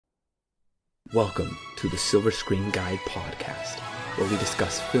Welcome to the Silver Screen Guide podcast, where we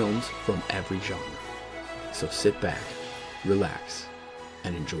discuss films from every genre. So sit back, relax,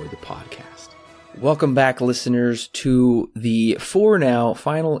 and enjoy the podcast. Welcome back, listeners, to the for now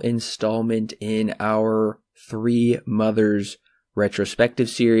final installment in our Three Mothers retrospective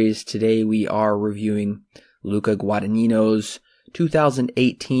series. Today we are reviewing Luca Guadagnino's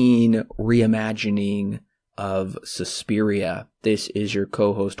 2018 reimagining of Suspiria. This is your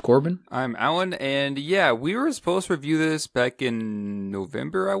co-host Corbin. I'm Allen, and yeah, we were supposed to review this back in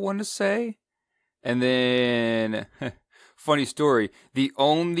November, I want to say. And then, funny story, the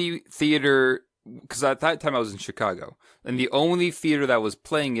only theater, because at that time I was in Chicago, and the only theater that was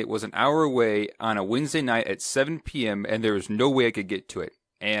playing it was an hour away on a Wednesday night at 7 p.m., and there was no way I could get to it.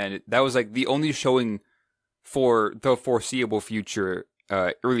 And that was like the only showing for the foreseeable future,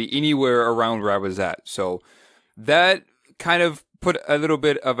 really anywhere around where I was at. So that kind of put a little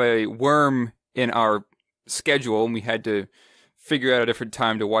bit of a worm in our schedule, and we had to figure out a different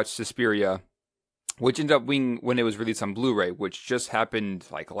time to watch Suspiria, which ended up being when it was released on Blu-ray, which just happened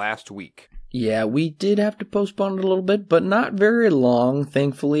like last week. Yeah, we did have to postpone it a little bit, but not very long,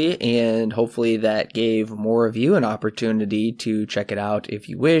 thankfully, and hopefully that gave more of you an opportunity to check it out if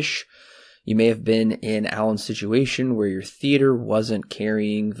you wish. You may have been in Alan's situation where your theater wasn't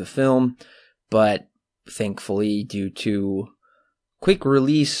carrying the film, but thankfully, due to quick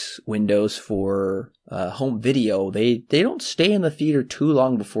release windows for home video, they don't stay in the theater too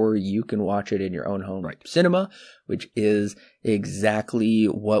long before you can watch it in your own home cinema, which is exactly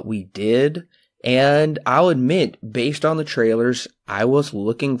what we did. And I'll admit, based on the trailers, I was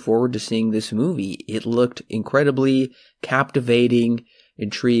looking forward to seeing this movie. It looked incredibly captivating,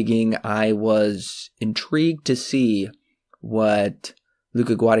 intriguing. I was intrigued to see what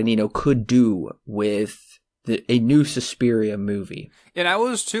Luca Guadagnino could do with a new Suspiria movie. And I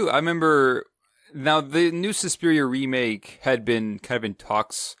was too. I remember, now the new Suspiria remake had been kind of in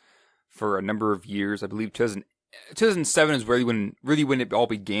talks for a number of years. I believe 2007 is really when it all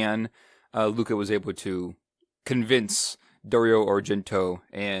began. Luca was able to convince Dario Argento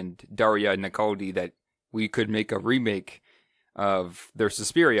and Daria Nicaldi that we could make a remake of their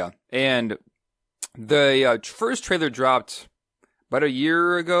Suspiria. And the first trailer dropped about a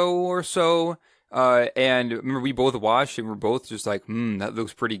year ago or so. And remember, we both watched and we're both just like, that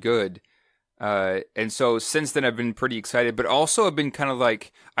looks pretty good. And so since then I've been pretty excited, but also I've been kind of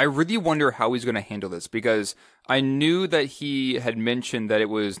like, I really wonder how he's going to handle this, because I knew that he had mentioned that it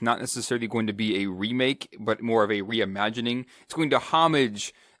was not necessarily going to be a remake, but more of a reimagining. It's going to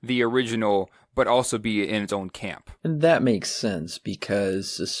homage the original, but also be in its own camp. And that makes sense,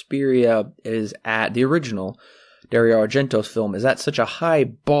 because Suspiria is at the original Dario Argento's film is at such a high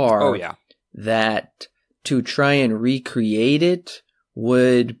bar. Oh, yeah. That to try and recreate it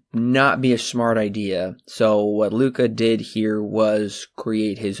would not be a smart idea. So what Luca did here was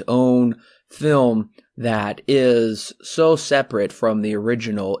create his own film that is so separate from the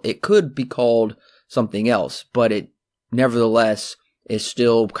original. It could be called something else, but it nevertheless is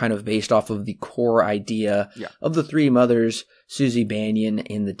still kind of based off of the core idea of the three mothers, Susie Bannon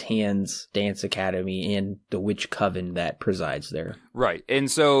in the Tanz Dance Academy, and the witch coven that presides there. Right.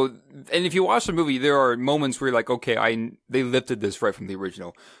 And so, and if you watch the movie, there are moments where you're like, okay, they lifted this right from the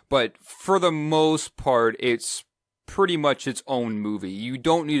original. But for the most part, it's pretty much its own movie. You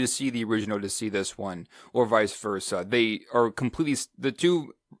don't need to see the original to see this one, or vice versa. They are completely, the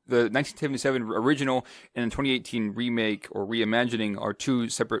 1977 original and the 2018 remake or reimagining are two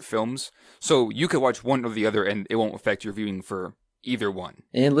separate films. So you could watch one or the other and it won't affect your viewing for either one.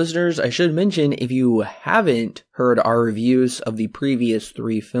 And listeners, I should mention, if you haven't heard our reviews of the previous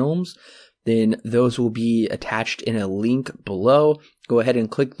three films, then those will be attached in a link below. Go ahead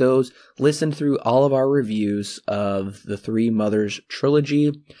and click those. Listen through all of our reviews of the Three Mothers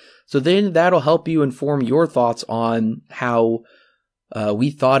trilogy. So then that'll help you inform your thoughts on how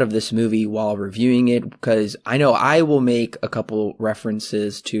we thought of this movie while reviewing it, because I know I will make a couple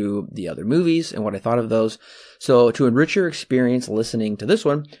references to the other movies and what I thought of those. So to enrich your experience listening to this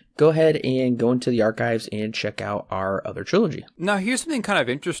one, go ahead and go into the archives and check out our other trilogy. Now, here's something kind of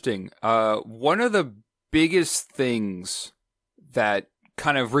interesting. One of the biggest things that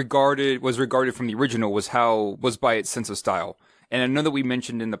kind of was regarded from the original was by its sense of style. And I know that we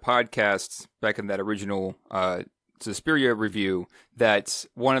mentioned in the podcast back in that original Suspiria review that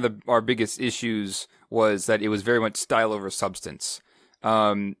one of our biggest issues was that it was very much style over substance.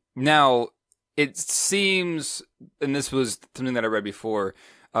 Now, it seems, and this was something that I read before,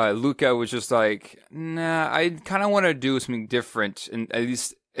 Luca was just like, nah, I kind of want to do something different, and at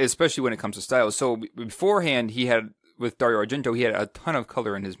least, especially when it comes to style. So beforehand, he had with Dario Argento, he had a ton of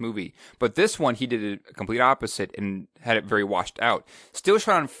color in his movie. But this one, he did a complete opposite and had it very washed out. Still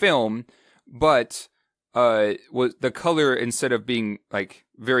shot on film, but was the color, instead of being like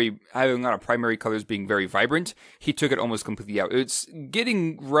having a lot of primary colors being very vibrant, he took it almost completely out. It's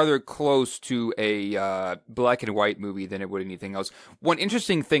getting rather close to a black and white movie than it would anything else. One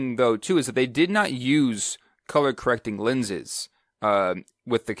interesting thing, though, too, is that they did not use color correcting lenses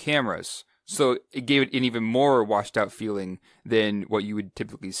with the cameras. So it gave it an even more washed out feeling than what you would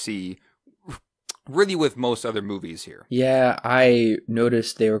typically see really with most other movies here. Yeah, I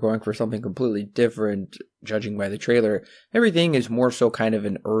noticed they were going for something completely different, judging by the trailer. Everything is more so kind of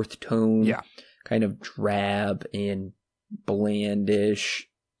an earth tone, kind of drab and blandish.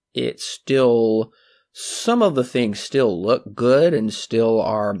 It's still, some of the things still look good and still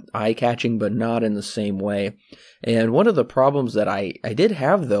are eye-catching, but not in the same way. And one of the problems that I did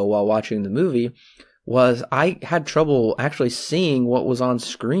have, though, while watching the movie was I had trouble actually seeing what was on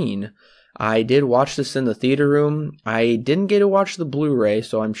screen. I did watch this in the theater room. I didn't get to watch the Blu-ray,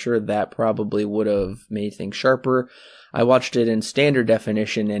 so I'm sure that probably would have made things sharper. I watched it in standard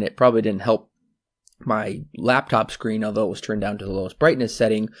definition, and it probably didn't help. My laptop screen, although it was turned down to the lowest brightness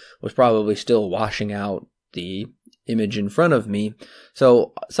setting, was probably still washing out the image in front of me.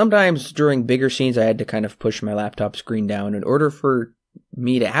 So sometimes during bigger scenes, I had to kind of push my laptop screen down in order for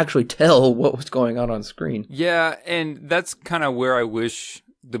me to actually tell what was going on screen. Yeah, and that's kind of where I wish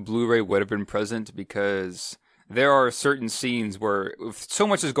the Blu-ray would have been present, because there are certain scenes where so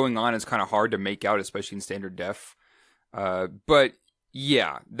much is going on, it's kind of hard to make out, especially in standard def. But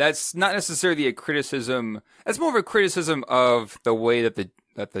yeah, that's not necessarily a criticism. That's more of a criticism of the way that the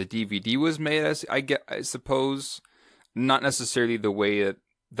DVD was made, I suppose. Not necessarily the way that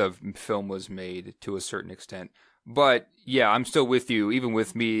the film was made to a certain extent. But yeah, I'm still with you. Even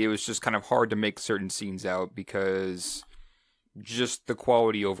with me, it was just kind of hard to make certain scenes out because just the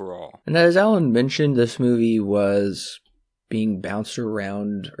quality overall. And as Alan mentioned, this movie was being bounced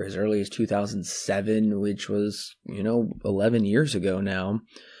around as early as 2007, which was, 11 years ago now.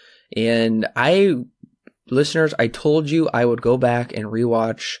 And listeners, I told you I would go back and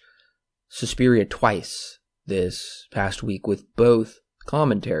rewatch Suspiria twice this past week with both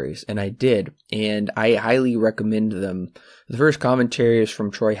commentaries, and I did, and I highly recommend them. The first commentary is from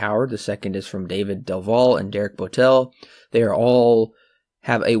Troy Howard, the second is from David Delval and Derek Botel. They are all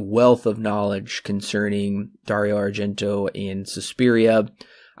have a wealth of knowledge concerning Dario Argento and Suspiria.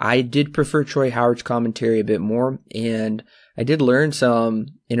 I did prefer Troy Howard's commentary a bit more, and I did learn some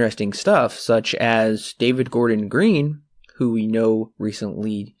interesting stuff, such as David Gordon Green, who we know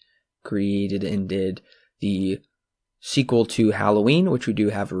recently created and did the sequel to Halloween, which we do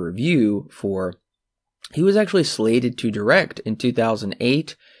have a review for. He was actually slated to direct in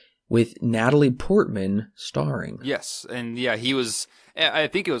 2008 with Natalie Portman starring. Yes, and yeah, he was, I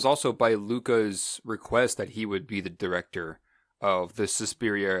think it was also by Luca's request that he would be the director of the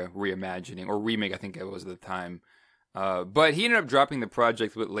Suspiria reimagining, or remake, I think it was at the time. But he ended up dropping the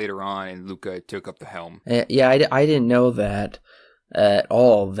project a bit later on, and Luca took up the helm. Yeah, I didn't know that at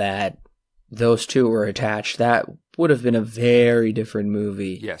all, that those two were attached. That would have been a very different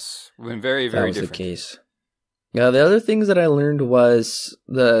movie. Yes, would have been very, very different. That was the case. Yeah, the other things that I learned was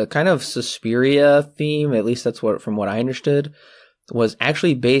the kind of Suspiria theme, at least that's from what I understood, was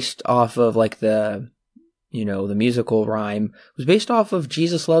actually based off of like the musical rhyme, was based off of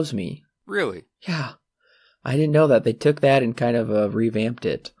Jesus Loves Me. Really? Yeah. I didn't know that. They took that and kind of revamped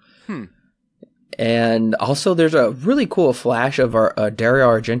it. And also there's a really cool flash of our Dario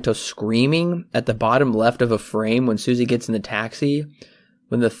Argento screaming at the bottom left of a frame when Susie gets in the taxi.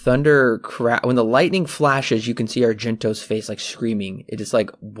 When the lightning flashes, you can see Argento's face like screaming. It is like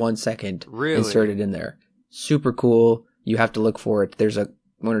 1 second inserted in there. Super cool. You have to look for it. There's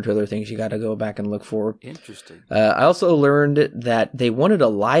one or two other things you got to go back and look for. Interesting. I also learned that they wanted a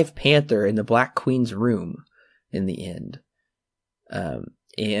live panther in the Black Queen's room in the end.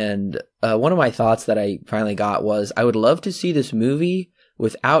 And one of my thoughts that I finally got was, I would love to see this movie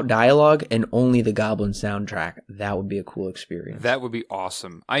without dialogue and only the Goblin soundtrack. That would be a cool experience. That would be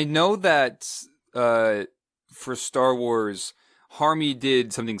awesome. I know that for Star Wars, Harmy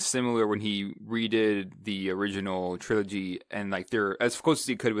did something similar when he redid the original trilogy, and like they're as close as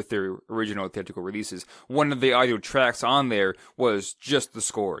he could with their original theatrical releases. One of the audio tracks on there was just the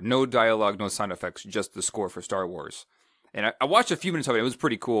score. No dialogue, no sound effects, just the score for Star Wars. And I watched a few minutes of it. It was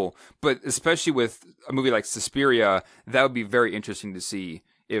pretty cool. But especially with a movie like Suspiria, that would be very interesting to see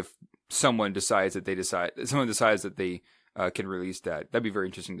if someone decides that they can release that. That'd be very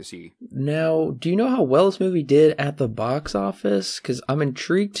interesting to see. Now, do you know how well this movie did at the box office? Because I'm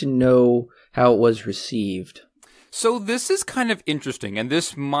intrigued to know how it was received. So this is kind of interesting, and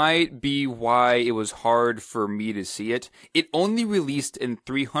this might be why it was hard for me to see it. It only released in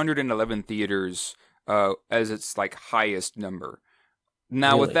 311 theaters as its like highest number.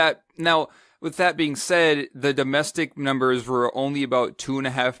 Now Really? with that being said, the domestic numbers were only about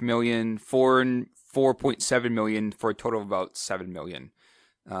 2.5 million, 4.7 million for a total of about 7 million.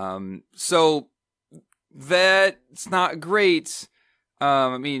 So that's not great.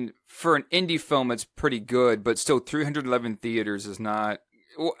 I mean, for an indie film, it's pretty good, but still 311 theaters is not.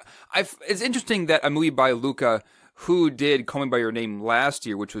 It's interesting that a movie by Luca, who did Call Me by Your Name last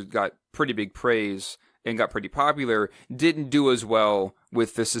year, which got pretty big praise and got pretty popular, didn't do as well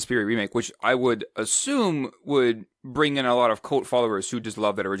with the Suspiria remake, which I would assume would bring in a lot of cult followers who just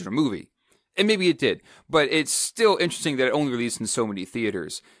love that original movie. And maybe it did, but it's still interesting that it only released in so many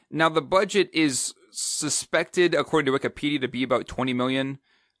theaters. Now, the budget is suspected, according to Wikipedia, to be about 20 million.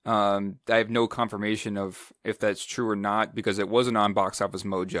 I have no confirmation of if that's true or not because it wasn't on Box Office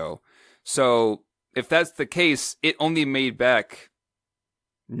Mojo. So if that's the case, it only made back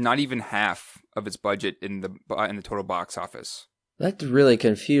not even half of its budget in the total box office. That's really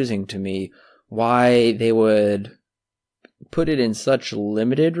confusing to me. Why they would put it in such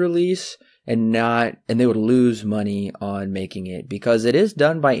limited release and they would lose money on making it, because it is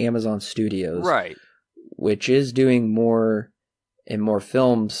done by Amazon Studios, right? Which is doing more and more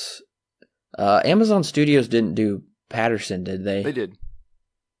films. Amazon Studios didn't do Patterson, did they? They did.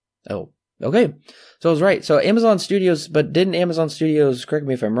 Oh, okay. So I was right. So Amazon Studios, but didn't Amazon Studios, correct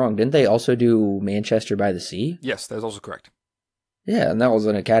me if I'm wrong, didn't they also do Manchester by the Sea? Yes, that is also correct. Yeah, and that was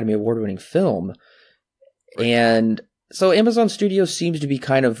an Academy Award-winning film. Right. And so Amazon Studios seems to be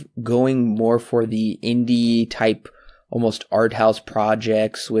kind of going more for the indie type, almost art house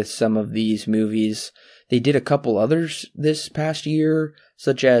projects with some of these movies. They did a couple others this past year,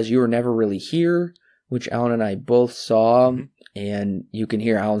 such as You Were Never Really Here, which Alan and I both saw. Mm-hmm. And you can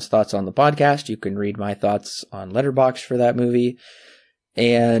hear Alan's thoughts on the podcast. You can read my thoughts on Letterboxd for that movie.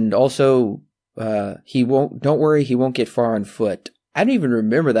 And also, Don't Worry, He Won't Get Far on Foot. I don't even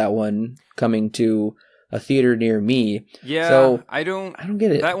remember that one coming to a theater near me. Yeah, so I don't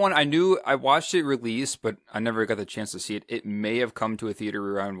get it. That one, I watched it release, but I never got the chance to see it. It may have come to a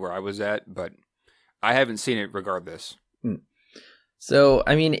theater around where I was at, but I haven't seen it regardless. So,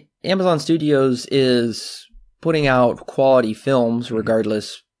 I mean, Amazon Studios is putting out quality films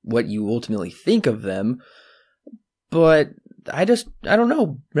regardless what you ultimately think of them. But I don't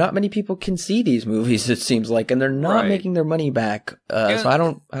know. Not many people can see these movies, it seems like, and they're not making their money back. So I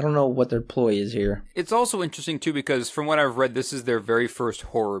don't know what their ploy is here. It's also interesting too because from what I've read, this is their very first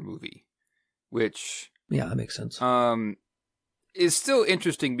horror movie, which that makes sense. Is still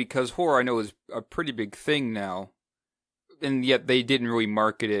interesting because horror I know is a pretty big thing now, and yet they didn't really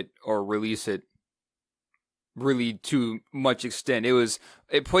market it or release it really to much extent.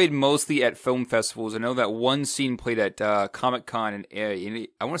 It played mostly at film festivals. I know that one scene played at Comic-Con in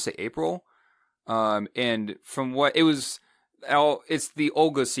I want to say April. And from what it was, it's the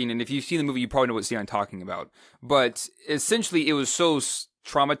Olga scene. And if you've seen the movie, you probably know what scene I'm talking about. But essentially, it was so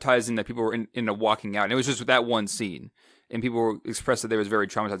traumatizing that people were in walking out. And it was just that one scene. And people expressed that it was very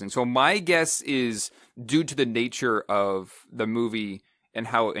traumatizing. So my guess is due to the nature of the movie and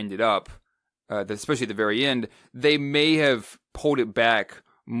how it ended up, especially at the very end, they may have pulled it back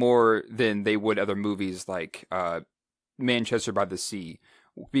more than they would other movies like Manchester by the Sea,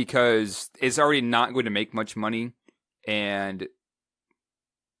 because it's already not going to make much money and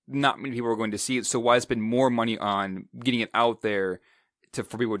not many people are going to see it. So why spend more money on getting it out there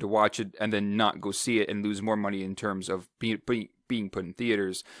for people to watch it and then not go see it and lose more money in terms of being put in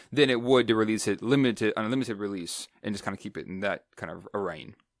theaters than it would to release it on a limited release and just kind of keep it in that kind of a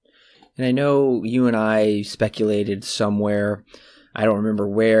reign. And I know you and I speculated somewhere, I don't remember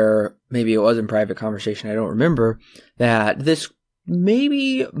where, maybe it was in private conversation, I don't remember, that this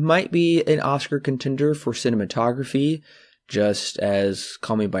might be an Oscar contender for cinematography, just as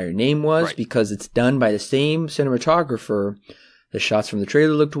Call Me By Your Name was, because it's done by the same cinematographer. The shots from the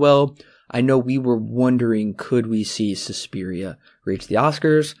trailer looked well. I know we were wondering, could we see Suspiria reach the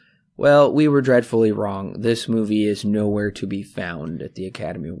Oscars? Well, we were dreadfully wrong. This movie is nowhere to be found at the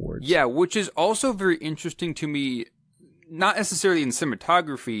Academy Awards. Yeah, which is also very interesting to me, not necessarily in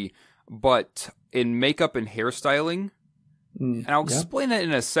cinematography, but in makeup and hairstyling. And I'll explain that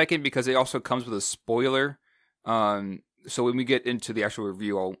in a second because it also comes with a spoiler. So when we get into the actual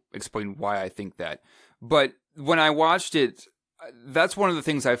review, I'll explain why I think that. But when I watched it, that's one of the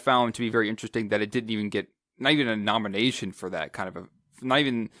things I found to be very interesting, that it didn't even get, not even a nomination for that kind of not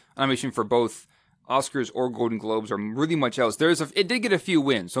even a nomination for both Oscars or Golden Globes or really much else. It did get a few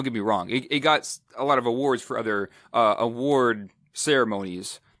wins. Don't get me wrong. It got a lot of awards for other award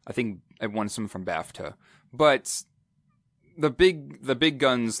ceremonies. I think it won some from BAFTA, but the big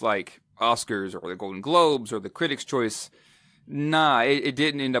guns like Oscars or the Golden Globes or the Critics' Choice, it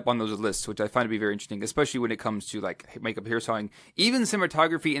didn't end up on those lists, which I find to be very interesting, especially when it comes to like makeup, hairstyling, even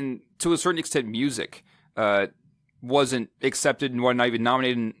cinematography, and to a certain extent music. Wasn't accepted and not even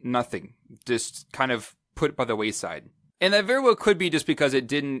nominated, nothing. Just kind of put by the wayside. And that very well could be just because it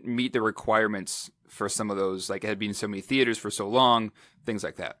didn't meet the requirements for some of those, like it had been in so many theaters for so long, things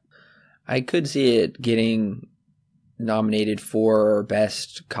like that. I could see it getting nominated for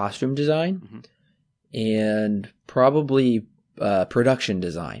Best Costume Design and probably Production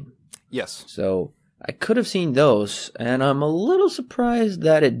Design. Yes. So I could have seen those, and I'm a little surprised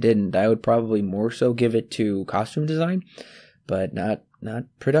that it didn't. I would probably more so give it to Costume Design, but not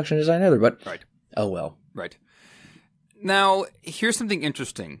Production Design either. But right. Oh well. Right. Now, here's something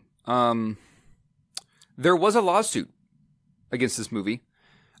interesting. There was a lawsuit against this movie.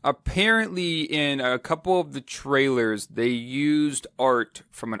 Apparently, in a couple of the trailers, they used art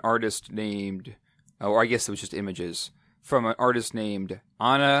from an artist named, or I guess it was just images, from an artist named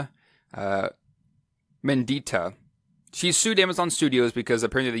Anna Mendita. She sued Amazon Studios because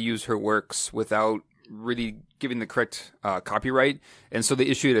apparently they used her works without really giving the correct copyright, and so they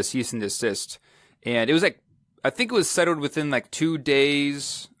issued a cease and desist. And it was like, I think it was settled within like 2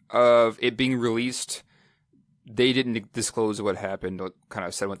 days of it being released. They didn't disclose what happened or kind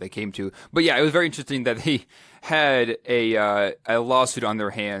of said what they came to. But yeah, it was very interesting that they had a lawsuit on their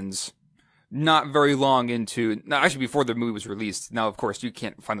hands not very long into, actually before the movie was released. Now, of course, you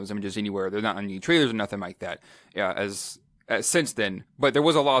can't find those images anywhere. They're not on any trailers or nothing like that. Yeah, as since then. But there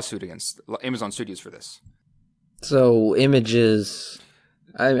was a lawsuit against Amazon Studios for this. So images,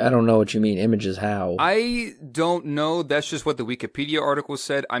 I don't know what you mean. Images how? I don't know. That's just what the Wikipedia article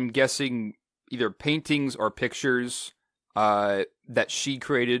said. I'm guessing either paintings or pictures that she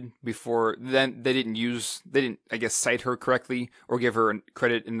created before. Then they didn't, I guess, cite her correctly or give her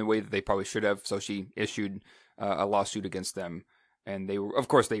credit in the way that they probably should have. So she issued a lawsuit against them, and they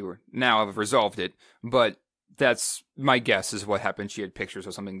were now have resolved it. But that's my guess is what happened. She had pictures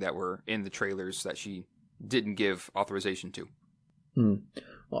or something that were in the trailers that she didn't give authorization to.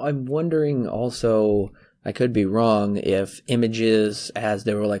 Well, I'm wondering also, I could be wrong, if images, as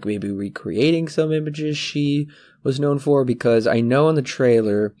they were like maybe recreating some images she was known for, because I know in the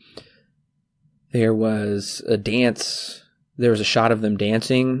trailer there was a dance, there was a shot of them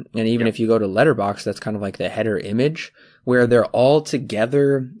dancing, and even if you go to Letterboxd, that's kind of like the header image, where they're all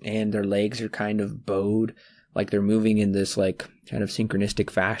together and their legs are kind of bowed, like they're moving in this like kind of synchronistic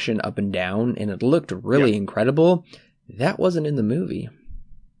fashion up and down, and it looked really incredible. That wasn't in the movie.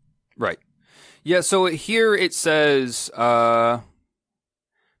 Right. Yeah, so here it says, the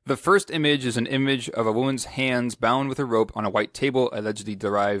first image is an image of a woman's hands bound with a rope on a white table, allegedly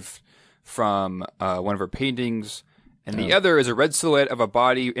derived from one of her paintings. And the other is a red silhouette of a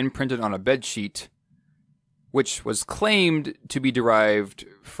body imprinted on a bedsheet, which was claimed to be derived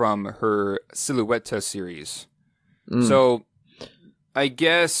from her Silhouetta series. So I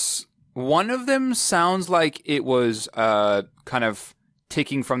guess one of them sounds like it was kind of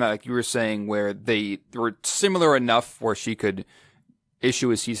taking from that, like you were saying, where they were similar enough where she could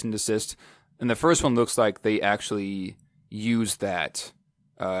issue a cease and desist. And the first one looks like they actually used that.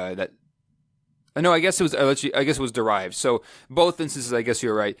 No, I guess it was derived. So both instances, I guess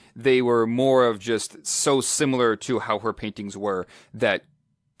you're right. They were more of just so similar to how her paintings were that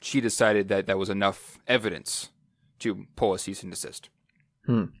she decided that that was enough evidence to pull a cease and desist.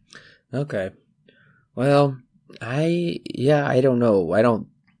 Okay. Well, I don't know. I don't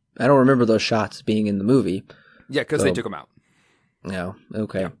remember those shots being in the movie. Yeah, because they took them out. No.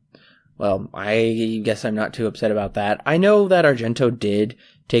 Okay. Yeah. Well, I guess I'm not too upset about that. I know that Argento did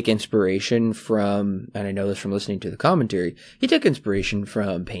take inspiration from, and I know this from listening to the commentary, he took inspiration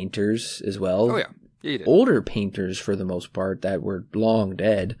from painters as well. Oh, yeah. Yeah, he did. Older painters, for the most part, that were long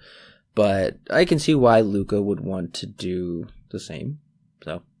dead. But I can see why Luca would want to do the same.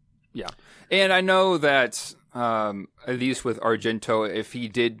 So, yeah. And I know that, at least with Argento, if he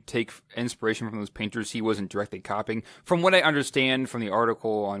did take inspiration from those painters, he wasn't directly copying. From what I understand from the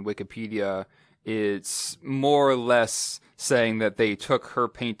article on Wikipedia, it's more or less saying that they took her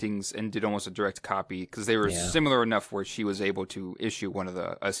paintings and did almost a direct copy because they were similar enough where she was able to issue one of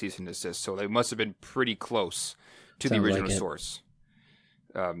a cease and desist. So they must have been pretty close to the original source.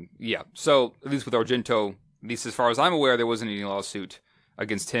 Yeah. So at least with Argento, at least as far as I'm aware, there wasn't any lawsuit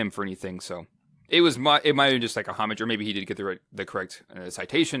against him for anything. So it might have been just like a homage, or maybe he did get the correct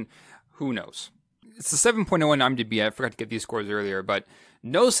citation. Who knows? It's a 7.0 on IMDb. I forgot to get these scores earlier, but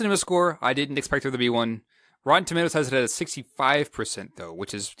no cinema score. I didn't expect there to be one. Rotten Tomatoes has it at a 65%, though,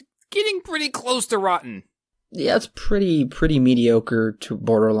 which is getting pretty close to rotten. Yeah, it's pretty mediocre to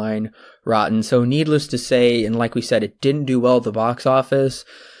borderline rotten. So needless to say, and like we said, it didn't do well at the box office.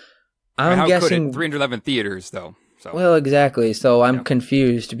 I'm guessing could it? 311 theaters, though. So. Well, exactly. So I'm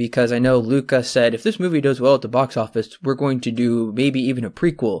confused because I know Luca said if this movie does well at the box office, we're going to do maybe even a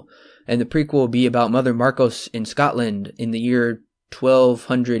prequel. And the prequel will be about Mother Marcos in Scotland in the year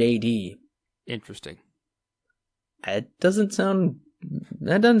 1200 AD. Interesting. That doesn't sound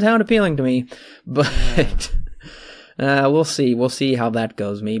appealing to me, but we'll see. We'll see how that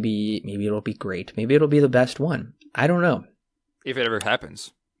goes. Maybe it'll be great. Maybe it'll be the best one. I don't know. If it ever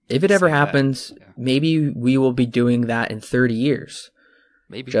happens. If it ever happens, maybe we will be doing that in 30 years.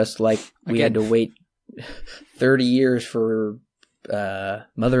 Maybe. Just like we had to wait 30 years for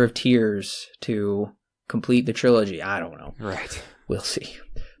Mother of Tears to complete the trilogy. I don't know. Right. We'll see.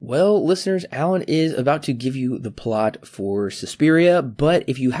 Well, listeners, Alan is about to give you the plot for Suspiria, but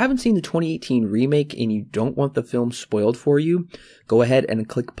if you haven't seen the 2018 remake and you don't want the film spoiled for you, go ahead and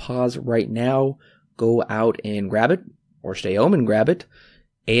click pause right now, go out and grab it, or stay home and grab it,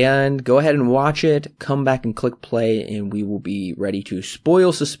 and go ahead and watch it, come back and click play, and we will be ready to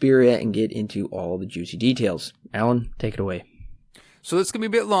spoil Suspiria and get into all the juicy details. Alan, take it away. So this is going to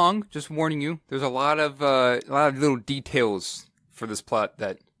be a bit long, just warning you. There's a lot of little details for this plot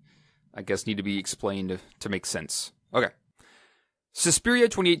that I guess need to be explained to make sense. Okay. Suspiria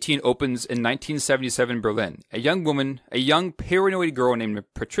 2018 opens in 1977 Berlin. A young paranoid girl named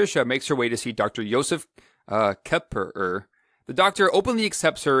Patricia makes her way to see Dr. Josef Kepperer. The doctor openly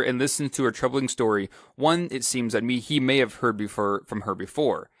accepts her and listens to her troubling story, one, it seems, that he may have heard from her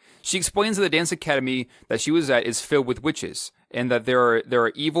before. She explains that the dance academy that she was at is filled with witches, and that there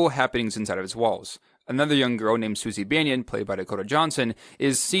are evil happenings inside of its walls. Another young girl named Susie Bannon, played by Dakota Johnson,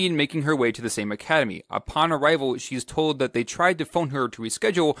 is seen making her way to the same academy. Upon arrival, she is told that they tried to phone her to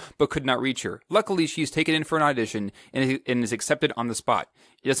reschedule, but could not reach her. Luckily, she is taken in for an audition and is accepted on the spot.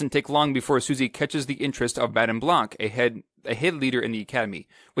 It doesn't take long before Susie catches the interest of Madame Blanc, a head leader in the academy.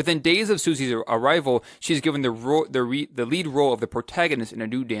 Within days of Susie's arrival, she is given the lead role of the protagonist in a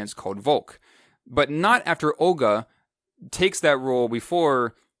new dance called Volk. But not after Olga takes that role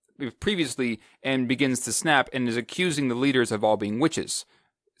previously and begins to snap and is accusing the leaders of all being witches,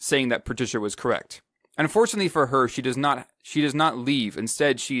 saying that Patricia was correct. Unfortunately for her, she does not leave.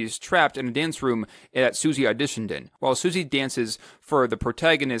 Instead, she is trapped in a dance room that Susie auditioned in. While Susie dances for the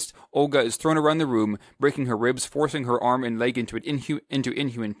protagonist, Olga is thrown around the room, breaking her ribs, forcing her arm and leg into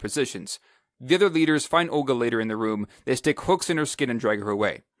inhuman positions. The other leaders find Olga later in the room. They stick hooks in her skin and drag her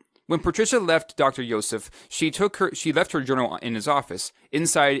away. When Patricia left Dr. Josef, she left her journal in his office.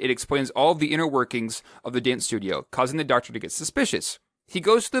 Inside, it explains all of the inner workings of the dance studio, causing the doctor to get suspicious. He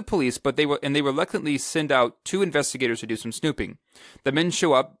goes to the police, but they reluctantly send out 2 investigators to do some snooping. The men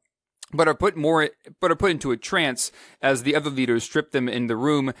show up, but are put into a trance as the other leaders strip them in the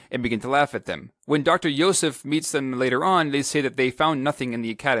room and begin to laugh at them. When Dr. Josef meets them later on, they say that they found nothing in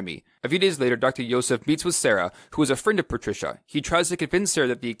the academy. A few days later, Dr. Josef meets with Sarah, who is a friend of Patricia. He tries to convince Sarah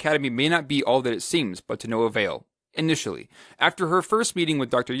that the academy may not be all that it seems, but to no avail. Initially, after her first meeting with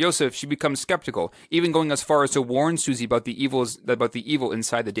Dr. Josef, she becomes skeptical, even going as far as to warn Susie about the evil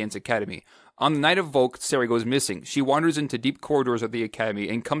inside the dance academy. On the night of Volk, Sarah goes missing. She wanders into deep corridors of the academy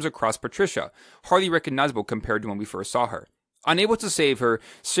and comes across Patricia, hardly recognizable compared to when we first saw her. Unable to save her,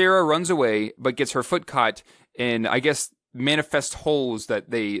 Sarah runs away, but gets her foot caught in, I guess, manifest holes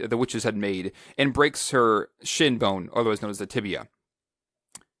that the witches had made, and breaks her shin bone, otherwise known as the tibia.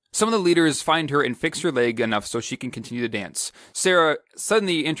 Some of the leaders find her and fix her leg enough so she can continue the dance. Sarah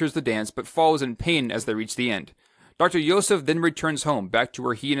suddenly enters the dance, but falls in pain as they reach the end. Dr. Josef then returns home, back to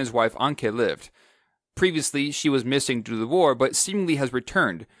where he and his wife Anke lived. Previously, she was missing due to the war, but seemingly has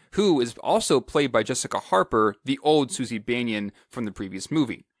returned, who is also played by Jessica Harper, the old Susie Bannon from the previous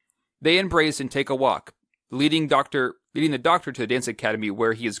movie. They embrace and take a walk, leading the doctor to the dance academy,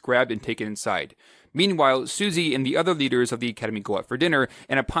 where he is grabbed and taken inside. Meanwhile, Susie and the other leaders of the academy go out for dinner,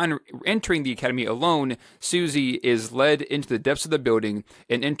 and upon entering the academy alone, Susie is led into the depths of the building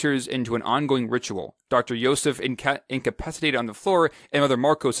and enters into an ongoing ritual. Dr. Josef incapacitated on the floor, and Mother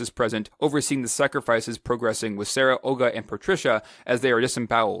Marcos is present, overseeing the sacrifices progressing with Sarah, Olga, and Patricia as they are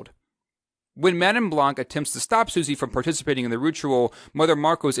disemboweled. When Madame Blanc attempts to stop Susie from participating in the ritual, Mother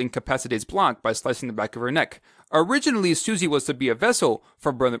Marcos incapacitates Blanc by slicing the back of her neck. Originally, Susie was to be a vessel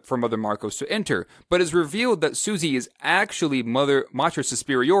for Mother Marcos to enter, but it's revealed that Susie is actually Mother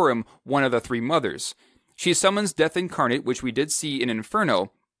Suspiriorum, one of the 3 mothers. She summons Death Incarnate, which we did see in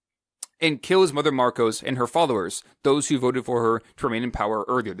Inferno, and kills Mother Marcos and her followers, those who voted for her to remain in power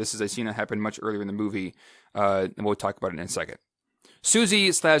earlier. This is a scene that happened much earlier in the movie, and we'll talk about it in a second.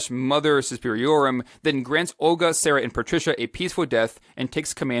 Susie/Mother Suspiriorum then grants Olga, Sarah, and Patricia a peaceful death and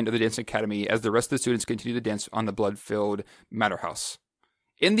takes command of the Dance Academy as the rest of the students continue to dance on the blood-filled Matter House.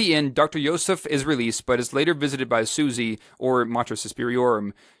 In the end, Dr. Yosef is released, but is later visited by Susie, or Mother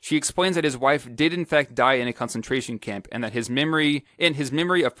Suspiriorum. She explains that his wife did in fact die in a concentration camp, and that his memory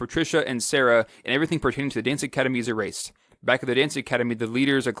of Patricia and Sarah and everything pertaining to the Dance Academy is erased. Back at the Dance Academy, the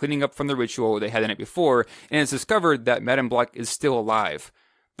leaders are cleaning up from the ritual they had the night before, and it's discovered that Madame Black is still alive.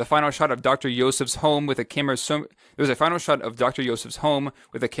 The final shot of Dr. Yosef's home with a camera there's a final shot of Dr. Yosef's home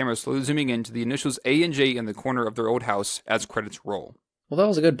with a camera slowly zooming into the initials A and J in the corner of their old house as credits roll. Well, that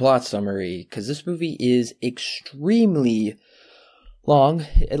was a good plot summary, because this movie is extremely long.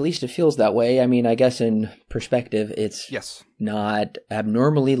 At least it feels that way. I mean, I guess in perspective, it's not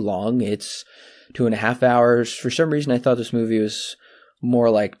abnormally long. It's 2.5 hours. For some reason, I thought this movie was more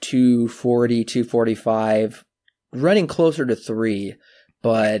like 240, 245, running closer to 3,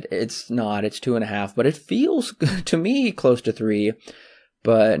 but it's not. It's 2.5, but it feels to me close to 3.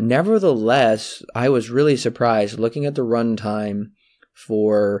 But nevertheless, I was really surprised looking at the runtime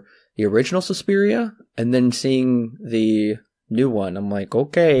for the original Suspiria and then seeing the new one. I'm like,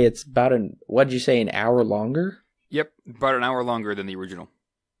 okay, it's about what'd you say, an hour longer? Yep, about an hour longer than the original.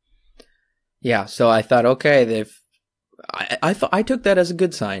 Yeah, so I thought, okay, I took that as a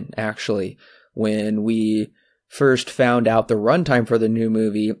good sign, actually, when we first found out the runtime for the new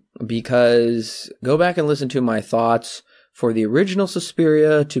movie, because go back and listen to my thoughts for the original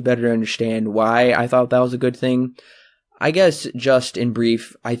Suspiria to better understand why I thought that was a good thing. I guess, just in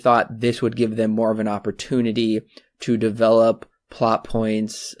brief, I thought this would give them more of an opportunity to develop plot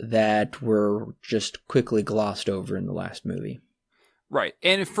points that were just quickly glossed over in the last movie. Right.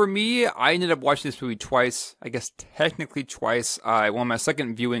 And for me, I ended up watching this movie twice. I guess technically twice. On my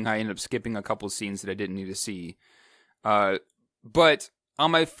second viewing, I ended up skipping a couple scenes that I didn't need to see. But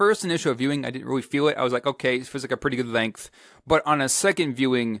on my first initial viewing, I didn't really feel it. I was like, okay, it feels like a pretty good length. But on a second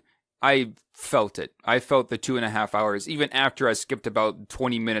viewing, I felt it. I felt the 2.5 hours, even after I skipped about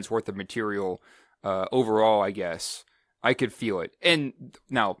 20 minutes worth of material overall, I guess. I could feel it. And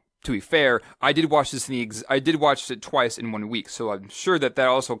now, to be fair, I did watch this it twice in 1 week, so I'm sure that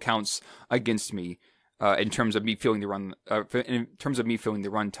also counts against me in terms of me feeling the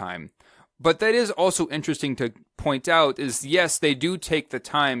runtime. But that is also interesting to point out is, yes, they do take the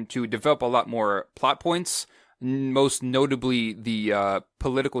time to develop a lot more plot points, most notably the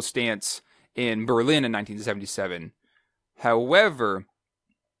political stance in Berlin in 1977. However,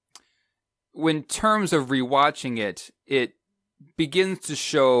 in terms of rewatching it, it begins to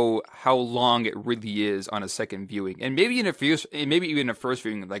show how long it really is on a second viewing, and maybe even a first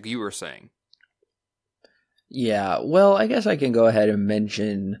viewing, like you were saying. Yeah, well, I guess I can go ahead and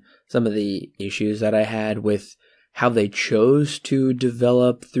mention some of the issues that I had with how they chose to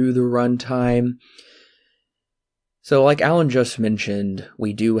develop through the runtime. So, like Alan just mentioned,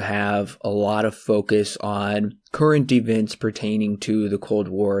 we do have a lot of focus on current events pertaining to the Cold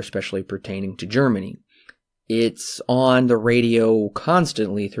War, especially pertaining to Germany. It's on the radio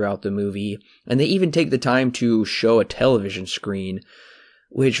constantly throughout the movie, and they even take the time to show a television screen,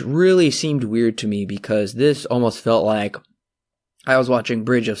 which really seemed weird to me because this almost felt like I was watching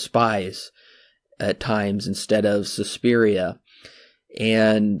Bridge of Spies at times instead of Suspiria.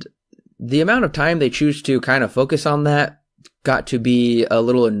 And the amount of time they choose to kind of focus on that got to be a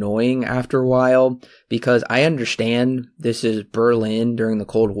little annoying after a while, because I understand this is Berlin during the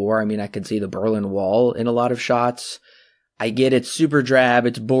Cold War. I mean, I could see the Berlin Wall in a lot of shots. I get it's super drab,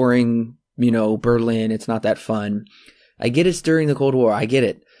 it's boring, Berlin, it's not that fun. I get it's during the Cold War, I get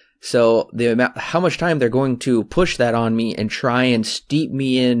it. So how much time they're going to push that on me and try and steep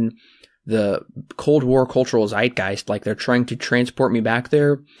me in the Cold War cultural zeitgeist, like they're trying to transport me back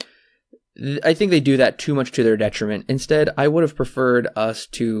there, I think they do that too much to their detriment. Instead, I would have preferred us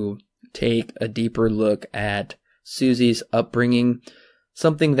to take a deeper look at Susie's upbringing,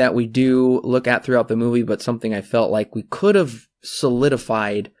 something that we do look at throughout the movie, but something I felt like we could have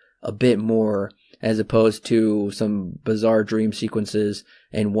solidified a bit more, as opposed to some bizarre dream sequences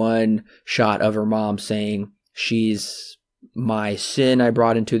and one shot of her mom saying, "She's my sin I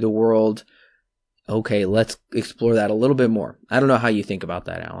brought into the world." Okay, let's explore that a little bit more. I don't know how you think about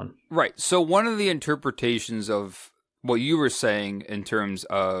that, Alan. Right. So one of the interpretations of what you were saying in terms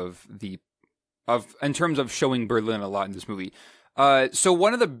of showing Berlin a lot in this movie. So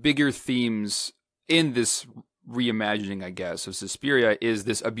one of the bigger themes in this reimagining, I guess, of Suspiria is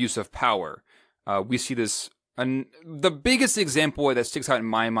this abuse of power. We see this And the biggest example that sticks out in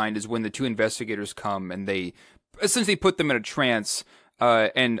my mind is when the two investigators come and they essentially put them in a trance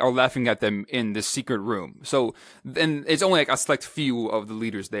and are laughing at them in this secret room. So, and it's only like a select few of the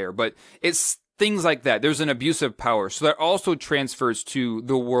leaders there, but it's things like that. There's an abuse of power. So that also transfers to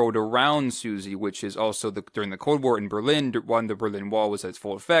the world around Susie, which is also during the Cold War in Berlin, when the Berlin Wall was at its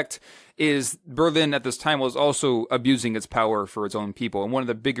full effect, is Berlin at this time was also abusing its power for its own people. And one of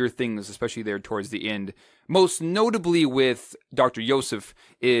the bigger things, especially there towards the end, most notably with Dr. Joseph,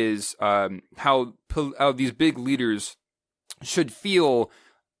 is how these big leaders should feel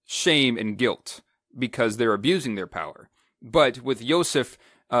shame and guilt because they're abusing their power. But with Joseph,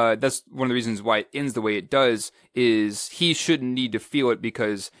 that's one of the reasons why it ends the way it does, is he shouldn't need to feel it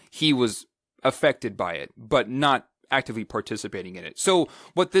because he was affected by it, but not actively participating in it. So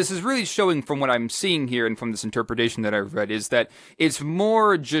what this is really showing from what I'm seeing here and from this interpretation that I've read is that it's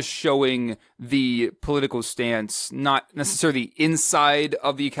more just showing the political stance, not necessarily inside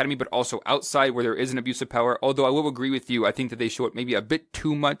of the academy, but also outside where there is an abuse of power. Although I will agree with you, I think that they show it maybe a bit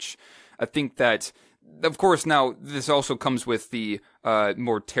too much. I think that, of course, now this also comes with the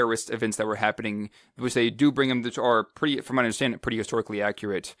more terrorist events that were happening, which they do bring them, which are pretty, from my understanding, pretty historically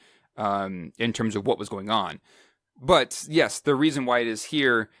accurate in terms of what was going on. But yes, the reason why it is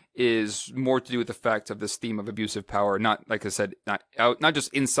here is more to do with the fact of this theme of abusive power. Not, like I said, not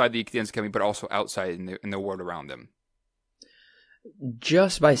just inside the Dance Academy, but also outside in the world around them.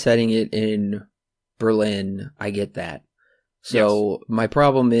 Just by setting it in Berlin, I get that. So yes. My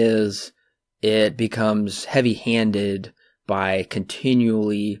problem is it becomes heavy-handed by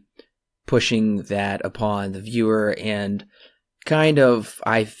continually pushing that upon the viewer and kind of,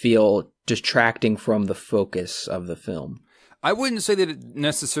 I feel, distracting from the focus of the film. I wouldn't say that it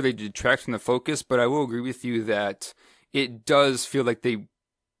necessarily detracts from the focus, but I will agree with you that it does feel like they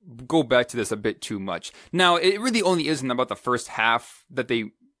go back to this a bit too much. Now, it really only isn't about the first half that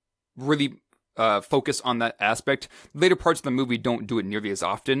they really focus on that aspect. Later parts of the movie don't do it nearly as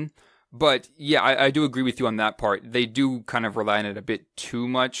often. But yeah, I do agree with you on that part. They do kind of rely on it a bit too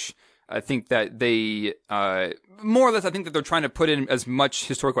much. I think that they, more or less, I think that they're trying to put in as much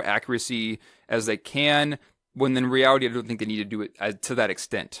historical accuracy as they can, when in reality, I don't think they need to do it to that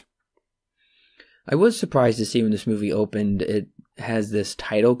extent. I was surprised to see when this movie opened, it has this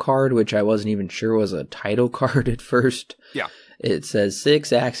title card, which I wasn't even sure was a title card at first. Yeah. It says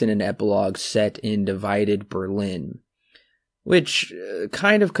 6 acts and an epilogue set in divided Berlin, which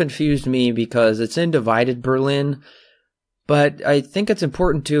kind of confused me because it's in divided Berlin. But I think it's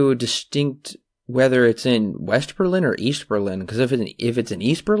important to distinct whether it's in West Berlin or East Berlin, because if it's in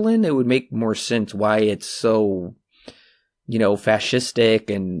East Berlin, it would make more sense why it's so,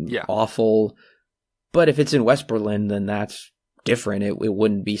 fascistic and awful. But if it's in West Berlin, then that's different. It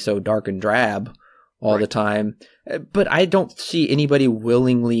wouldn't be so dark and drab all the time. But I don't see anybody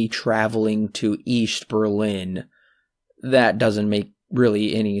willingly traveling to East Berlin. That doesn't make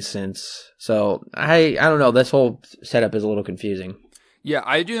really any sense. So I don't know. This whole setup is a little confusing. Yeah,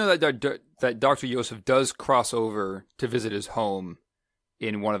 I do know that Dr. Joseph does cross over to visit his home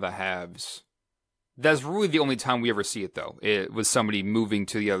in one of the halves. That's really the only time we ever see it, though. It was somebody moving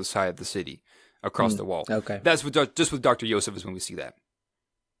to the other side of the city, across the wall. Okay. That's just with Dr. Joseph is when we see that.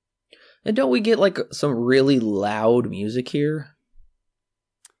 And don't we get some really loud music here?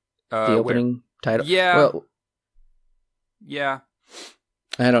 The opening title? Yeah. Well, yeah.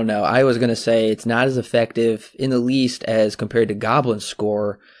 I don't know. I was going to say it's not as effective in the least as compared to Goblin's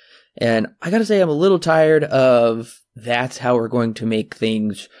score. And I got to say I'm a little tired of that's how we're going to make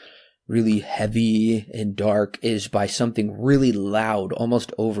things really heavy and dark, is by something really loud,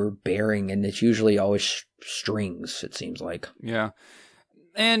 almost overbearing. And it's usually always strings, it seems like. Yeah.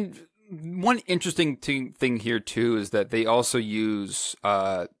 And one interesting thing here, too, is that they also use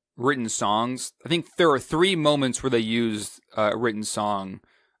written songs. I think there are 3 moments where they use a written song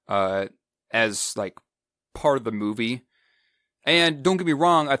as part of the movie. And don't get me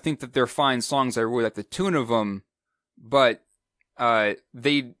wrong, I think that they're fine songs. I really like the tune of them, but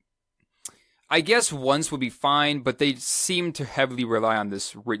they, I guess once would be fine, but they seem to heavily rely on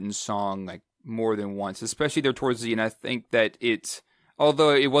this written song more than once, especially there towards the end. I think that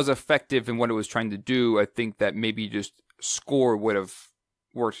although it was effective in what it was trying to do, I think that maybe just score would have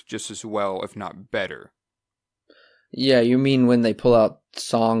worked just as well, if not better. Yeah, you mean when they pull out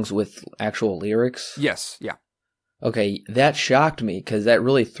songs with actual lyrics? Yes, yeah. Okay, that shocked me because that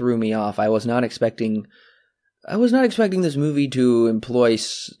really threw me off. I was not expecting this movie to employ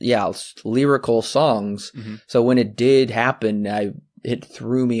lyrical songs. Mm-hmm. So when it did happen, it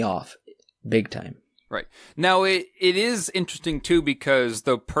threw me off big time. Right. Now it is interesting too because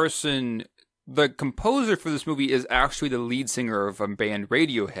the person the composer for this movie is actually the lead singer of a band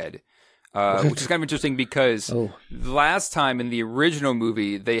Radiohead, which is kind of interesting because last time in the original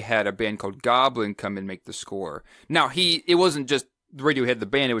movie, they had a band called Goblin come and make the score. Now, it wasn't just Radiohead, the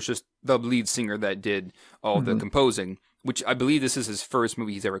band, it was just the lead singer that did all the composing, which I believe this is his first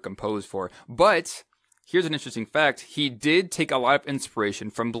movie he's ever composed for. But here's an interesting fact. He did take a lot of inspiration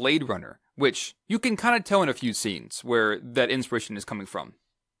from Blade Runner, which you can kind of tell in a few scenes where that inspiration is coming from.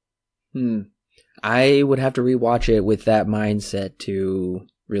 I would have to rewatch it with that mindset to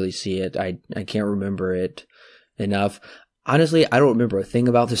really see it. I can't remember it enough. Honestly, I don't remember a thing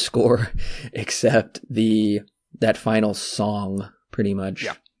about the score except that final song, pretty much.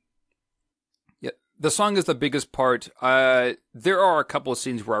 Yeah. The song is the biggest part. There are a couple of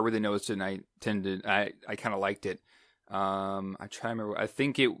scenes where I really noticed it, and I kind of liked it. I try to remember. I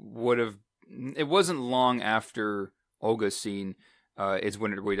think it wasn't long after Olga's scene is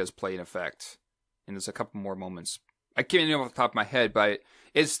when it really does play in effect, and there's a couple more moments. I can't remember off the top of my head, but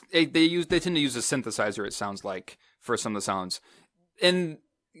they tend to use a synthesizer. It sounds like for some of the sounds, and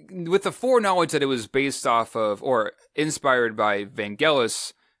with the foreknowledge that it was based off of or inspired by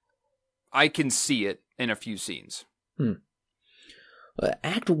Vangelis, I can see it in a few scenes.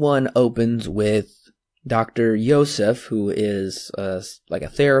 Act 1 opens with Dr. Yosef, who is like a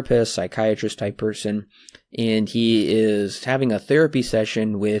therapist, psychiatrist type person, and he is having a therapy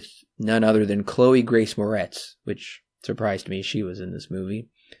session with none other than Chloe Grace Moretz, which surprised me. She was in this movie.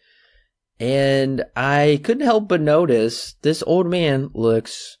 And I couldn't help but notice this old man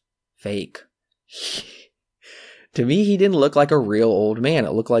looks fake. To me, he didn't look like a real old man.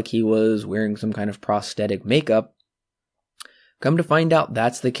 It looked like he was wearing some kind of prosthetic makeup. Come to find out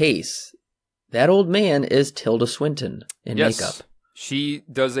that's the case. That old man is Tilda Swinton in makeup. She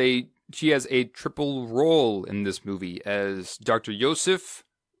has a triple role in this movie as Dr. Yosef,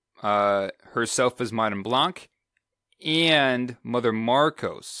 herself as Madame Blanc, and Mother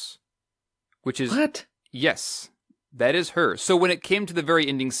Marcos. Which is... What? Yes, that is her. So when it came to the very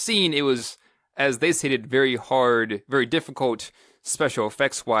ending scene, it was, as they stated, very hard, very difficult special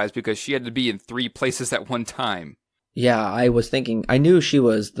effects-wise because she had to be in 3 places at one time. Yeah, I was thinking... I knew she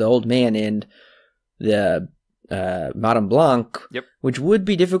was the old man in the Madame Blanc, which would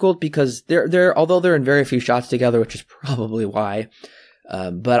be difficult because although they're in very few shots together, which is probably why,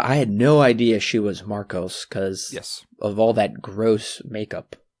 but I had no idea she was Marcos because of all that gross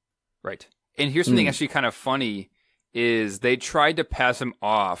makeup. Right. And here's something actually kind of funny, is they tried to pass him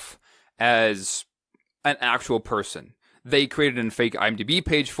off as an actual person. They created a fake IMDb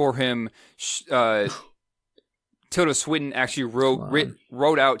page for him. Tilda Swinton actually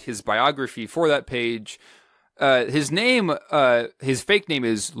wrote out his biography for that page. His fake name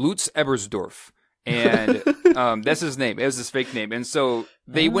is Lutz Ebersdorf. And that's his name. It was his fake name. And so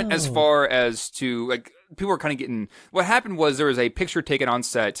they went as far as to, like, people were kind of getting... What happened was there was a picture taken on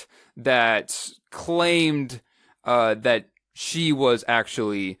set that claimed that she was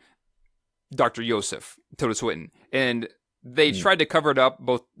actually Dr. Yosef, Tilda Swinton. And they tried to cover it up.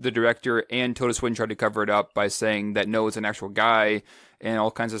 Both the director and Tilda Swinton tried to cover it up by saying that no, it's an actual guy and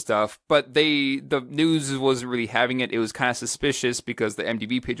all kinds of stuff. But the news wasn't really having it. It was kind of suspicious because the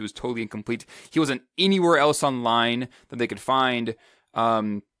MDB page was totally incomplete. He wasn't anywhere else online that they could find.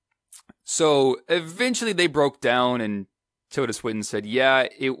 So eventually they broke down and Tilda Swinton said, yeah,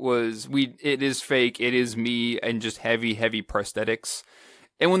 it is fake. It is me and just heavy prosthetics.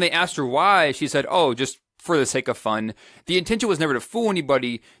 And when they asked her why, she said, oh, just for the sake of fun. The intention was never to fool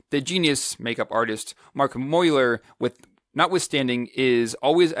anybody. The genius makeup artist, Mark Moyler, notwithstanding, is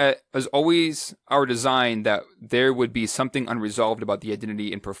always our design that there would be something unresolved about the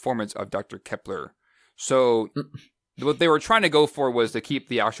identity and performance of Dr. Kepler. So what they were trying to go for was to keep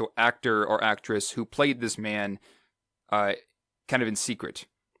the actual actor or actress who played this man kind of in secret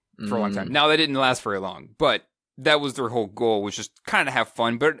for a long time. Now, that didn't last very long, but that was their whole goal, was just kind of have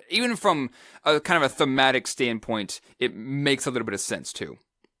fun. But even from a kind of a thematic standpoint, it makes a little bit of sense too.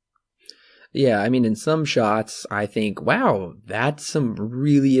 Yeah, I mean, in some shots, I think, wow, that's some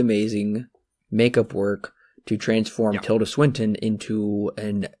really amazing makeup work to transform Tilda Swinton into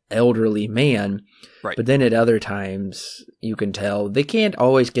an elderly man. Right. But then at other times, you can tell they can't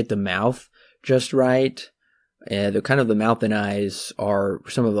always get the mouth just right. The mouth and eyes are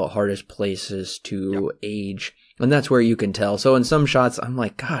some of the hardest places to age. And that's where you can tell. So in some shots, I'm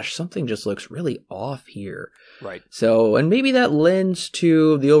like, gosh, something just looks really off here. Right. So, and maybe that lends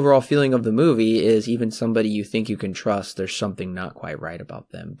to the overall feeling of the movie is even somebody you think you can trust, there's something not quite right about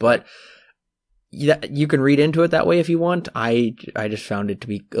them. But you can read into it that way if you want. I just found it to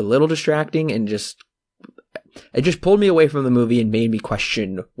be a little distracting and just it just pulled me away from the movie and made me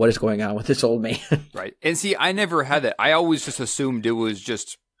question what is going on with this old man. Right. And see, I never had that. I always just assumed it was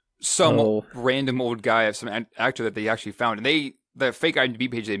just some random old guy, some actor that they actually found. And the fake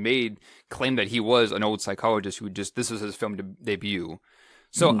IMDb page they made claimed that he was an old psychologist who this was his film debut.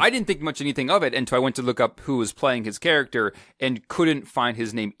 So I didn't think much anything of it until I went to look up who was playing his character and couldn't find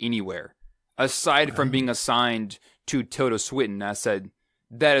his name anywhere. Aside from being assigned to Tilda Swinton, I said,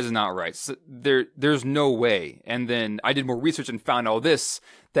 that is not right. So there's no way. And then I did more research and found all this,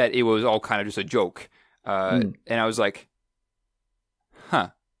 that it was all kind of just a joke. And I was like, huh.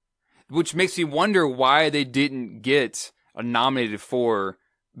 Which makes me wonder why they didn't get nominated for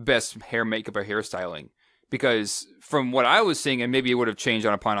Best Hair, Makeup, or Hairstyling. Because from what I was seeing, and maybe it would have changed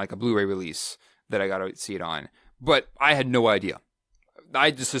upon like a Blu-ray release that I got to see it on, but I had no idea.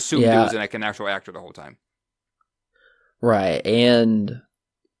 I just assumed it was an actual actor the whole time. Right, and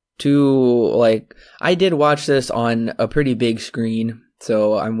I did watch this on a pretty big screen,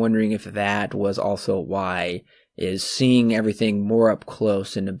 so I'm wondering if that was also why, is seeing everything more up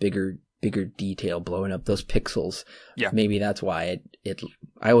close in a bigger detail, blowing up those pixels. Yeah, maybe that's why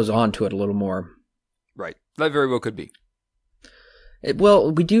I was onto it a little more. Right. That very well could be.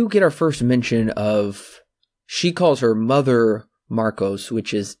 Well, we do get our first mention of, she calls her Mother Marcos,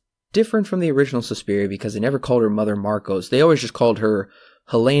 which is different from the original Suspiria because they never called her Mother Marcos. They always just called her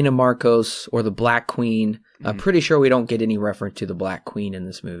Helena Marcos or the Black Queen. I'm pretty sure we don't get any reference to the Black Queen in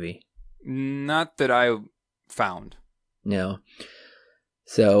this movie. Not that I found. No.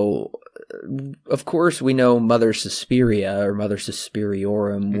 So, of course, we know Mother Suspiria or Mother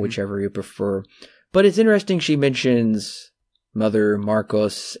Suspiriorum, whichever you prefer. But it's interesting she mentions Mother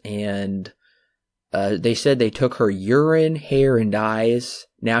Marcos, and they said they took her urine, hair, and eyes.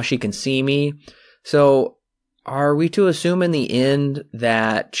 Now she can see me. So are we to assume in the end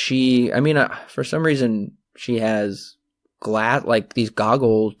that for some reason she has glass, like these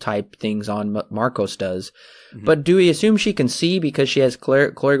goggle type things on, Marcos does. But do we assume she can see because she has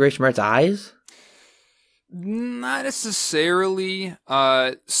Chloe Grace Moretz's eyes? Not necessarily.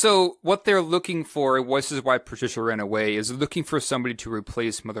 So what they're looking for, this is why Patricia ran away, is looking for somebody to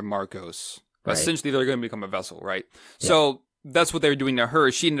replace Mother Marcos. Right. Essentially, they're going to become a vessel, right? Yeah. So that's what they were doing to her.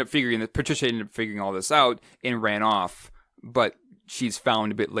 Patricia ended up figuring all this out and ran off. But she's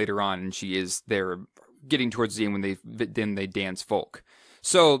found a bit later on, and she is there getting towards the end when they dance folk.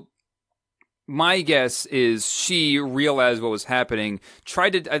 So my guess is she realized what was happening,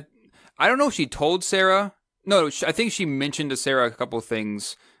 tried to... I don't know if she told Sarah. No, I think she mentioned to Sarah a couple of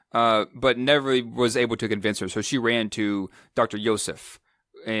things, but never was able to convince her. So she ran to Dr. Yosef.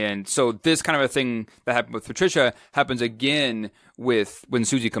 And so this kind of a thing that happened with Patricia happens again when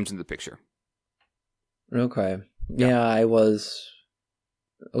Susie comes into the picture. Okay. Yeah, I was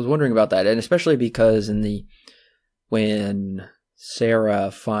wondering about that. And especially because when Sarah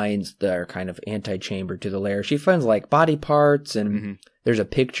finds their kind of antechamber to the lair, she finds like body parts and there's a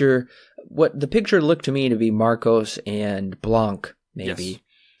picture. What the picture looked to me to be Marcos and Blanc, maybe. Yes.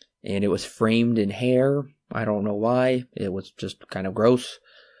 And it was framed in hair. I don't know why. It was just kind of gross.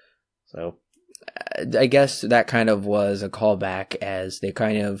 So I guess that kind of was a callback, as they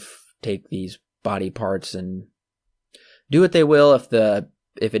kind of take these body parts and do what they will.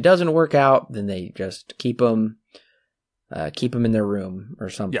 If it doesn't work out, then they just keep them in their room or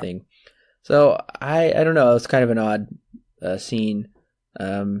something. Yeah. So I don't know. It's kind of an odd scene.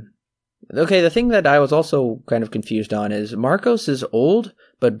 Okay, the thing that I was also kind of confused on is Marcos is old,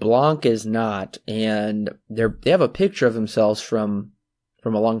 but Blanc is not, and they have a picture of themselves from a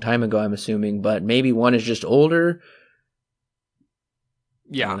long time ago, I'm assuming, but maybe one is just older.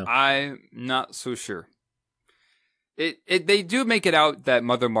 Yeah, I'm not so sure. They do make it out that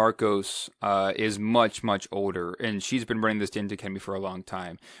Mother Marcos is much, much older, and she's been running this Dance Academy for a long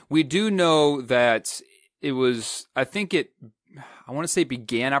time. We do know that it was, I want to say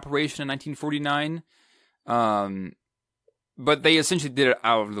began operation in 1949, but they essentially did it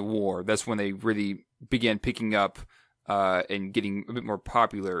out of the war. That's when they really began picking up and getting a bit more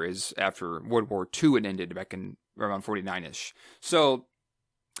popular, is after World War II it ended back in around 49-ish. So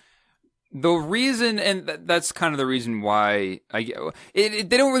the reason, and that's kind of the reason why they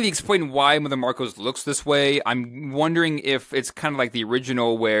don't really explain why Mother Marcos looks this way. I'm wondering if it's kind of like the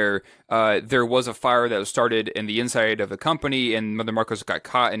original, where there was a fire that was started in the inside of the company, and Mother Marcos got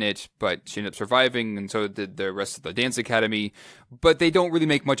caught in it, but she ended up surviving, and so did the rest of the Dance Academy. But they don't really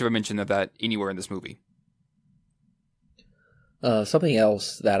make much of a mention of that anywhere in this movie. Something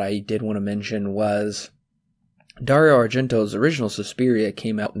else that I did want to mention was Dario Argento's original Suspiria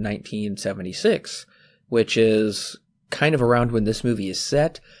came out in 1976, which is kind of around when this movie is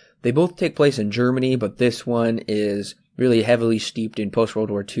set, they both take place in Germany, but this one is really heavily steeped in post-World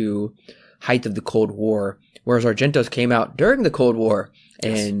War II, height of the Cold War, whereas Argento's came out during the Cold War,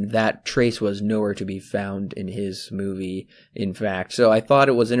 and that trace was nowhere to be found in his movie, in fact. So I thought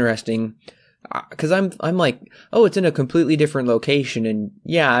it was interesting, because I'm like, oh, it's in a completely different location, and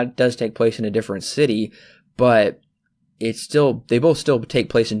yeah, it does take place in a different city, but they both still take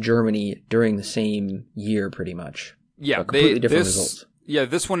place in Germany during the same year, pretty much. Yeah, completely different results. Yeah,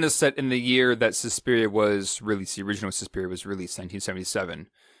 this one is set in the year that Suspiria was released. The original Suspiria was released, 1977.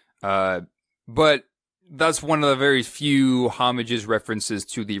 But that's one of the very few homages, references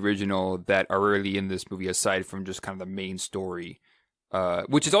to the original that are really in this movie, aside from just kind of the main story.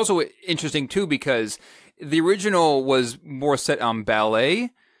 Which is also interesting, too, because the original was more set on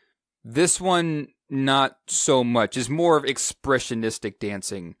ballet. This one, not so much. It's more of expressionistic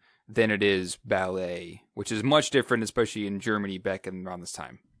dancing than it is ballet, which is much different, especially in Germany back around this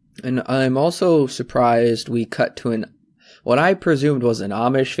time. And I'm also surprised we cut to what I presumed was an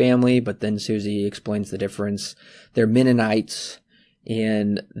Amish family, but then Susie explains the difference. They're Mennonites,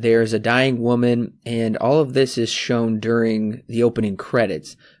 and there's a dying woman, and all of this is shown during the opening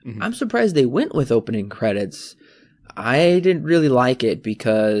credits. Mm-hmm. I'm surprised they went with opening credits. I didn't really like it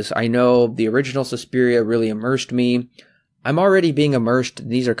because I know the original Suspiria really immersed me. I'm already being immersed.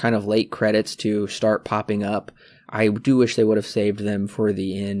 These are kind of late credits to start popping up. I do wish they would have saved them for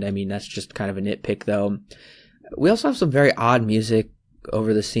the end. I mean, that's just kind of a nitpick, though. We also have some very odd music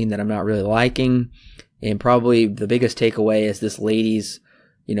over the scene that I'm not really liking. And probably the biggest takeaway is this lady's,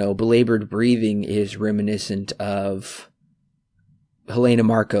 belabored breathing is reminiscent of Helena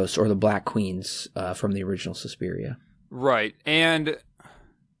Marcos or the Black Queens from the original Suspiria. Right. And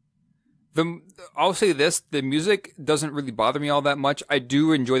I'll say this, the music doesn't really bother me all that much. I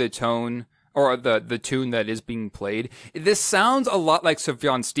do enjoy the tone or the tune that is being played. This sounds a lot like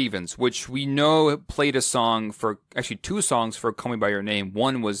Sufjan Stevens, which we know played a song actually 2 songs for Call Me By Your Name.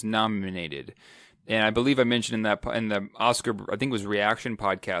 One was nominated. And I believe I mentioned in the Oscar, I think it was Reaction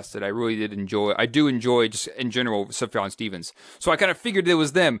podcast, that I really did enjoy. I do enjoy, just in general, Sufjan Stevens. So I kind of figured it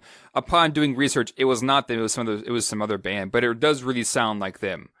was them. Upon doing research, it was not them. It was some other band, but it does really sound like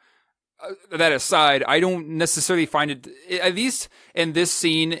them. That aside, I don't necessarily find it, at least in this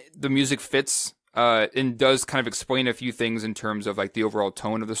scene, the music fits and does kind of explain a few things in terms of like the overall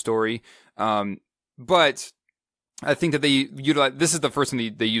tone of the story. But I think that they utilize, this is the first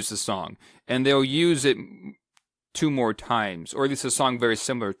time they use the song, and they'll use it 2 more times, or at least a song very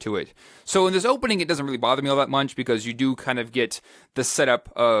similar to it. So in this opening, it doesn't really bother me all that much because you do kind of get the setup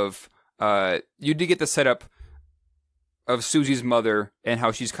of Susie's mother and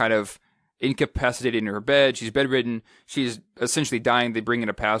how she's kind of incapacitated in her bed. She's bedridden. She's essentially dying. They bring in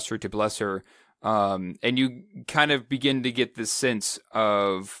a pastor to bless her. And you kind of begin to get this sense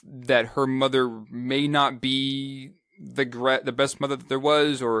of that her mother may not be the best mother that there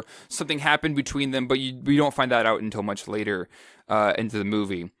was, or something happened between them, but we don't find that out until much later into the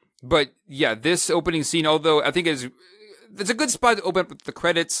movie. But yeah, this opening scene, although I think it's a good spot to open up with the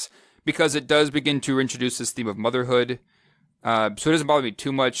credits, because it does begin to introduce this theme of motherhood. So it doesn't bother me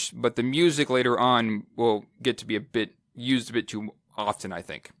too much, but the music later on will get to be used a bit too often, I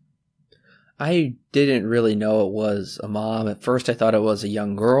think. I didn't really know it was a mom. At first I thought it was a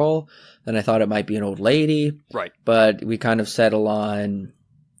young girl, then I thought it might be an old lady. Right. But we kind of settle on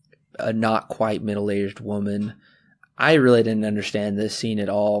a not quite middle-aged woman. I really didn't understand this scene at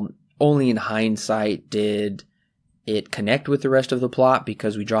all. Only in hindsight did it connect with the rest of the plot,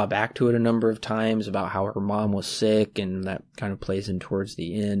 because we draw back to it a number of times about how her mom was sick, and that kind of plays in towards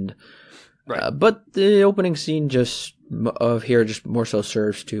the end. Right. But the opening scene just more so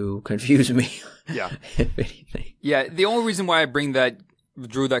serves to confuse me. Yeah. If anything. Yeah. The only reason why I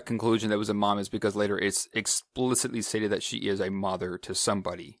drew that conclusion that it was a mom is because later it's explicitly stated that she is a mother to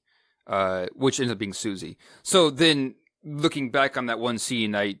somebody, which ends up being Susie. So then, looking back on that one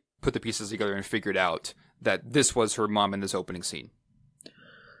scene, I put the pieces together and figured out that this was her mom in this opening scene.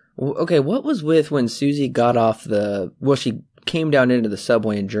 Okay, what was with when Susie got off she came down into the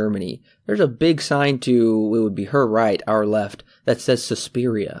subway in Germany? There's a big sign it would be her right, our left, that says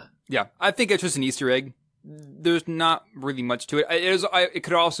Suspiria. Yeah, I think it's just an Easter egg. There's not really much to it. It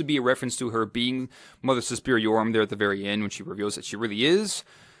could also be a reference to her being Mother Suspiriorum there at the very end when she reveals that she really is.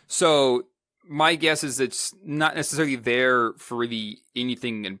 So my guess is it's not necessarily there for really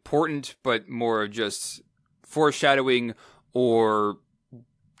anything important, but more just foreshadowing or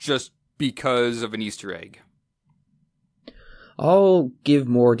just because of an Easter egg. I'll give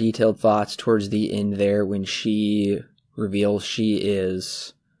more detailed thoughts towards the end there when she reveals she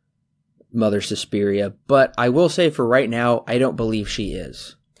is Mother Suspiria, but I will say for right now, I don't believe she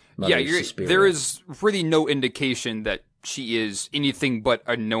is Mother Suspiriorum. There is really no indication that she is anything but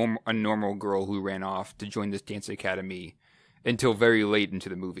a normal girl who ran off to join this dance academy until very late into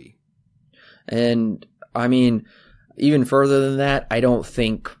the movie. And, I mean, even further than that, I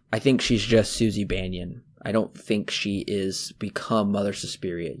think she's just Susie Bannon. I don't think she is become Mother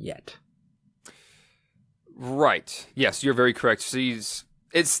Suspiria yet. Right. Yes, you're very correct. This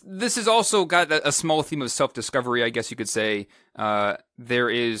has also got a small theme of self-discovery, I guess you could say. There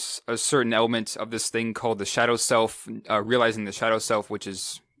is a certain element of this thing called the shadow self, realizing the shadow self, which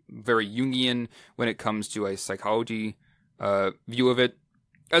is very Jungian when it comes to a psychology view of it.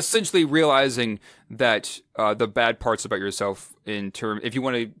 Essentially realizing that the bad parts about yourself, if you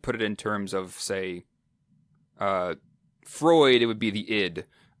want to put it in terms of, say, Freud, it would be the id,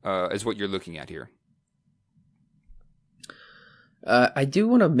 is what you're looking at here. I do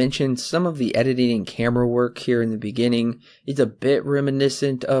want to mention some of the editing and camera work here in the beginning. It's a bit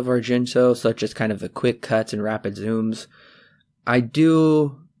reminiscent of Argento, such as kind of the quick cuts and rapid zooms. I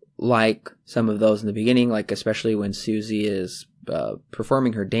do like some of those in the beginning, like especially when Susie is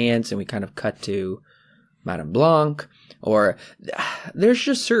performing her dance and we kind of cut to Madame Blanc. Or there's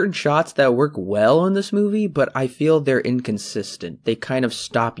just certain shots that work well in this movie, but I feel they're inconsistent. They kind of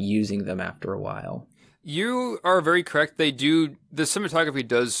stop using them after a while. You are very correct. The cinematography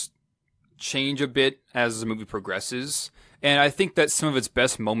does change a bit as the movie progresses. And I think that some of its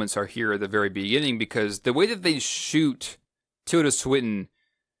best moments are here at the very beginning, because the way that they shoot Tilda Swinton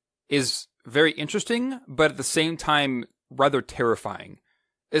is very interesting, but at the same time, rather terrifying.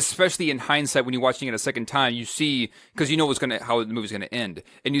 Especially in hindsight, when you're watching it a second time, you see, because you know how the movie's going to end,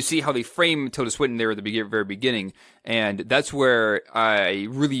 and you see how they frame Tilda Swinton there at the very beginning, and that's where I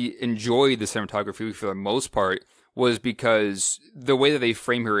really enjoyed the cinematography for the most part, was because the way that they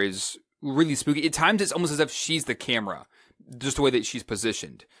frame her is really spooky. At times, it's almost as if she's the camera, just the way that she's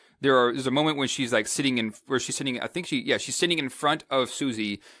positioned. There's a moment when she's like sitting in front of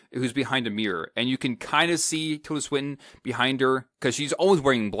Susie, who's behind a mirror, and you can kind of see Tilda Swinton behind her because she's always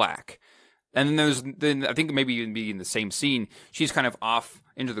wearing black. And then I think maybe even be in the same scene, she's kind of off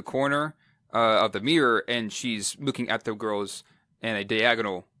into the corner of the mirror, and she's looking at the girls in a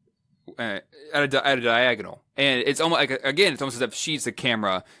diagonal, and it's almost like it's almost as if she's the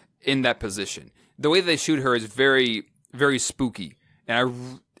camera in that position. The way they shoot her is very, very spooky,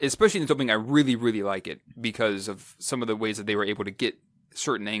 and especially in this opening, I really, really like it because of some of the ways that they were able to get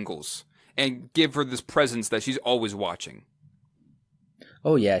certain angles and give her this presence that she's always watching.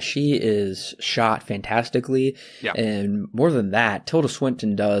 Oh, yeah, she is shot fantastically. Yeah. And more than that, Tilda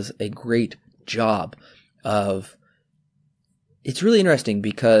Swinton does a great job of... It's really interesting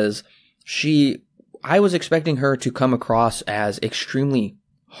because I was expecting her to come across as extremely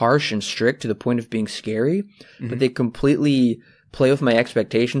harsh and strict to the point of being scary, but they completely play with my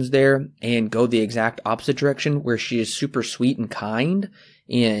expectations there and go the exact opposite direction, where she is super sweet and kind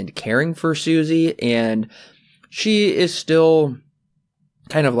and caring for Susie, and she is still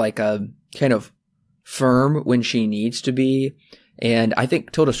kind of firm when she needs to be. And I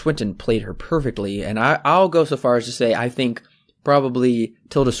think Tilda Swinton played her perfectly, and I'll go so far as to say I think probably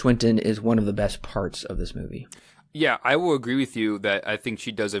Tilda Swinton is one of the best parts of this movie. Yeah, I will agree with you that I think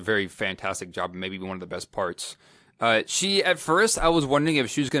she does a very fantastic job, maybe one of the best parts. At first, I was wondering if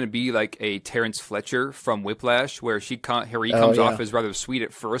she was going to be like a Terrence Fletcher from Whiplash, where he comes off as rather sweet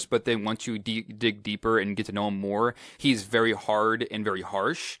at first, but then once you dig deeper and get to know him more, he's very hard and very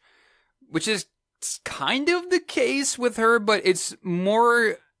harsh, which is kind of the case with her, but it's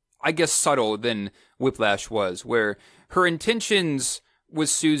more, I guess, subtle than Whiplash was, where her intentions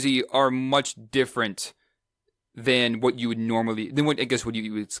with Susie are much different than what you would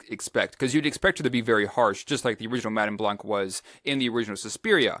expect, because you'd expect her to be very harsh, just like the original Madame Blanc was in the original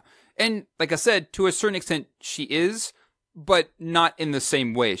Suspiria. And like I said, to a certain extent, she is, but not in the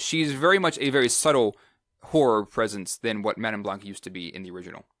same way. She's very much a very subtle horror presence than what Madame Blanc used to be in the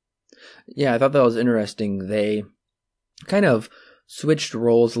original. Yeah, I thought that was interesting. They kind of switched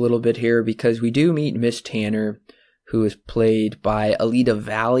roles a little bit here, because we do meet Miss Tanner, who is played by Alida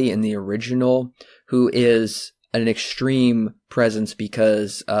Valli in the original, who is an extreme presence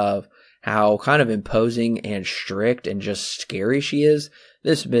because of how kind of imposing and strict and just scary she is.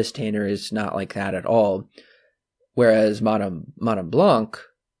 This Miss Tanner is not like that at all. Whereas Madame Blanc,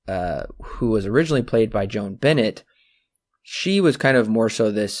 who was originally played by Joan Bennett, she was kind of more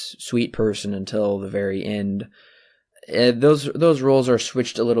so this sweet person until the very end. Those roles are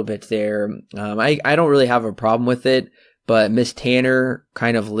switched a little bit there. I don't really have a problem with it, but Miss Tanner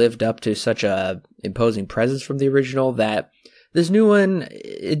kind of lived up to such a imposing presence from the original that this new one,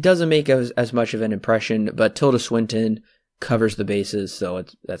 it doesn't make as much of an impression, but Tilda Swinton covers the bases, so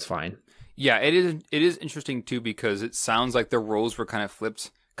that's fine. Yeah, it is interesting too because it sounds like the roles were kind of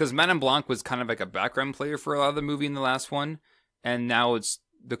flipped. Because Madame Blanc was kind of like a background player for a lot of the movie in the last one, and now it's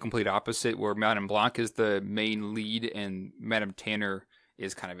the complete opposite, where Madame Blanc is the main lead and Madame Tanner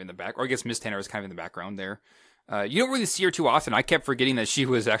is kind of in the back, or I guess Miss Tanner is kind of in the background there. You don't really see her too often. I kept forgetting that she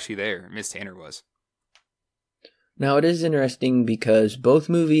was actually there. Miss Tanner was. Now, it is interesting because both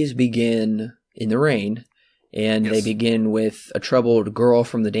movies begin in the rain, and Yes. they begin with a troubled girl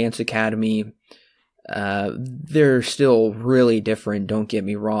from the Dance Academy. They're still really different, don't get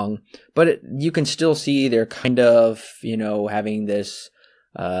me wrong, but you can still see they're kind of, having this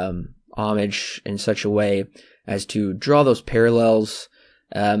homage in such a way as to draw those parallels.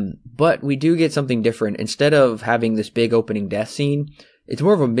 But we do get something different. Instead of having this big opening death scene, it's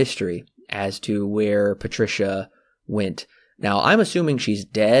more of a mystery as to where Patricia went. Now, I'm assuming she's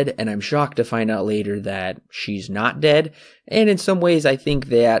dead, and I'm shocked to find out later that she's not dead. And in some ways, I think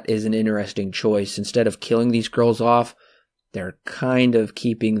that is an interesting choice. Instead of killing these girls off, they're kind of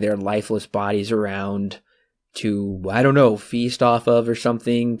keeping their lifeless bodies around to, I don't know, feast off of or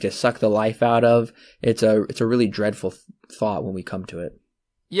something, to suck the life out of. It's a really dreadful thought when we come to it.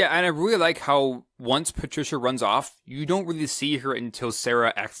 Yeah, and I really like how once Patricia runs off, you don't really see her until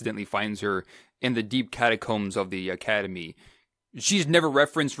Sarah accidentally finds her in the deep catacombs of the academy. She's never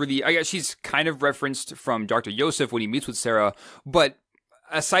referenced really. I guess she's kind of referenced from Dr. Yosef when he meets with Sarah, but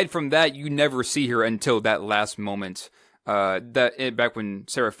aside from that, you never see her until that last moment. Back when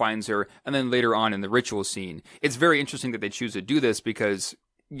Sarah finds her, and then later on in the ritual scene. It's very interesting that they choose to do this because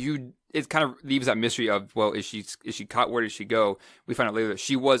it kind of leaves that mystery of, well, is she caught? Where did she go? We find out later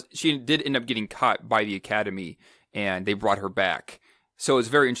that she did end up getting caught by the academy, and they brought her back. So it's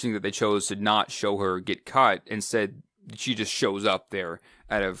very interesting that they chose to not show her get caught. Instead, she just shows up there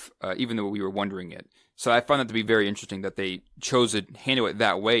out of, even though we were wondering it. So I found that to be very interesting that they chose to handle it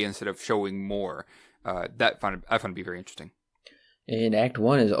that way instead of showing more. I found it to be very interesting. And Act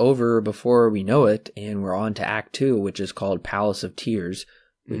 1 is over before we know it, and we're on to Act 2, which is called Palace of Tears,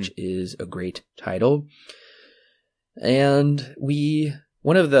 which is a great title. And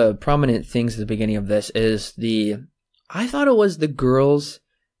one of the prominent things at the beginning of this is I thought it was the girls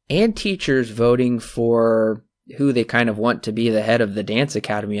and teachers voting for who they kind of want to be the head of the dance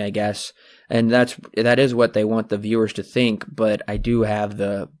academy, I guess. And that is what they want the viewers to think, but I do have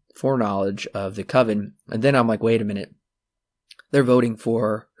the foreknowledge of the coven. And then I'm like, wait a minute. They're voting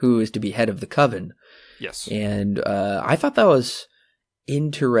for who is to be head of the coven. Yes. And I thought that was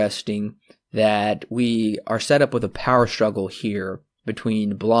interesting that we are set up with a power struggle here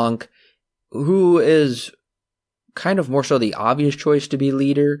between Blanc, who is kind of more so the obvious choice to be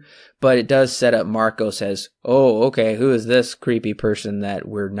leader, but it does set up Marcos as, oh, okay, who is this creepy person that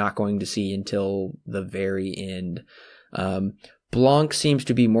we're not going to see until the very end? Blanc seems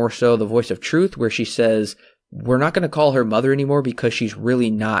to be more so the voice of truth, where she says, we're not going to call her mother anymore because she's really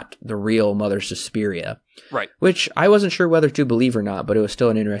not the real Mother Suspiria. Right. Which I wasn't sure whether to believe or not, but it was still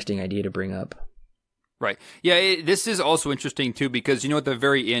an interesting idea to bring up. Right. Yeah, this is also interesting, too, because, at the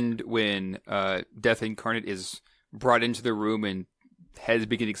very end when Death Incarnate is brought into the room and heads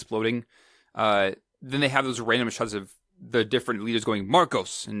begin exploding, then they have those random shots of the different leaders going,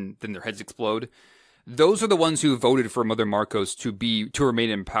 Marcos, and then their heads explode. Those are the ones who voted for Mother Marcos to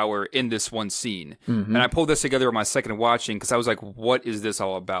remain in power in this one scene. Mm-hmm. And I pulled this together on my second watching because I was like, what is this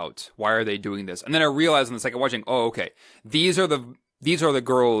all about? Why are they doing this? And then I realized on the second watching, oh, okay, these are the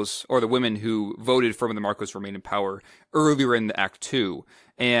girls or the women who voted for Mother Marcos to remain in power earlier in the Act 2.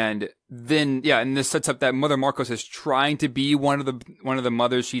 And then, and this sets up that Mother Marcos is trying to be one of the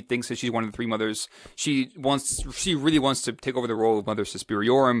mothers. She thinks that she's one of the three mothers. She really wants to take over the role of Mother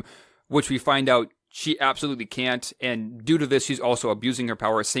Suspiriorum, which we find out she absolutely can't, and due to this, she's also abusing her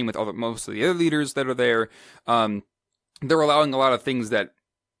power. Same with most of the other leaders that are there. They're allowing a lot of things that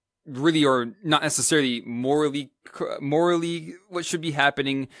really are not necessarily morally what should be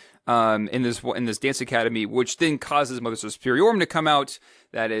happening in this dance academy, which then causes Mother Suspiriorum to come out.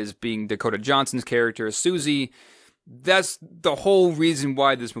 That is being Dakota Johnson's character, Susie. That's the whole reason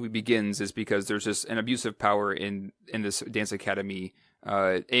why this movie begins, is because there's just an abusive power in this dance academy.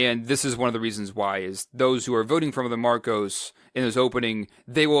 And this is one of the reasons why is those who are voting for the Marcos in this opening,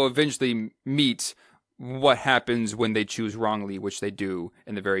 they will eventually meet what happens when they choose wrongly, which they do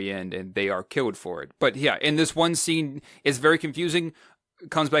in the very end, and they are killed for it. But yeah, in this one scene, it's very confusing. It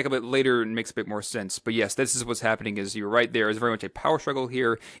comes back a bit later and makes a bit more sense. But yes, this is what's happening. Is you're right, there is very much a power struggle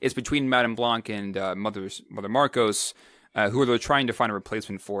here. It's between Madame Blanc and Mother Marcos, who are trying to find a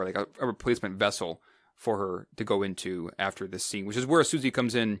replacement for, like a replacement vessel for her to go into after this scene, which is where Susie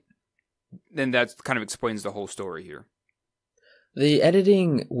comes in, and that kind of explains the whole story here. The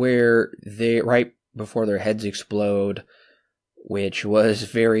editing where they, right before their heads explode, which was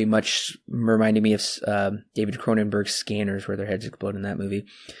very much reminding me of David Cronenberg's Scanners, where their heads explode in that movie.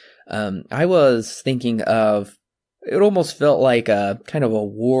 I was thinking of, it almost felt like a kind of a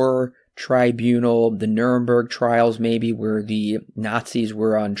war tribunal, the Nuremberg trials maybe, where the Nazis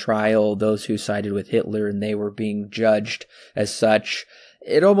were on trial, those who sided with Hitler, and they were being judged as such.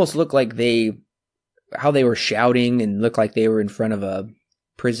 It almost looked like how they were shouting and looked like they were in front of a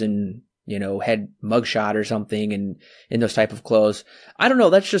prison, head mugshot or something, and in those type of clothes. I don't know,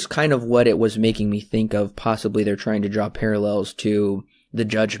 that's just kind of what it was making me think of. Possibly they're trying to draw parallels to the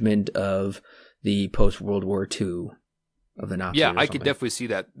judgment of the post-World War II of the Nazis. Yeah, I could definitely see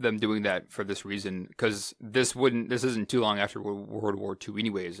them doing that for this reason, because this isn't too long after World War II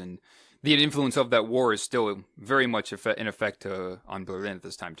anyways, and the influence of that war is still very much in effect on Berlin at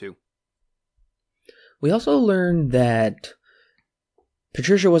this time too. We also learned that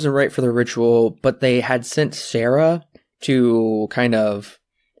Patricia wasn't right for the ritual, but they had sent Sarah to kind of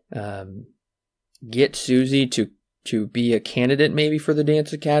get Susie to be a candidate maybe for the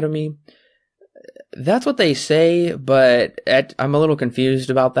Dance Academy. That's what they say, but I'm a little confused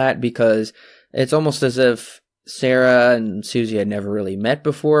about that, because it's almost as if Sarah and Susie had never really met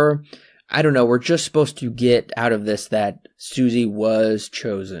before. I don't know, we're just supposed to get out of this that Susie was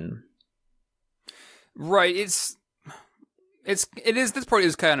chosen. Right, this part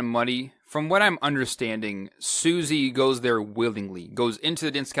is kind of muddy. From what I'm understanding, Susie goes there willingly, goes into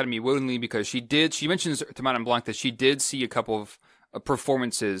the Dance Academy willingly, because she mentions to Madame Blanc that she did see a couple of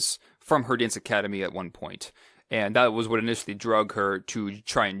performances from her Dance Academy at one point, and that was what initially drug her to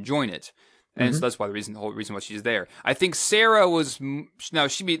try and join it. And so that's why the whole reason why she's there. I think Sarah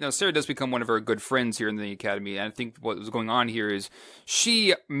Sarah does become one of her good friends here in the Academy, and I think what was going on here is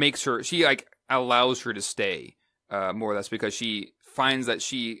she allows her to stay, more or less, because she finds that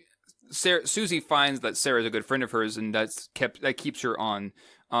Susie finds that Sarah's a good friend of hers, and that keeps her on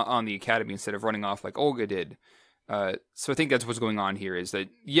the Academy instead of running off like Olga did. So I think that's what's going on here, is that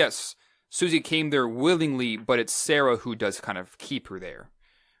yes, Susie came there willingly, but it's Sarah who does kind of keep her there,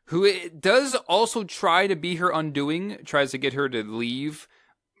 who does also try to be her undoing, tries to get her to leave,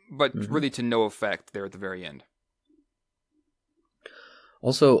 but really to no effect there at the very end.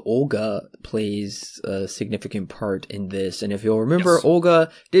 Also, Olga plays a significant part in this, and if you'll remember, yes,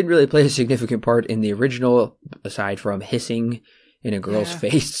 Olga did really play a significant part in the original, aside from hissing in a girl's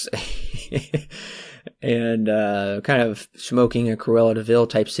face. And kind of smoking a Cruella de Vil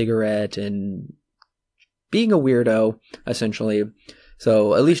type cigarette and being a weirdo, essentially.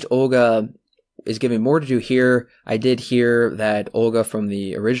 So at least Olga is given more to do here. I did hear that Olga from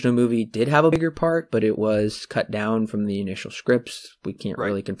the original movie did have a bigger part, but it was cut down from the initial scripts. We can't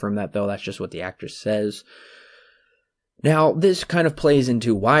really confirm that, though. That's just what the actress says. Now, this kind of plays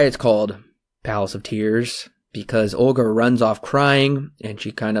into why it's called Palace of Tears, because Olga runs off crying, and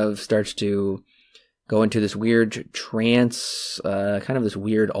she kind of starts to go into this weird trance, kind of this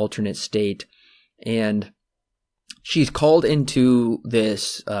weird alternate state, and she's called into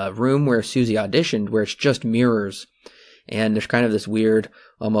this room where Susie auditioned, where it's just mirrors, and there's kind of this weird,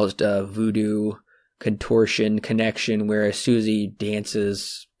 almost voodoo contortion connection where Susie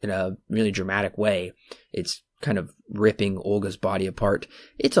dances in a really dramatic way. It's kind of ripping Olga's body apart.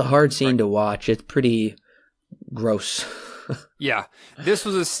 It's a hard scene to watch. It's pretty gross. Yeah, this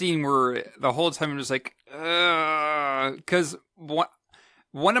was a scene where the whole time I'm just like, because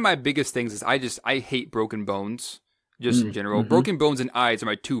one of my biggest things is I hate broken bones, just in general. Broken bones and eyes are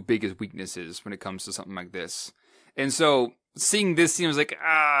my two biggest weaknesses when it comes to something like this. And so seeing this scene, I was like,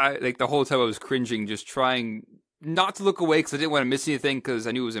 like the whole time I was cringing, just trying not to look away because I didn't want to miss anything because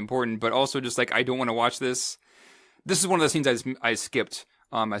I knew it was important, but also just like, I don't want to watch this. This is one of the scenes I skipped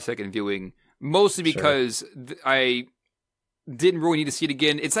on my second viewing, mostly because I didn't really need to see it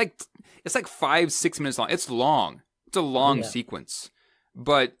again. It's like 5-6 minutes long. It's long. It's a long sequence.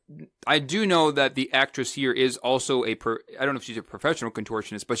 But I do know that the actress here is also I don't know if she's a professional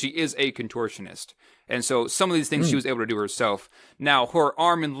contortionist, but she is a contortionist. And so some of these things she was able to do herself. Now, her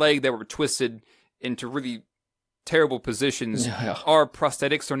arm and leg that were twisted into really terrible positions are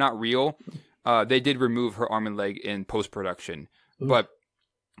prosthetics. They're not real. They did remove her arm and leg in post-production. But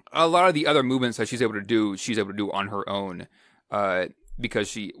a lot of the other movements that she's able to do on her own. Because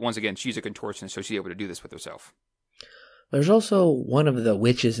she's a contortionist, so she's able to do this with herself. There's also one of the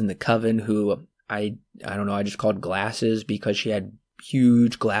witches in the coven who I don't know, I just called Glasses because she had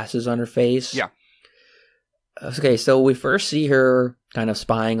huge glasses on her face. Yeah. Okay, so we first see her kind of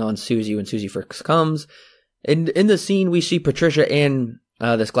spying on Susie when Susie first comes. And in the scene, we see Patricia and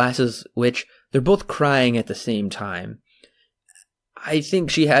this Glasses witch. They're both crying at the same time. I think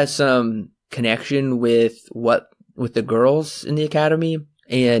she has some connection with the girls in the academy,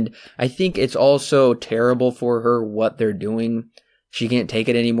 and I think it's also terrible for her what they're doing. She can't take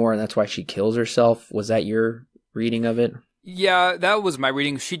it anymore, and that's why she kills herself. Was that your reading of it? Yeah, that was my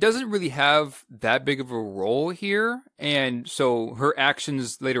reading. She doesn't really have that big of a role here, and so her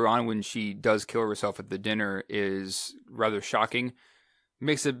actions later on when she does kill herself at the dinner is rather shocking.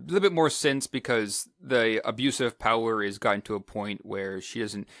 Makes a little bit more sense because the abuse of power is gotten to a point where she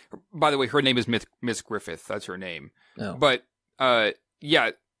doesn't. By the way, her name is Miss Griffith. That's her name. Oh. But yeah,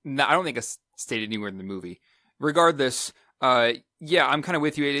 no, I don't think it's stated anywhere in the movie. Regardless, yeah, I'm kind of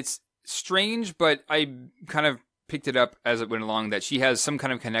with you. It's strange, but I kind of picked it up as it went along that she has some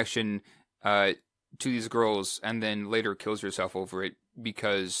kind of connection to these girls, and then later kills herself over it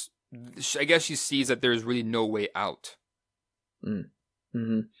because I guess she sees that there's really no way out.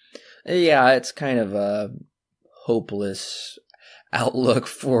 Mm-hmm. Yeah, it's kind of a hopeless outlook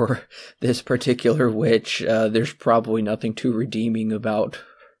for this particular witch. There's probably nothing too redeeming about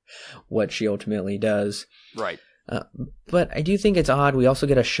what she ultimately does. Right. But I do think it's odd. We also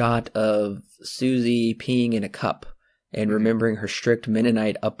get a shot of Susie peeing in a cup and remembering her strict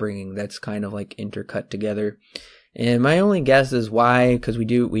Mennonite upbringing that's kind of like intercut together. And my only guess is why, because we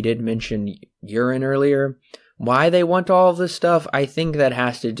did mention urine earlier. Why they want all of this stuff, I think that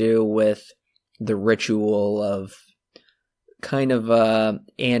has to do with the ritual of kind of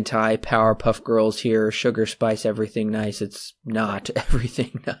anti-Powerpuff Girls here, sugar spice everything nice. It's not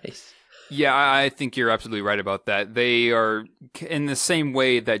everything nice. Yeah, I think you're absolutely right about that. They are, in the same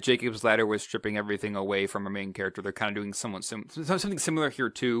way that Jacob's Ladder was stripping everything away from our main character, they're kind of doing something similar here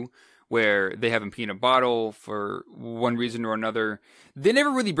too, where they have him pee in a bottle for one reason or another. They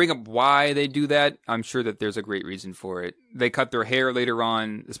never really bring up why they do that. I'm sure that there's a great reason for it. They cut their hair later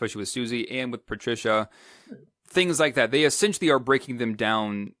on, especially with Susie and with Patricia. Things like that. They essentially are breaking them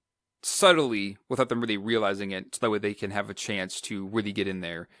down subtly without them really realizing it, so that way they can have a chance to really get in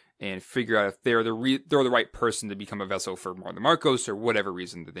there and figure out if they're the right person to become a vessel for Marcos or whatever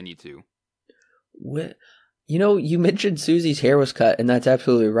reason that they need to. What? You know, you mentioned Susie's hair was cut, and that's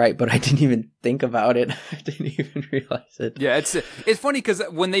absolutely right, but I didn't even think about it. I didn't even realize it. Yeah, it's funny because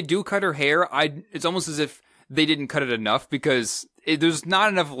when they do cut her hair, it's almost as if they didn't cut it enough because there's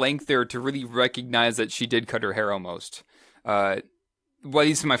not enough length there to really recognize that she did cut her hair almost. Well, at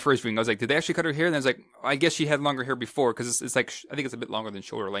least in my first reading, I was like, did they actually cut her hair? And I was like, I guess she had longer hair before because it's like, I think it's a bit longer than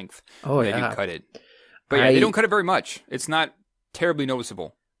shoulder length. Oh, yeah. They cut it. But yeah, they don't cut it very much. It's not terribly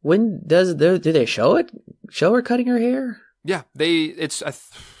noticeable. When do they show it? Show her cutting her hair? Yeah,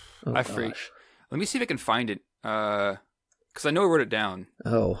 I freak. Let me see if I can find it. Because I know I wrote it down.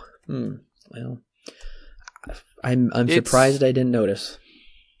 Oh, well, I'm surprised I didn't notice.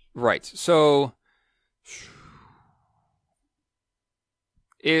 Right. So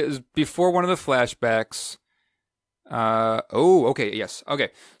it was before one of the flashbacks. Okay, yes. Okay.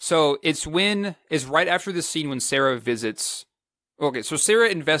 So it's right after the scene when Sarah visits. Okay, so Sarah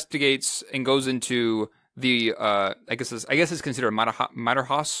investigates and goes into the I guess it's considered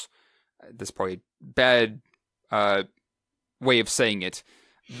Matterhaus. That's probably a bad way of saying it.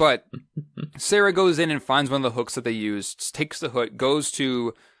 But Sarah goes in and finds one of the hooks that they used, takes the hook, goes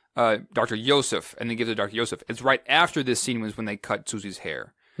to Dr. Yosef, and then gives it to Dr. Yosef. It's right after this scene was when they cut Susie's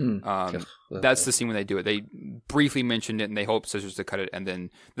hair. That's the scene when they do it. They briefly mentioned it, and they hope scissors to cut it, and then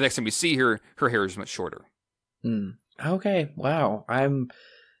the next time we see her hair is much shorter. Okay, wow.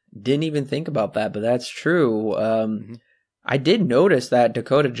 Didn't even think about that, but that's true. I did notice that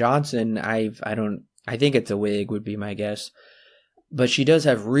Dakota Johnson, I think it's a wig would be my guess. But she does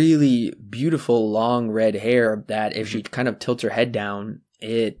have really beautiful long red hair that if she kind of tilts her head down,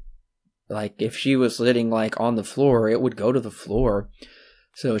 if she was sitting like on the floor, it would go to the floor.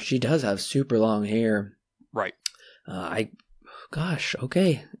 So she does have super long hair. Right. Gosh,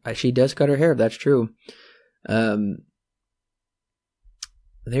 okay. She does cut her hair, that's true.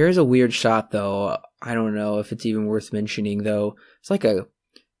 There is a weird shot though. I don't know if it's even worth mentioning though. It's like a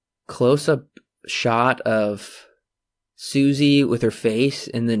close-up shot of Susie with her face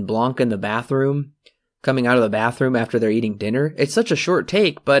and then Blanc in the bathroom, coming out of the bathroom after they're eating dinner. It's such a short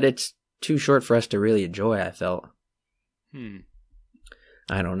take, but it's too short for us to really enjoy, I felt.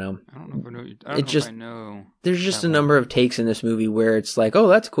 I don't know. I don't know. There's just a number of takes in this movie where it's like, oh,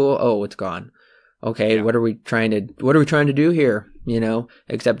 that's cool. Oh, it's gone. Okay, yeah. What are we trying to do here? You know,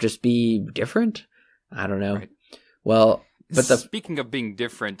 except just be different? I don't know. Right. Well, but speaking of being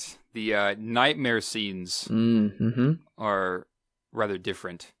different, the nightmare scenes are rather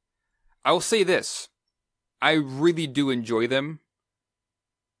different. I will say this. I really do enjoy them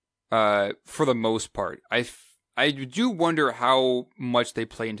for the most part. I do wonder how much they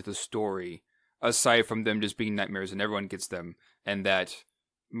play into the story, aside from them just being nightmares and everyone gets them, and that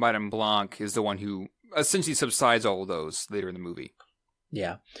Madame Blanc is the one who essentially subsides all of those later in the movie.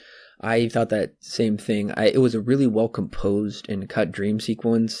 Yeah, I thought that same thing. It was a really well composed and cut dream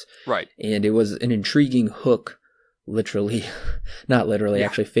sequence. Right. And it was an intriguing hook, literally, not literally,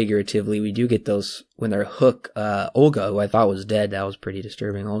 actually figuratively. We do get those when they're hook Olga, who I thought was dead. That was pretty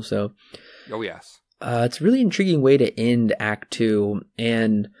disturbing also. Oh, yes. It's a really intriguing way to end Act 2.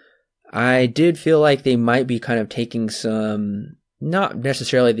 And I did feel like they might be kind of taking some, not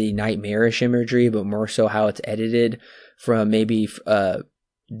necessarily the nightmarish imagery, but more so how it's edited from maybe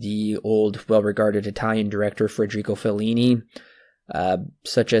the old, well-regarded Italian director Federico Fellini,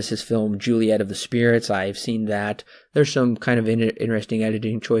 such as his film Juliet of the Spirits. I've seen that. There's some kind of interesting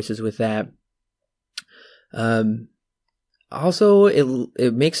editing choices with that. Also,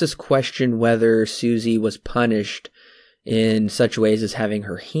 it makes us question whether Susie was punished in such ways as having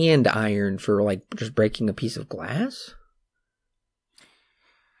her hand ironed for, like, just breaking a piece of glass.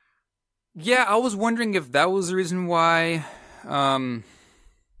 Yeah, I was wondering if that was the reason why. One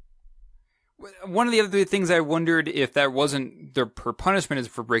of the other things I wondered if that wasn't her punishment is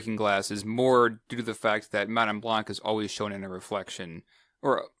for breaking glass is more due to the fact that Madame Blanc is always shown in a reflection,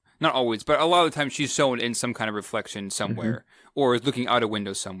 or not always, but a lot of the time she's shown in some kind of reflection somewhere, or is looking out a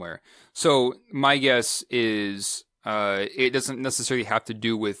window somewhere. So my guess is it doesn't necessarily have to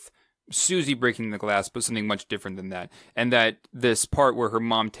do with Susie breaking the glass, but something much different than that. And that this part where her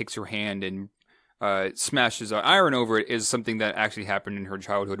mom takes her hand and smashes an iron over it is something that actually happened in her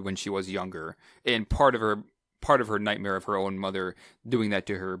childhood when she was younger, and part of her nightmare of her own mother doing that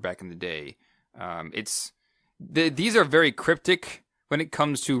to her back in the day. These are very cryptic when it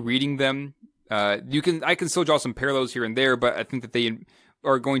comes to reading them. I can still draw some parallels here and there, but I think that they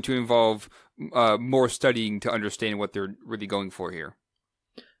are going to involve more studying to understand what they're really going for here.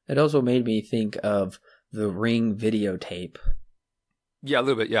 It also made me think of the Ring videotape. Yeah, a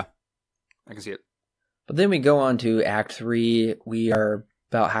little bit, yeah. I can see it. But then we go on to Act 3. We are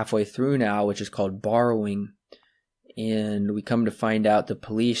about halfway through now, which is called Borrowing. And we come to find out the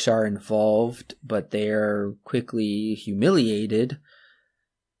police are involved, but they're quickly humiliated.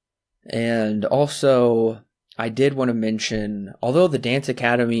 And also, I did want to mention, although the Dance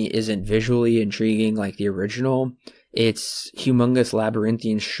Academy isn't visually intriguing like the original, its humongous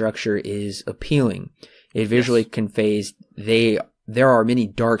labyrinthian structure is appealing. It visually conveys there are many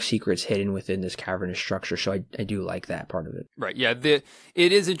dark secrets hidden within this cavernous structure, so I do like that part of it. Right, yeah. It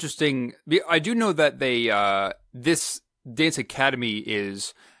is interesting. I do know that this Dance Academy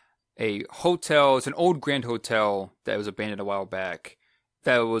is a hotel. It's an old Grand Hotel that was abandoned a while back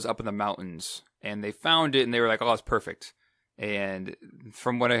that was up in the mountains. And they found it, and they were like, oh, it's perfect. And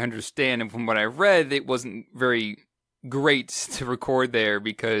from what I understand and from what I read, it wasn't very great to record there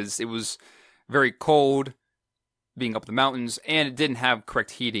because it was very cold, being up the mountains, and it didn't have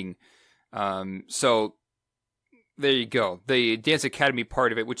correct heating. So there you go. The Dance Academy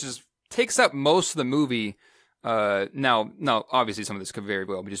part of it, which takes up most of the movie. Now, obviously some of this could very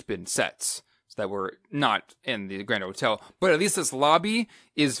well have just been sets that were not in the Grand Hotel, but at least this lobby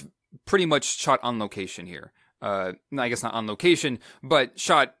is pretty much shot on location here. I guess not on location, but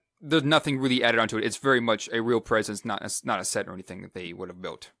shot. There's nothing really added onto it. It's very much a real presence, not a set or anything that they would have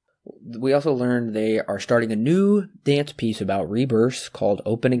built. We also learned they are starting a new dance piece about rebirths called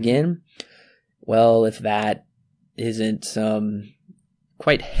Open Again. Well, if that isn't some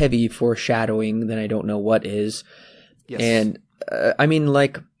quite heavy foreshadowing, then I don't know what is. Yes. And I mean,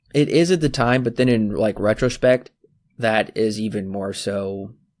 like, it is at the time, but then in like retrospect, that is even more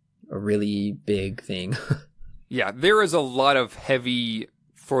so a really big thing. Yeah, there is a lot of heavy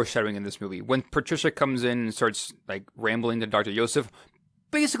foreshadowing in this movie. When Patricia comes in and starts like rambling to Dr. Yosef,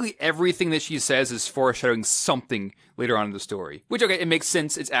 basically everything that she says is foreshadowing something later on in the story. Which, okay, it makes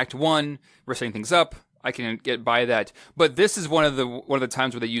sense. It's Act 1. We're setting things up. I can get by that. But this is one of the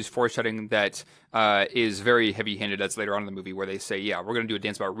times where they use foreshadowing that is very heavy-handed. That's later on in the movie where they say, yeah, we're going to do a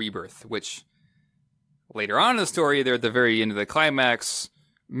dance about rebirth, which later on in the story, there at the very end of the climax,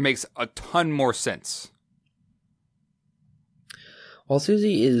 makes a ton more sense. While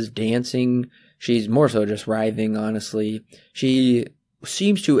Susie is dancing, she's more so just writhing, honestly. She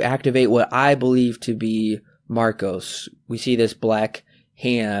seems to activate what I believe to be Marcos. We see this black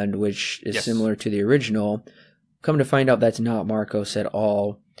hand, which is similar to the original. Come to find out that's not Marcos at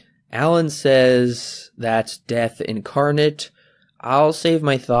all. Allen says that's death incarnate. I'll save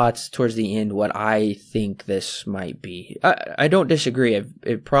my thoughts towards the end what I think this might be. I don't disagree.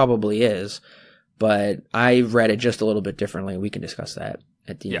 It probably is. But I read it just a little bit differently. We can discuss that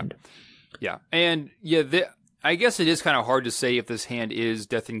at the end. Yeah. And yeah, I guess it is kind of hard to say if this hand is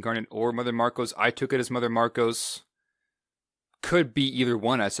Death Incarnate or Mother Marcos. I took it as Mother Marcos. Could be either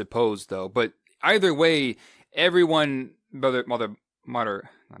one, I suppose, though. But either way, everyone, Madame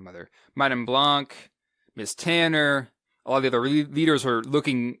Blanc, Miss Tanner, a lot of the other leaders are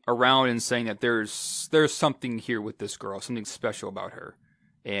looking around and saying that there's something here with this girl, something special about her.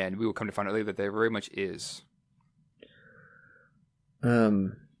 And we will come to find out later that there very much is.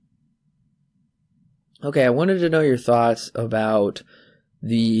 Okay, I wanted to know your thoughts about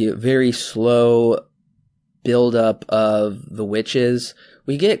the very slow build-up of the witches.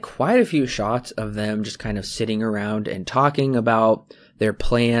 We get quite a few shots of them just kind of sitting around and talking about their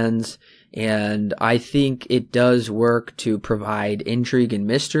plans, and I think it does work to provide intrigue and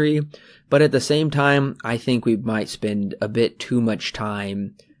mystery, but at the same time, I think we might spend a bit too much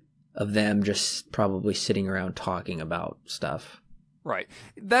time of them just probably sitting around talking about stuff. Right.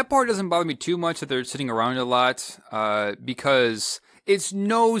 That part doesn't bother me too much that they're sitting around a lot, because it's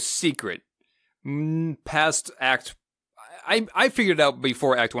no secret. Past Act, I figured it out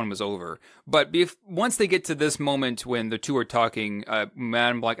before Act 1 was over. But once they get to this moment when the two are talking,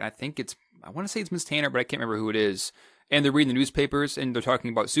 Madame Black, I want to say it's Miss Tanner, but I can't remember who it is, and they're reading the newspapers and they're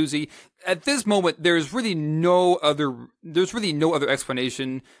talking about Susie. At this moment, there's really no other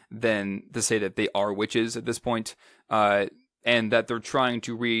explanation than to say that they are witches at this point, and that they're trying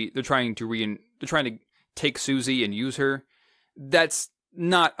to take Susie and use her. That's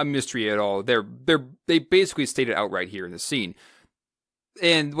not a mystery at all. They basically state it outright here in the scene.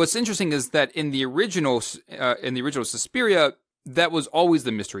 And what's interesting is that in the original Suspiria, that was always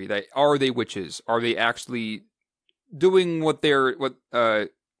the mystery. That are they witches? Are they actually doing I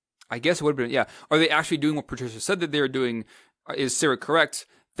guess it would have been, yeah. Are they actually doing what Patricia said that they're doing? Is Sarah correct?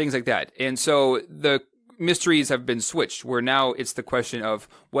 Things like that. And so the mysteries have been switched, where now it's the question of,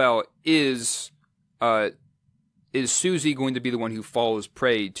 well, is Susie going to be the one who falls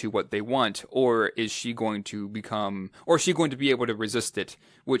prey to what they want, or is she going to be able to resist it,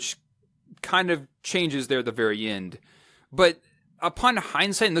 which kind of changes there at the very end. But upon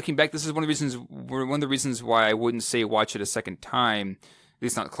hindsight and looking back, this is one of the reasons why I wouldn't say watch it a second time, at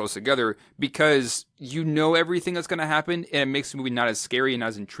least not close together, because you know everything that's going to happen, and it makes the movie not as scary and not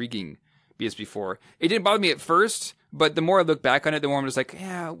as intriguing as before. It didn't bother me at first, but the more I look back on it, the more I'm just like,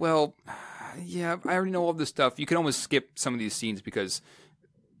 yeah, I already know all this stuff. You can almost skip some of these scenes because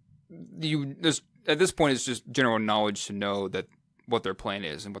at this point it's just general knowledge to know that what their plan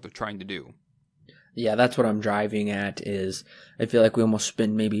is and what they're trying to do. Yeah, that's what I'm driving at. Is I feel like we almost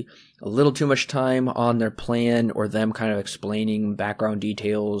spend maybe a little too much time on their plan or them kind of explaining background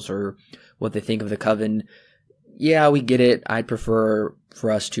details or what they think of the coven. Yeah, we get it. I'd prefer for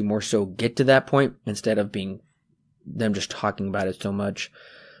us to more so get to that point instead of being them just talking about it so much.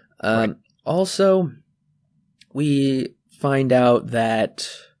 Right. Also, we find out that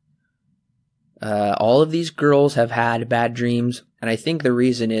all of these girls have had bad dreams, and I think the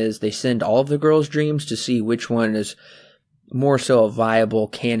reason is they send all of the girls' dreams to see which one is more so a viable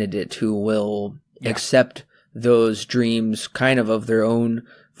candidate who will accept those dreams kind of their own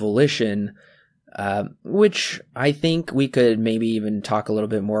volition, which I think we could maybe even talk a little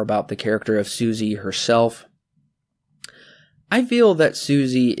bit more about the character of Susie herself. I feel that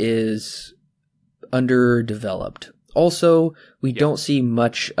Susie is underdeveloped. Also, we don't see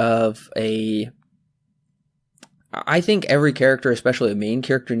much of I think every character, especially a main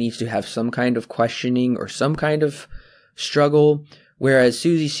character, needs to have some kind of questioning or some kind of struggle, whereas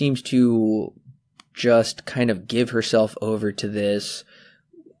Susie seems to just kind of give herself over to this.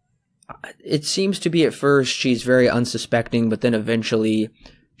 It seems to be at first she's very unsuspecting, but then eventually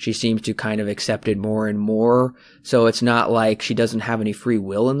she seems to kind of accept it more and more. So it's not like she doesn't have any free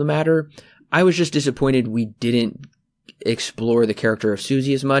will in the matter. I was just disappointed we didn't explore the character of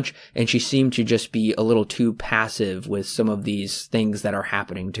Susie as much, and she seemed to just be a little too passive with some of these things that are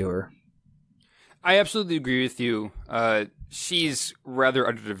happening to her. I absolutely agree with you. She's rather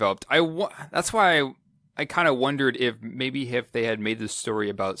underdeveloped. That's why I kind of wondered if they had made this story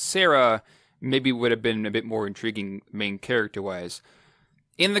about Sarah, maybe it would have been a bit more intriguing main character-wise.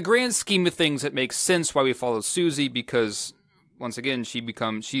 In the grand scheme of things, it makes sense why we follow Susie, because once again,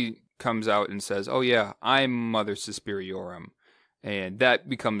 she comes out and says, oh yeah, I'm Mother Suspiriorum. And that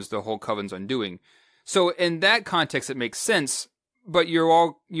becomes the whole coven's undoing. So in that context, it makes sense, but you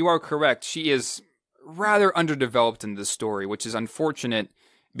are correct. She is rather underdeveloped in this story, which is unfortunate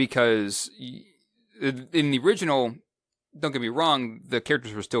because in the original, don't get me wrong, the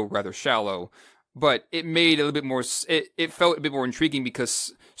characters were still rather shallow, but it made a little bit more, it felt a bit more intriguing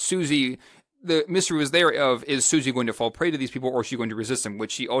because Susie, the mystery was there of, is Susie going to fall prey to these people or is she going to resist them,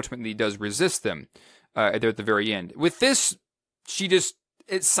 which she ultimately does resist them. there at the very end. With this,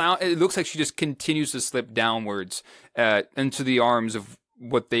 it looks like she just continues to slip downwards into the arms of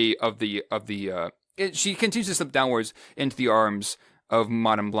she continues to slip downwards into the arms of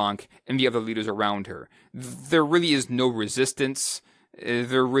Madame Blanc and the other leaders around her. There really is no resistance.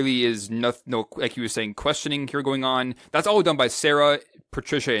 There really is no, like you were saying, questioning here going on. That's all done by Sarah,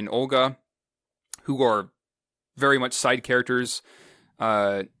 Patricia, and Olga, who are very much side characters.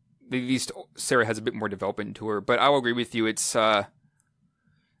 At least Sarah has a bit more development to her, but I will agree with you. It's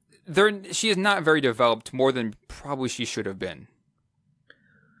she is not very developed, more than probably she should have been.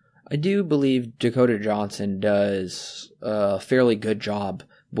 I do believe Dakota Johnson does a fairly good job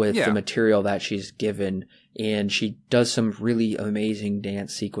with the material that she's given, and she does some really amazing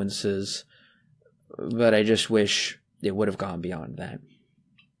dance sequences, but I just wish it would have gone beyond that.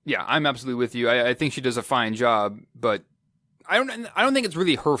 Yeah, I'm absolutely with you. I think she does a fine job, but I don't think it's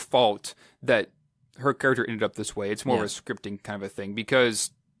really her fault that her character ended up this way. It's more of a scripting kind of a thing,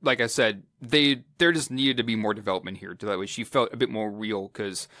 because, like I said, there just needed to be more development here, so that way she felt a bit more real,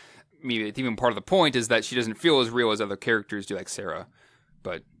 because maybe it's even part of the point is that she doesn't feel as real as other characters do, like Sarah.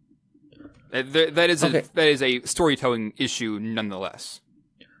 But that is a storytelling issue nonetheless.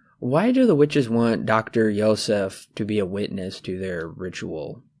 Why do the witches want Dr. Yosef to be a witness to their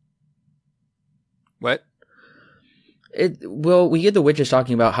ritual? What? Well, we get the witches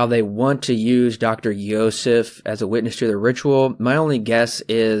talking about how they want to use Dr. Yosef as a witness to their ritual. My only guess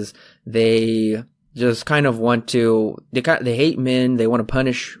is they just kind of want to, they hate men, they want to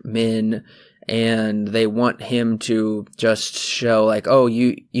punish men, and they want him to just show like, oh,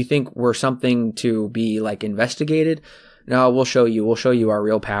 you think we're something to be like investigated? No, we'll show you our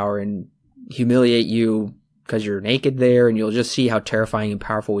real power and humiliate you because you're naked there, and you'll just see how terrifying and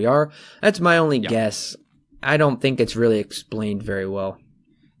powerful we are. That's my only guess. I don't think it's really explained very well.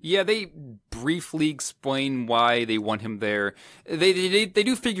 Yeah, they briefly explain why they want him there. They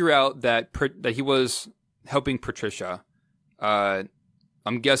do figure out that he was helping Patricia.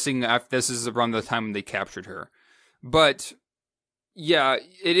 I'm guessing this is around the time when they captured her. But yeah,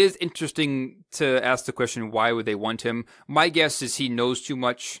 it is interesting to ask the question, why would they want him? My guess is he knows too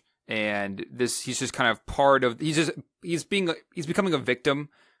much, and he's just kind of part of. He's becoming a victim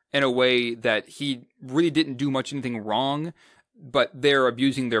in a way that he really didn't do anything wrong, but they're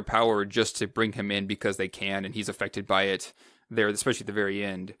abusing their power just to bring him in because they can, and he's affected by it there, especially at the very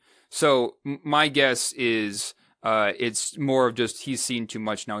end. So my guess is it's more of just he's seen too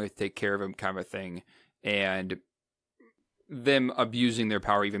much, now we have to take care of him kind of a thing, and them abusing their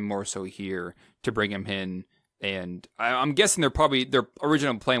power even more so here to bring him in. And I'm guessing their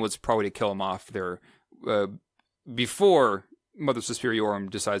original plan was probably to kill him off there before Mother Suspiriorum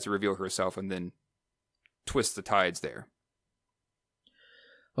decides to reveal herself and then twist the tides there.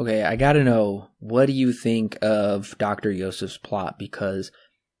 Okay, I gotta know, what do you think of Dr. Yosef's plot? Because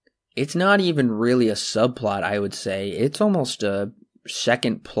it's not even really a subplot, I would say. It's almost a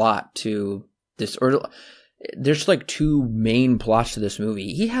second plot to this, or there's like two main plots to this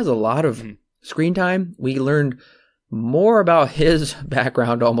movie. He has a lot of screen time. We learned more about his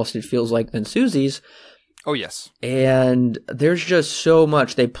background, almost it feels like, than Susie's. Oh, yes. And there's just so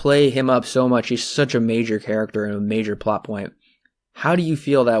much. They play him up so much. He's such a major character and a major plot point. How do you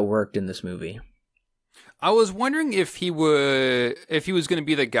feel that worked in this movie? I was wondering if he was going to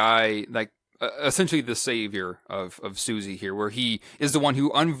be the guy, like, essentially the savior of Susie here, where he is the one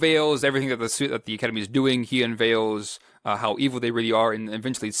who unveils everything that the Academy is doing. He unveils how evil they really are, and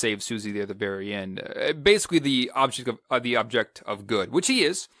eventually saves Susie there at the very end. Basically, the object of good, which he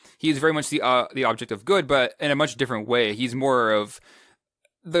is. He is very much the object of good, but in a much different way. He's more of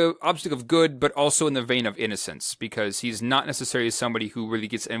the object of good, but also in the vein of innocence, because he's not necessarily somebody who really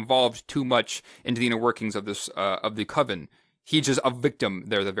gets involved too much into the inner workings of this of the coven. He's just a victim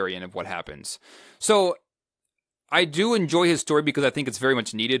there at the very end of what happens. So I do enjoy his story because I think it's very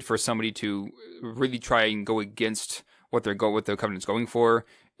much needed for somebody to really try and go against what the covenant's going for,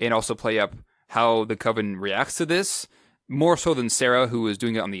 and also play up how the coven reacts to this, more so than Sarah, who is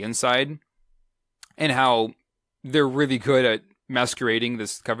doing it on the inside, and how they're really good at masquerading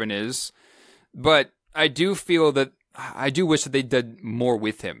this coven is. But I do feel that I do wish that they did more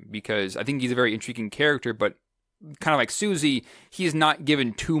with him, because I think he's a very intriguing character, but kind of like Susie, he's not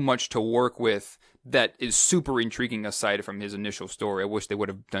given too much to work with that is super intriguing aside from his initial story. I wish they would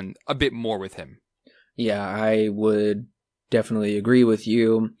have done a bit more with him. Yeah, I would definitely agree with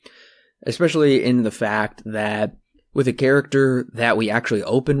you, especially in the fact that with a character that we actually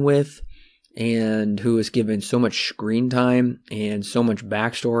open with, and who is given so much screen time and so much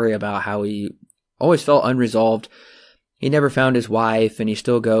backstory about how he always felt unresolved. He never found his wife, and he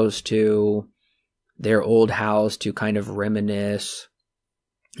still goes to their old house to kind of reminisce.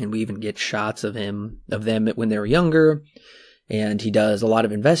 And we even get shots of them when they were younger. And he does a lot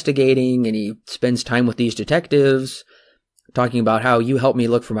of investigating, and he spends time with these detectives, talking about how you helped me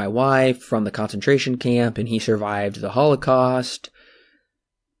look for my wife from the concentration camp, and he survived the Holocaust.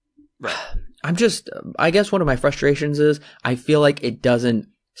 Right. I guess one of my frustrations is I feel like it doesn't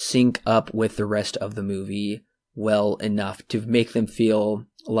sync up with the rest of the movie well enough to make them feel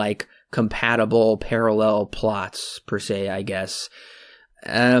like compatible parallel plots, per se, I guess.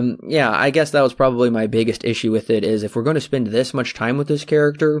 Yeah, I guess that was probably my biggest issue with it, is if we're going to spend this much time with this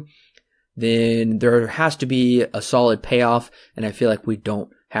character, then there has to be a solid payoff, and I feel like we don't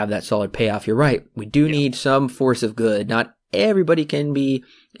have that solid payoff. You're right. We do need some force of good. Not everybody can be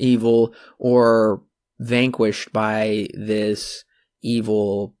evil or vanquished by this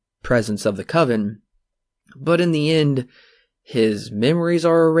evil presence of the coven. But in the end, his memories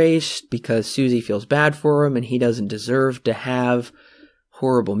are erased because Susie feels bad for him, and he doesn't deserve to have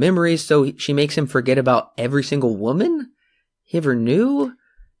horrible memories, so she makes him forget about every single woman he ever knew,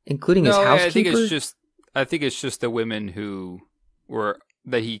 including his housekeeper. I think it's just the women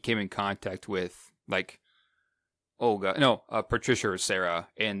that he came in contact with, like Patricia or Sarah,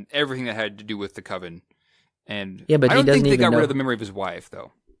 and everything that had to do with the coven. And yeah, but I don't think they got rid rid of the memory of his wife,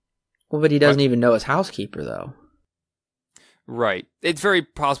 though. Well, but he doesn't even know his housekeeper, though. Right. It's very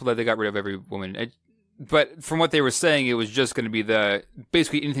possible that they got rid of every woman. But from what they were saying, it was just going to be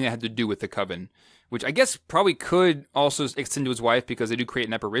basically anything that had to do with the coven, which I guess probably could also extend to his wife, because they do create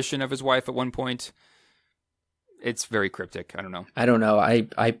an apparition of his wife at one point. It's very cryptic. I don't know.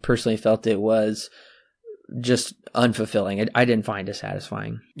 I personally felt it was just unfulfilling. I didn't find it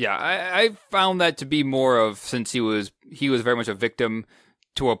satisfying. Yeah, I found that to be more of, since he was very much a victim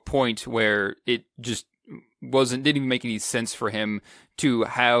to a point where it just didn't even make any sense for him to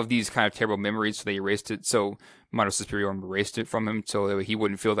have these kind of terrible memories, so they erased it. So Mother Suspiriorum erased it from him so that he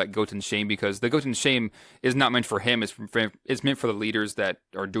wouldn't feel that guilt and shame, because the guilt and shame is not meant for him. It's meant for the leaders that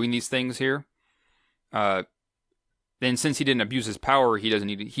are doing these things here. Then since he didn't abuse his power, he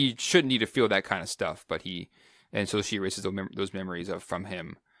shouldn't need to feel that kind of stuff. And so she erases those memories from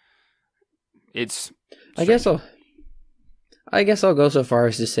him. It's strange. I guess I'll go so far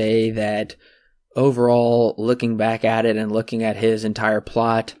as to say that overall, looking back at it and looking at his entire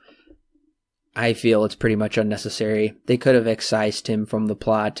plot, I feel it's pretty much unnecessary. They could have excised him from the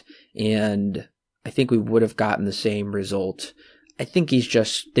plot, and I think we would have gotten the same result. I think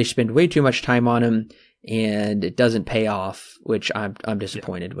they spend way too much time on him, and it doesn't pay off, which I'm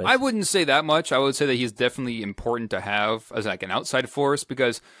disappointed with. I wouldn't say that much. I would say that he's definitely important to have as like an outside force,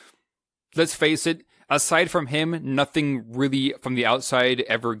 because let's face it, aside from him, nothing really from the outside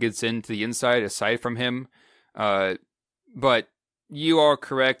ever gets into the inside aside from him. But you are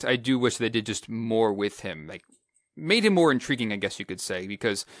correct. I do wish they did just more with him. Like, made him more intriguing, I guess you could say,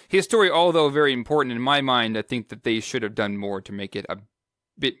 because his story, although very important in my mind, I think that they should have done more to make it a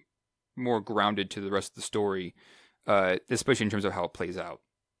bit more grounded to the rest of the story, especially in terms of how it plays out.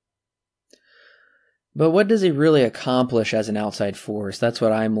 But what does he really accomplish as an outside force? That's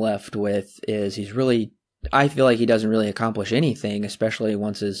what I'm left with, is I feel like he doesn't really accomplish anything, especially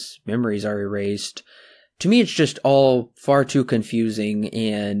once his memories are erased. To me, it's just all far too confusing,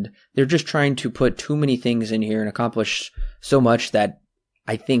 and they're just trying to put too many things in here and accomplish so much that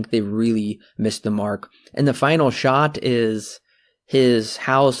I think they really missed the mark. And the final shot is his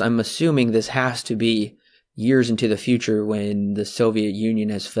house. I'm assuming this has to be years into the future when the Soviet Union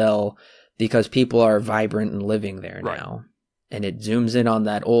has fell, because people are vibrant and living there now. And it zooms in on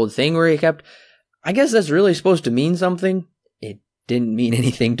that old thing where he kept... I guess that's really supposed to mean something. It didn't mean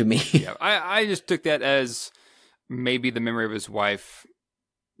anything to me. Yeah, I just took that as maybe the memory of his wife.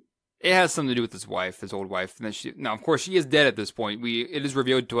 It has something to do with his wife, his old wife. And now, of course, she is dead at this point. It is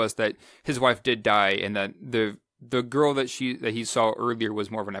revealed to us that his wife did die, and that the girl that he saw earlier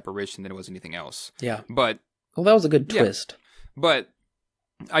was more of an apparition than it was anything else. Yeah. But well, that was a good twist. But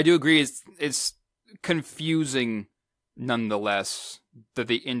I do agree it's confusing nonetheless that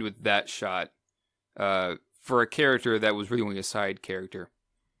they end with that shot for a character that was really only a side character.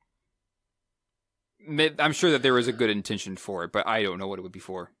 I'm sure that there was a good intention for it, but I don't know what it would be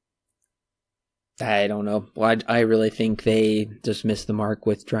for. I don't know. Well, I really think they just missed the mark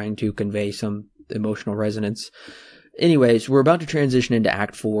with trying to convey some emotional resonance. Anyways, we're about to transition into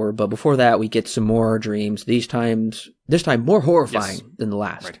Act 4, but before that, we get some more dreams. This time more horrifying than the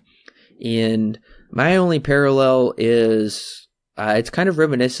last. Right. And my only parallel is it's kind of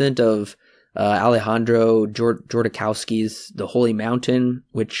reminiscent of Alejandro Jodorowsky's The Holy Mountain,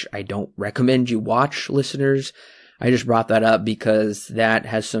 which I don't recommend you watch, listeners. I just brought that up because that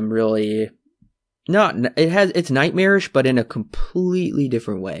has some really it's nightmarish, but in a completely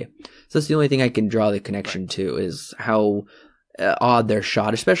different way. So that's the only thing I can draw the connection to, is how odd they're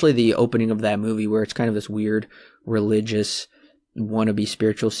shot, especially the opening of that movie where it's kind of this weird religious wannabe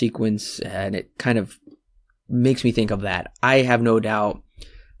spiritual sequence, and it kind of makes me think of that. I have no doubt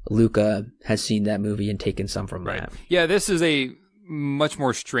Luca has seen that movie and taken some from that. Yeah, this is a much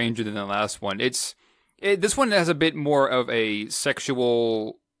more stranger than the last one. This one has a bit more of a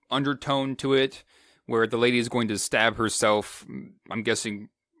sexual undertone to it, where the lady is going to stab herself, I'm guessing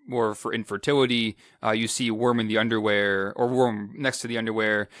more for infertility. You see worm in the underwear, or worm next to the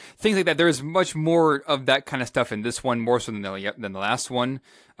underwear, things like that. There is much more of that kind of stuff in this one, more so than the last one.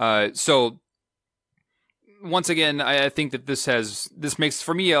 So once again, I think that this makes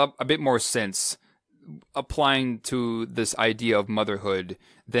for me a bit more sense applying to this idea of motherhood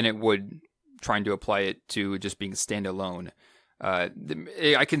than it would trying to apply it to just being standalone.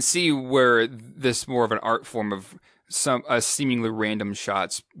 I can see where this more of an art form of some seemingly random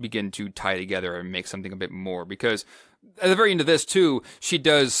shots begin to tie together and make something a bit more. Because at the very end of this too, she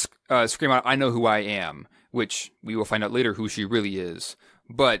does scream out, "I know who I am," which we will find out later who she really is.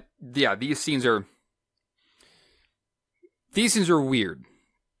 But yeah, these scenes are weird.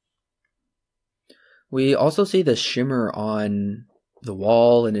 We also see the shimmer on the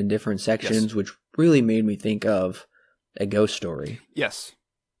wall and in different sections, yes, which really made me think of A Ghost Story. Yes,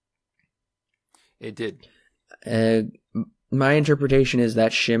 it did. My interpretation is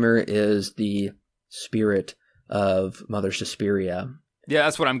that shimmer is the spirit of Mother Suspiria. Yeah,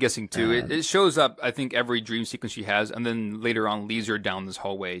 that's what I'm guessing too. It shows up, I think, every dream sequence she has, and then later on leads her down this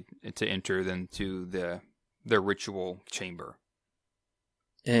hallway to enter then to the ritual chamber.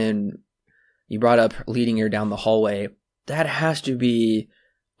 And you brought up leading her down the hallway. That has to be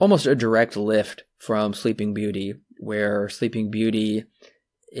almost a direct lift from Sleeping Beauty, where Sleeping Beauty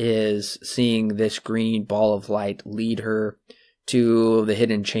is seeing this green ball of light lead her to the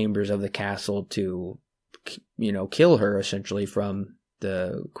hidden chambers of the castle to, kill her essentially from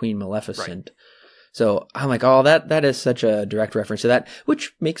the Queen Maleficent. Right. So I'm like, oh, that is such a direct reference to that,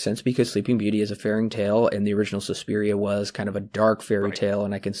 which makes sense because Sleeping Beauty is a fairy tale and the original Suspiria was kind of a dark fairy tale,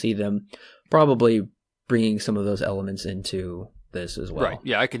 and I can see them probably bringing some of those elements into this as well. Right.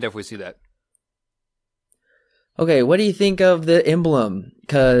 Yeah, I can definitely see that. Okay, what do you think of the emblem?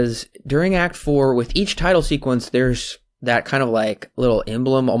 Because during Act 4, with each title sequence, there's that kind of like little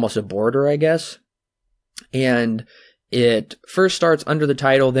emblem, almost a border, I guess. And it first starts under the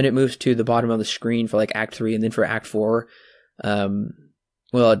title, then it moves to the bottom of the screen for like Act 3, and then for Act 4,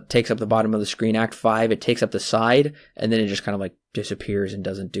 it takes up the bottom of the screen. Act 5, it takes up the side, and then it just kind of like disappears and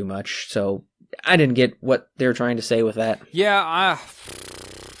doesn't do much. So I didn't get what they were trying to say with that. Yeah,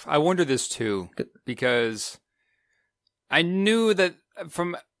 I wonder this too, because I knew that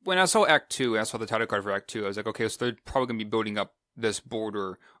from when I saw Act 2, and I saw the title card for Act 2, I was like, okay, so they're probably going to be building up this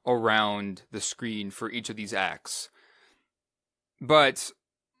border around the screen for each of these acts. But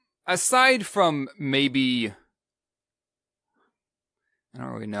aside from maybe, I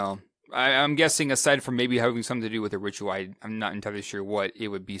don't really know. I'm guessing aside from maybe having something to do with a ritual, I'm not entirely sure what it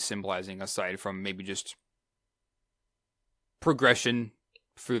would be symbolizing aside from maybe just progression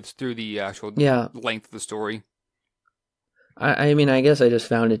through the actual length of the story. I mean, I guess I just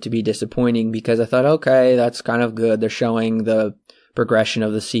found it to be disappointing because I thought, okay, that's kind of good. They're showing the progression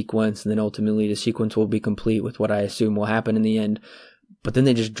of the sequence, and then ultimately the sequence will be complete with what I assume will happen in the end. But then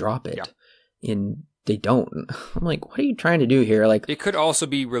they just drop it, and they don't. I'm like, what are you trying to do here? Like, it could also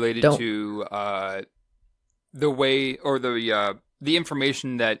be related to the way or the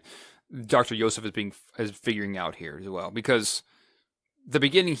information that Dr. Yosef is figuring out here as well. Because the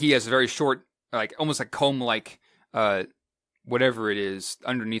beginning, he has a very short, like almost like comb-like whatever it is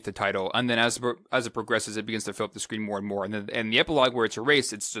underneath the title, and then as it progresses, it begins to fill up the screen more and more, and then the epilogue where it's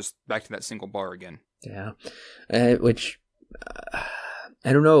erased, it's just back to that single bar again. Yeah, which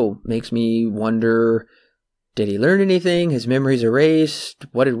I don't know, makes me wonder: did he learn anything? His memories erased.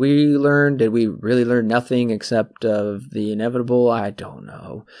 What did we learn? Did we really learn nothing except of the inevitable? I don't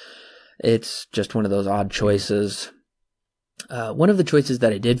know. It's just one of those odd choices. One of the choices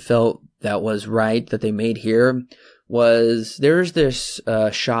that I did felt that was right that they made here was there's this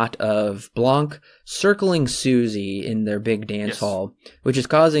shot of Blanc circling Susie in their big dance hall, which is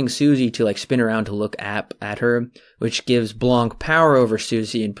causing Susie to like spin around to look at her, which gives Blanc power over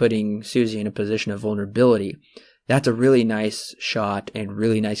Susie and putting Susie in a position of vulnerability. That's a really nice shot and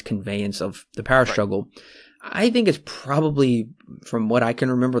really nice conveyance of the power struggle. I think it's probably, from what I can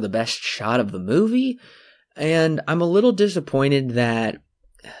remember, the best shot of the movie. And I'm a little disappointed that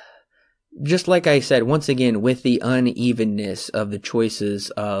just like I said, once again, with the unevenness of the choices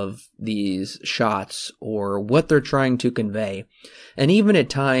of these shots or what they're trying to convey. And even at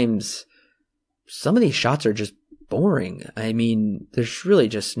times, some of these shots are just boring. I mean, there's really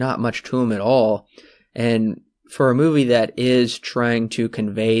just not much to them at all. And for a movie that is trying to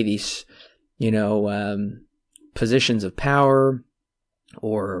convey these, positions of power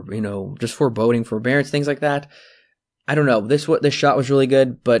or, just foreboding, forbearance, things like that, I don't know. This shot was really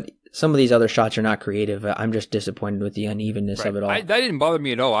good, but some of these other shots are not creative. I'm just disappointed with the unevenness of it all. That didn't bother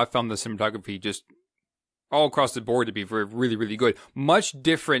me at all. I found the cinematography just all across the board to be really, really good. Much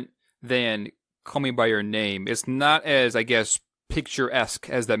different than Call Me By Your Name. It's not as, I guess, picturesque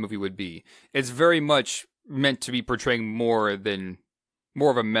as that movie would be. It's very much meant to be portraying more of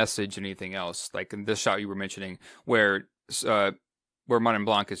a message than anything else. Like in this shot you were mentioning, where Mont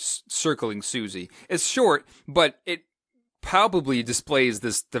Blanc is circling Susie. It's short, but it palpably displays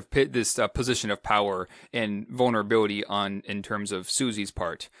this position of power and vulnerability in terms of Susie's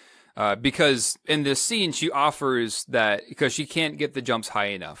part. Because in this scene, she offers that, because she can't get the jumps high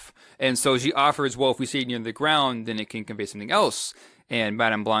enough. And so she offers, well, if we stay near the ground, then it can convey something else. And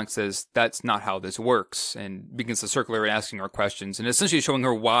Madame Blanc says, that's not how this works, and begins to circle her and asking her questions, and essentially showing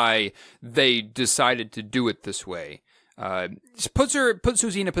her why they decided to do it this way. Just puts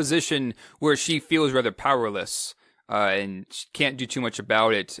Susie in a position where she feels rather powerless, and she can't do too much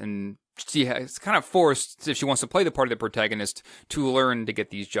about it, and she is kind of forced, if she wants to play the part of the protagonist, to learn to get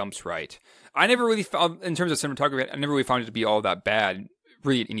these jumps right. I never really found, in terms of cinematography, I never really found it to be all that bad,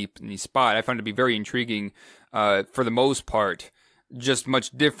 really, at any spot. I found it to be very intriguing, for the most part, just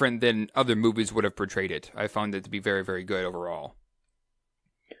much different than other movies would have portrayed it. I found it to be very, very good overall.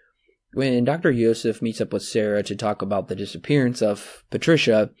 When Dr. Yosef meets up with Sarah to talk about the disappearance of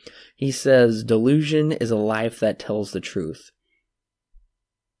Patricia, he says, delusion is a life that tells the truth.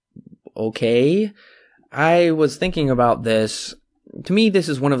 Okay. I was thinking about this. To me, this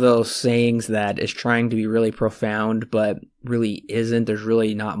is one of those sayings that is trying to be really profound, but really isn't. There's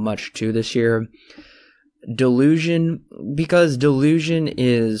really not much to this here. Delusion, because delusion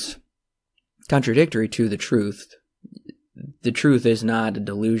is contradictory to the truth. The truth is not a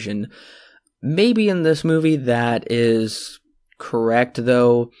delusion. Maybe in this movie that is correct,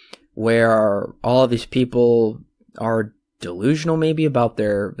 though, where all of these people are delusional maybe about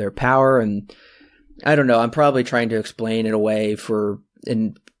their power, and I don't know, I'm probably trying to explain it away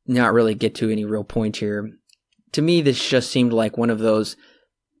and not really get to any real point here. To me, this just seemed like one of those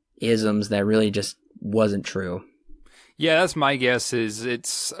isms that really just wasn't true. Yeah, that's my guess. Is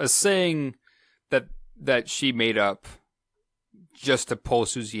it's a saying that she made up just to pull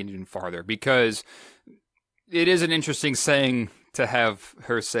Susie even farther, because it is an interesting saying to have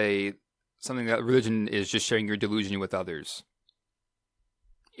her say something that religion is just sharing your delusion with others.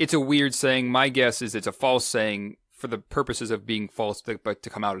 It's a weird saying. My guess is it's a false saying for the purposes of being false, but to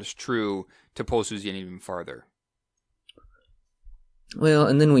come out as true, to pull Susie in even farther. Well,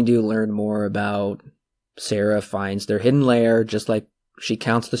 and then we do learn more about Sarah finds their hidden lair, just like she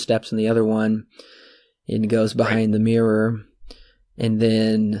counts the steps in the other one and goes behind the mirror. And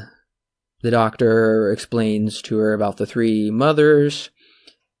then the doctor explains to her about the three mothers.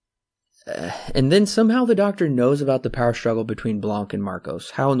 And then somehow the doctor knows about the power struggle between Blanc and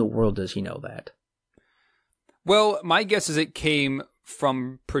Marcos. How in the world does he know that? Well, my guess is it came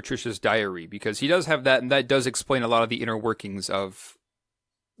from Patricia's diary, because he does have that, and that does explain a lot of the inner workings of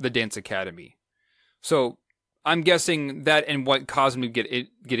the Dance Academy. So I'm guessing that, and what caused him to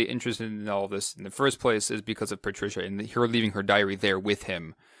get interested in all this in the first place is because of Patricia and her leaving her diary there with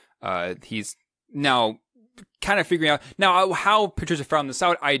him. He's now kind of figuring out now how Patricia found this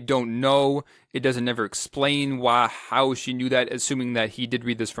out. I don't know. It doesn't ever explain how she knew that, assuming that he did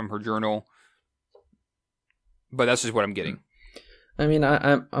read this from her journal. But that's just what I'm getting. I mean,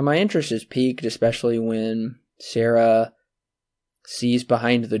 my interest is piqued, especially when Sarah sees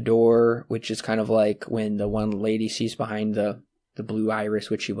behind the door, which is kind of like when the one lady sees behind the blue iris,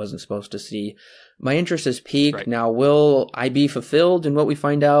 which she wasn't supposed to see. My interest is piqued. Right. Now, will I be fulfilled in what we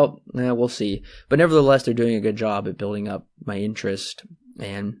find out? We'll see. But nevertheless, they're doing a good job at building up my interest.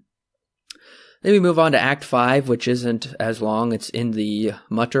 And then we move on to Act 5, which isn't as long. It's in the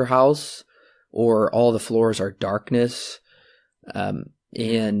Mutter house, or all the floors are darkness. And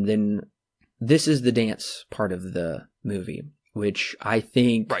then this is the dance part of the movie, which I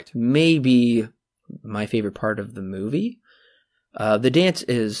think may be my favorite part of the movie. The dance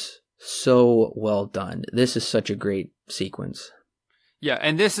is so well done. This is such a great sequence. Yeah,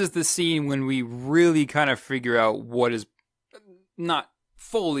 and this is the scene when we really kind of figure out what is, not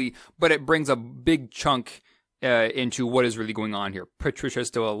fully, but it brings a big chunk into what is really going on here. Patricia's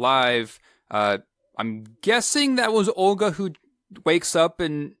still alive. I'm guessing that was Olga who wakes up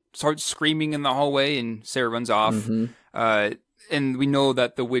and starts screaming in the hallway, and Sarah runs off. Mm-hmm. And we know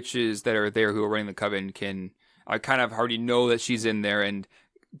that the witches that are there who are running the coven can kind of already know that she's in there and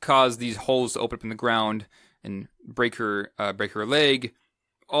cause these holes to open up in the ground and break her leg.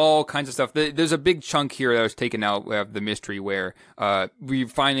 All kinds of stuff. There's a big chunk here that was taken out of the mystery where we're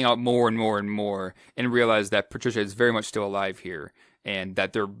finding out more and more and more and realize that Patricia is very much still alive here and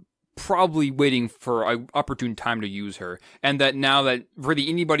that they're probably waiting for an opportune time to use her. And that now that really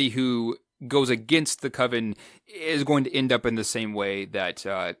anybody who goes against the coven is going to end up in the same way that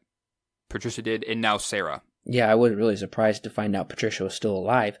Patricia did and now Sarah. Yeah, I was really surprised to find out Patricia was still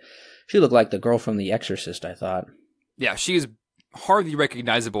alive. She looked like the girl from The Exorcist, I thought. Yeah, she is hardly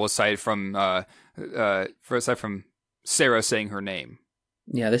recognizable aside from Sarah saying her name.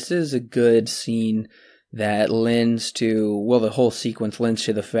 Yeah, this is a good scene that lends to, well, the whole sequence lends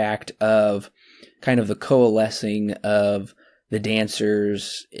to the fact of kind of the coalescing of the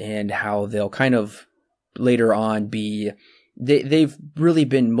dancers and how they'll kind of later on be, they've really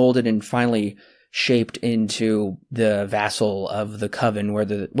been molded and finally shaped into the vassal of the coven,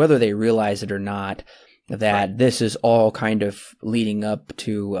 whether they realize it or not. That this is all kind of leading up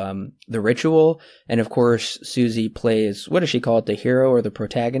to the ritual. And of course, Susie plays, what does she call it, the hero or the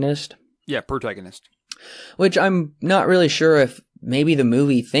protagonist? Yeah, protagonist. Which I'm not really sure if maybe the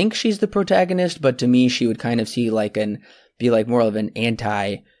movie thinks she's the protagonist, but to me, she would kind of be like more of an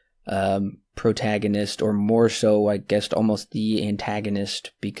anti-protagonist, or more so, I guess, almost the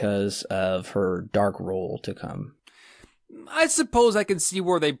antagonist because of her dark role to come. I suppose I can see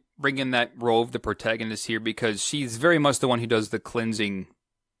where they bring in that role of the protagonist here because she's very much the one who does the cleansing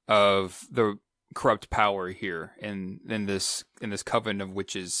of the corrupt power here in this coven of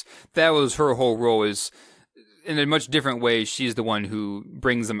witches. That was her whole role, is in a much different way. She's the one who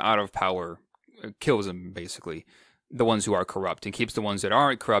brings them out of power, kills them basically, the ones who are corrupt, and keeps the ones that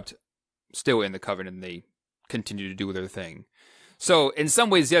aren't corrupt still in the coven, and they continue to do their thing. So in some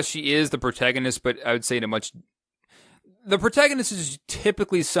ways, yes, she is the protagonist, but I would say the protagonist is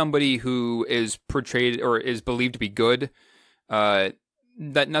typically somebody who is portrayed or is believed to be good.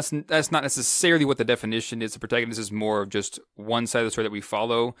 That's not necessarily what the definition is. The protagonist is more of just one side of the story that we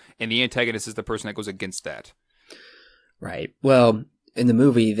follow, and the antagonist is the person that goes against that. Right. Well, in the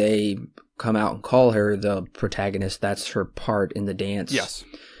movie, they come out and call her the protagonist. That's her part in the dance. Yes.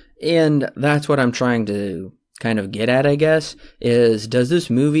 And that's what I'm trying to kind of get at, I guess, is does this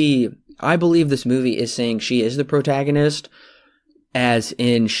movie... I believe this movie is saying she is the protagonist, as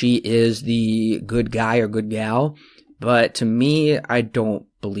in she is the good guy or good gal. But to me, I don't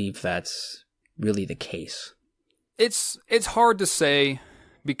believe that's really the case. It's hard to say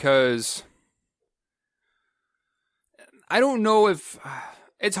because I don't know if...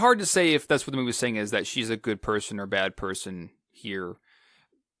 It's hard to say if that's what the movie is saying, is that she's a good person or bad person here.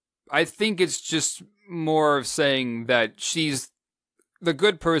 I think it's just more of saying that she's the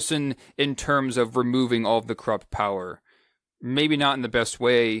good person in terms of removing all of the corrupt power. Maybe not in the best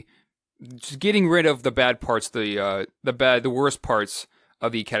way. Just getting rid of the bad parts, the worst parts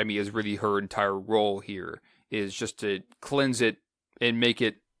of the Academy is really her entire role here, is just to cleanse it and make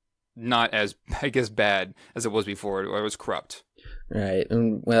it not as, I guess, bad as it was before, or it was corrupt. Right.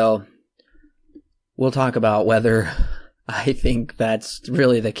 Well, we'll talk about whether I think that's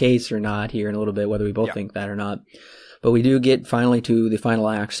really the case or not here in a little bit, whether we both think that or not. But we do get finally to the final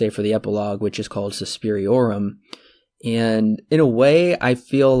act, say for the epilogue, which is called Suspiriorum. And in a way, I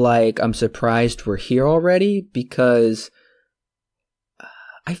feel like I'm surprised we're here already, because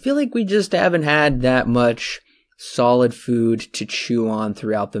I feel like we just haven't had that much solid food to chew on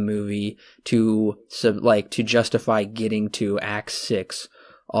throughout the movie to justify getting to Act 6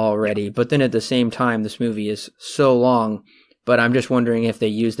 already. But then at the same time, this movie is so long, but I'm just wondering if they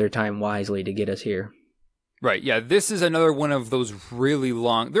use their time wisely to get us here. Right, yeah, this is another one of those really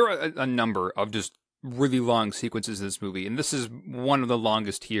long... There are a number of just really long sequences in this movie, and this is one of the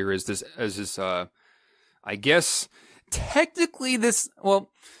longest here, I guess, technically this... Well,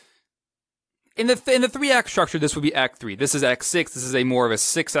 in the 3-act structure, this would be Act 3. This is Act 6. This is a more of a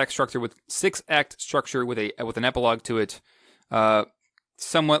 6-act structure with an epilogue to it.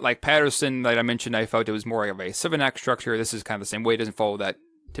 Somewhat like Patterson, like I mentioned, I felt it was more of a 7-act structure. This is kind of the same way. It doesn't follow that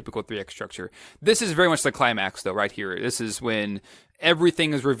typical 3-act structure. This is very much the climax, though, right here. This is when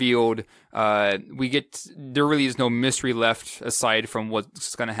everything is revealed. There really is no mystery left aside from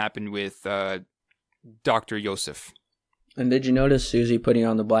what's going to happen with Dr. Yosef. And did you notice Susie putting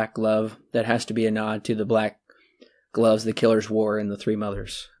on the black glove? That has to be a nod to the black gloves the killers wore in the Three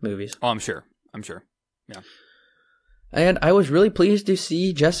Mothers movies. Oh, I'm sure. Yeah. And I was really pleased to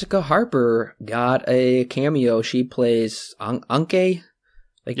see Jessica Harper got a cameo. She plays Anke.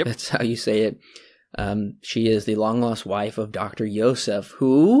 Yep. That's how you say it. She is the long-lost wife of Dr. Yosef,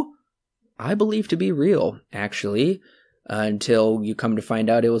 who I believe to be real, actually, until you come to find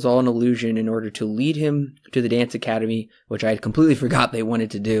out it was all an illusion in order to lead him to the dance academy, which I had completely forgot they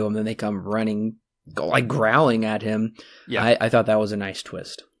wanted to do, and then they come running, growling at him. Yeah. I thought that was a nice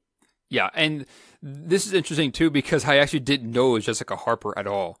twist. Yeah, and this is interesting, too, because I actually didn't know it was Jessica Harper at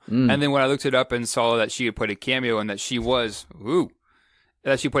all. And then when I looked it up and saw that she had put a cameo and that she was,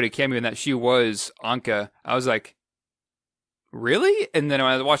 Anka, I was like, really? And then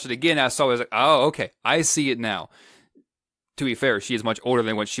when I watched it again, I was like, oh, okay, I see it now. To be fair, she is much older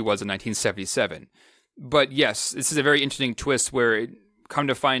than what she was in 1977. But yes, this is a very interesting twist where it come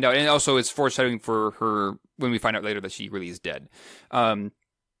to find out, and also it's foreshadowing for her when we find out later that she really is dead.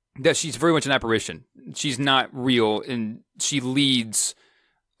 That she's very much an apparition. She's not real, and she leads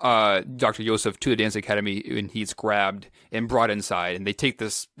Dr. Yosef to the dance academy, and he's grabbed and brought inside, and they take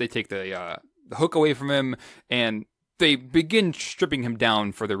the hook away from him, and they begin stripping him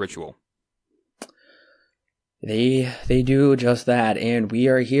down for the ritual. They do just that, and we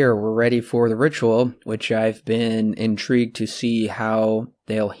are here. We're ready for the ritual, which I've been intrigued to see how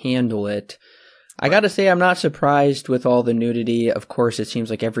they'll handle it. I gotta say, I'm not surprised with all the nudity. Of course, it seems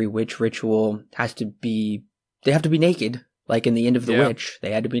like every witch ritual they have to be naked. Like in the end of The Witch,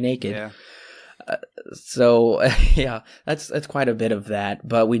 they had to be naked. Yeah. So, yeah, that's quite a bit of that.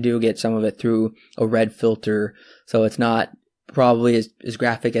 But we do get some of it through a red filter, so it's not probably as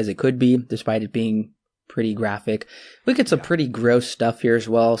graphic as it could be, despite it being pretty graphic. We get some pretty gross stuff here as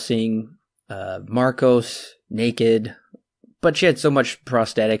well, seeing Marcos naked, but she had so much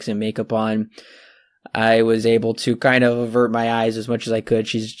prosthetics and makeup on. I was able to kind of avert my eyes as much as I could.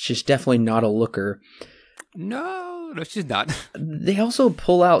 She's definitely not a looker. No, she's not. They also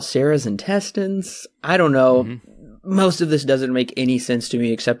pull out Sarah's intestines. I don't know. Mm-hmm. Most of this doesn't make any sense to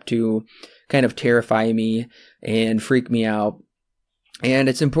me except to kind of terrify me and freak me out. And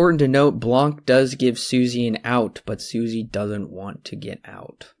it's important to note, Blanc does give Susie an out, but Susie doesn't want to get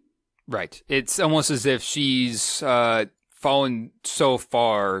out. Right. It's almost as if she's fallen so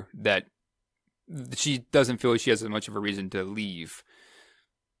far that she doesn't feel she has as much of a reason to leave.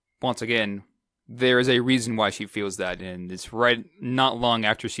 Once again, there is a reason why she feels that, and it's right not long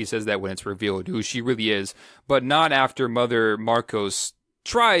after she says that when it's revealed who she really is, but not after Mother Marcos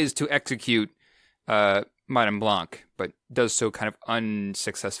tries to execute Madame Blanc, but does so kind of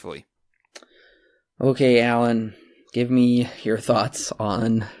unsuccessfully. Okay, Alan, give me your thoughts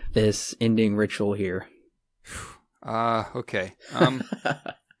on this ending ritual here. Okay.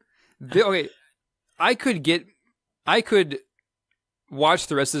 Okay. I could watch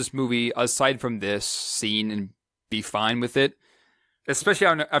the rest of this movie aside from this scene and be fine with it. Especially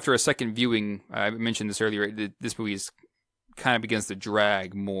after a second viewing, I mentioned this earlier, this movie kind of begins to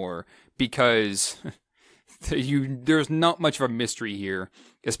drag more because there's not much of a mystery here,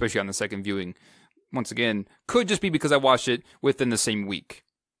 especially on the second viewing. Once again, could just be because I watched it within the same week.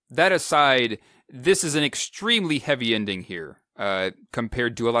 That aside, this is an extremely heavy ending here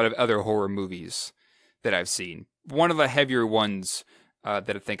compared to a lot of other horror movies that I've seen. One of the heavier ones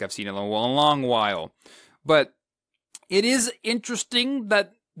that I think I've seen in a long while. But it is interesting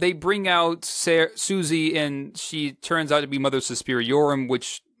that they bring out Susie and she turns out to be Mother Suspiriorum,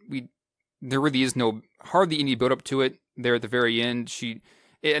 which there really is hardly any build up to it there at the very end.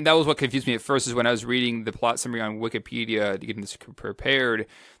 And that was what confused me at first, is when I was reading the plot summary on Wikipedia to get this prepared,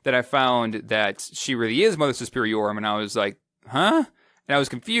 that I found that she really is Mother Suspiriorum, and I was like, huh? And I was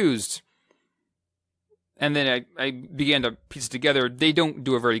confused. And then I began to piece it together. They don't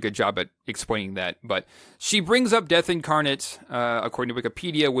do a very good job at explaining that. But she brings up Death Incarnate, according to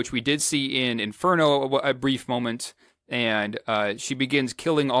Wikipedia, which we did see in Inferno a brief moment. And she begins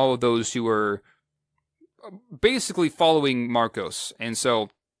killing all of those who were basically following Marcos. And so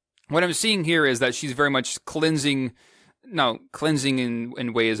what I'm seeing here is that she's very much cleansing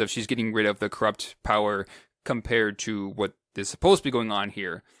in ways of she's getting rid of the corrupt power compared to what is supposed to be going on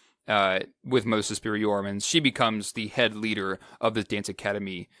here. With Mother Suspiriorum, and she becomes the head leader of the Dance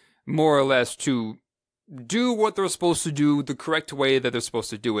Academy, more or less to do what they're supposed to do the correct way that they're supposed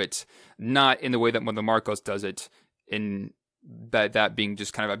to do it, not in the way that Mother Marcos does it, in that being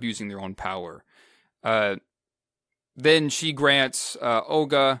just kind of abusing their own power. Then she grants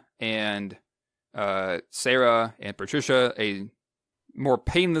Olga and Sarah and Patricia a more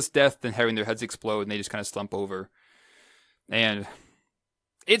painless death than having their heads explode, and they just kind of slump over. And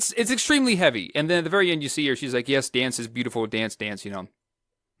it's extremely heavy. And then at the very end, you see her. She's like, yes, dance is beautiful. Dance, you know.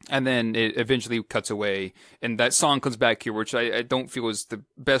 And then it eventually cuts away, and that song comes back here, which I don't feel is the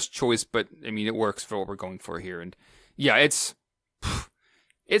best choice, but I mean, it works for what we're going for here. And yeah, it's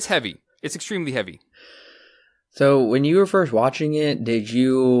heavy. It's extremely heavy. So when you were first watching it, did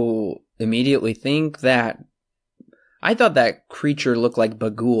you immediately think that... I thought that creature looked like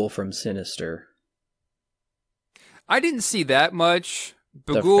Bagul from Sinister. I didn't see that much.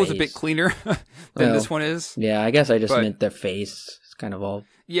 Bagul is a bit cleaner than this one is. Yeah, I guess I just meant their face. It's kind of all...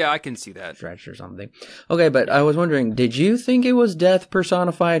 Yeah, I can see that. Stretched or something. Okay, but I was wondering, did you think it was death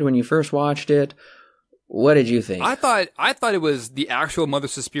personified when you first watched it? What did you think? I thought it was the actual Mother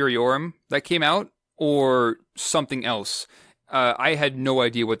Suspiriorum that came out, or something else. I had no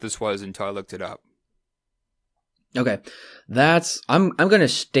idea what this was until I looked it up. Okay, I'm going to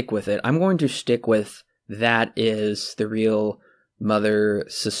stick with it. I'm going to stick with that is the real Mother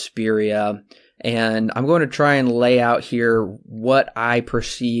Suspiria. And I'm going to try and lay out here what I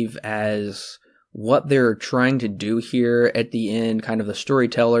perceive as what they're trying to do here at the end, kind of the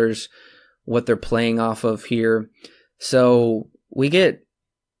storytellers, what they're playing off of here. So we get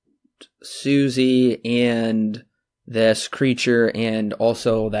Susie and this creature and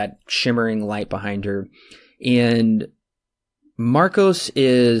also that shimmering light behind her. And Marcos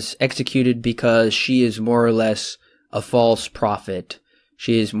is executed because she is more or less a false prophet.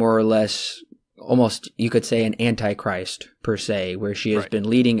 She is more or less... almost, you could say, an antichrist, per se, where she has been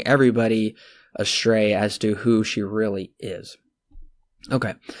leading everybody astray as to who she really is.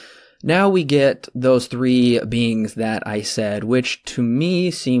 Okay, now we get those three beings that I said, which to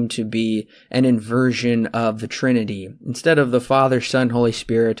me seem to be an inversion of the Trinity. Instead of the Father, Son, Holy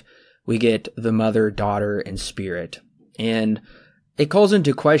Spirit, we get the Mother, Daughter, and Spirit. And it calls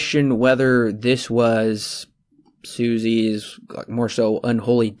into question whether this was Susie's more so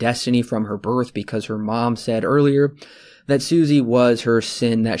unholy destiny from her birth, because her mom said earlier that Susie was her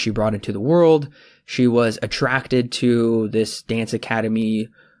sin that she brought into the world. She was attracted to this dance academy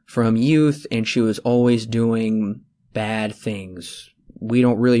from youth, and she was always doing bad things. We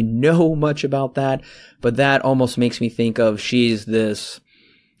don't really know much about that, but that almost makes me think of she's this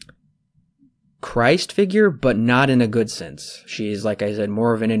Christ figure, but not in a good sense. She's, like I said,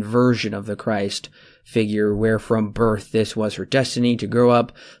 more of an inversion of the Christ figure, where from birth this was her destiny to grow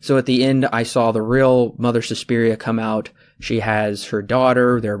up. So at the end, I saw the real Mother Suspiria come out. She has her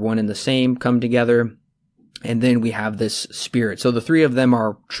daughter, they're one and the same, come together. And then we have this spirit. So the three of them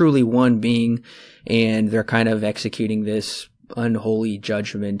are truly one being, and they're kind of executing this unholy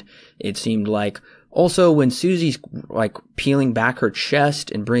judgment, it seemed like. Also, when Susie's like peeling back her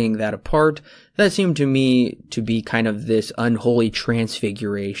chest and bringing that apart, that seemed to me to be kind of this unholy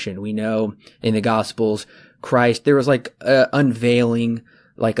transfiguration. We know in the Gospels, Christ, there was like a unveiling,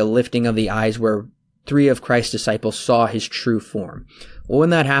 like a lifting of the eyes where three of Christ's disciples saw his true form. Well,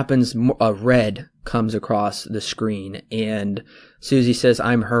 when that happens, a red comes across the screen, and Susie says,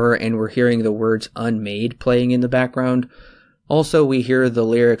 "I'm her," and we're hearing the words "unmade" playing in the background. Also, we hear the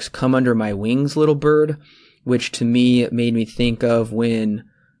lyrics, "Come under my wings, little bird," which to me made me think of when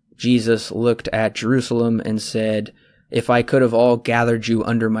Jesus looked at Jerusalem and said, "If I could have all gathered you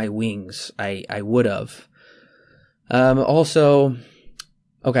under my wings, I would have." Also,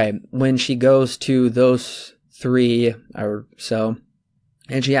 okay, when she goes to those three or so,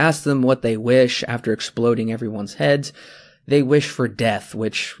 and she asks them what they wish after exploding everyone's heads, they wish for death,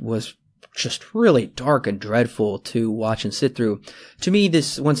 which was just really dark and dreadful to watch and sit through. To me,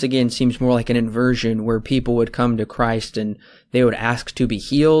 this once again seems more like an inversion where people would come to Christ and they would ask to be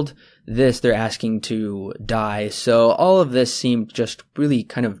healed. This, they're asking to die. So all of this seemed just really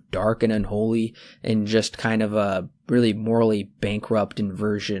kind of dark and unholy, and just kind of a really morally bankrupt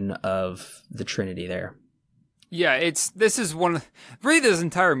inversion of the Trinity there. Yeah, this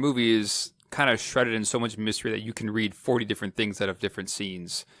entire movie is kind of shredded in so much mystery that you can read 40 different things out of different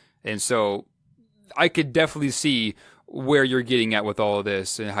scenes. And so I could definitely see where you're getting at with all of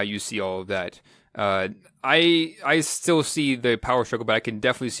this and how you see all of that. I still see the power struggle, but I can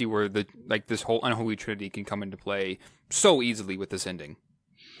definitely see where this whole unholy trinity can come into play so easily with this ending.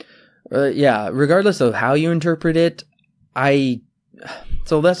 Yeah, regardless of how you interpret it,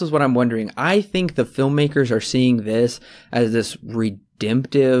 so this is what I'm wondering. I think the filmmakers are seeing this as this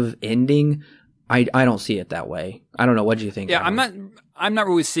redemptive ending. I don't see it that way. I don't know. What do you think? Yeah, I'm not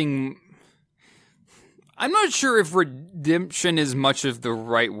really seeing. I'm not sure if redemption is much of the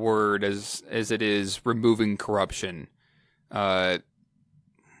right word as it is removing corruption.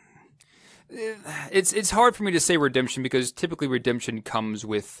 It's hard for me to say redemption, because typically redemption comes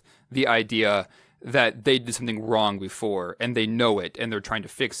with the idea that they did something wrong before and they know it and they're trying to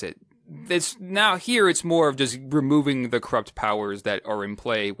fix it. it's now here it's more of just removing the corrupt powers that are in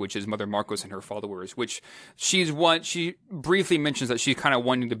play, which is Mother Marcos and her followers, which she briefly mentions that she's kind of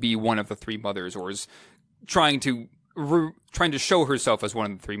wanting to be one of the three mothers, or is trying to show herself as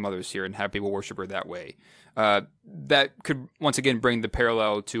one of the three mothers here and have people worship her that way. That could once again bring the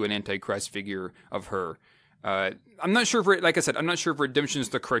parallel to an Antichrist figure of her. I'm not sure like I said, I'm not sure if redemption is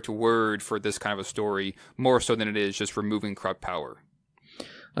the correct word for this kind of a story, more so than it is just removing corrupt power.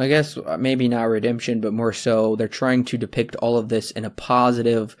 I guess maybe not redemption, but more so they're trying to depict all of this in a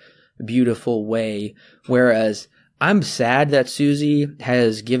positive, beautiful way. Whereas I'm sad that Susie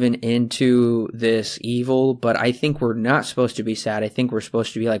has given into this evil, but I think we're not supposed to be sad. I think we're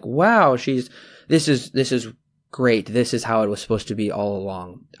supposed to be like, wow, this is great. This is how it was supposed to be all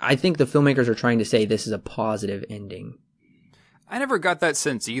along. I think the filmmakers are trying to say this is a positive ending. I never got that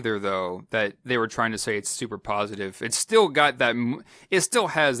sense either, though, that they were trying to say it's super positive. It still got that. It still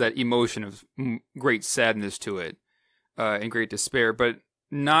has that emotion of great sadness to it, and great despair, but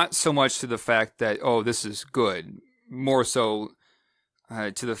not so much to the fact that, oh, this is good. More so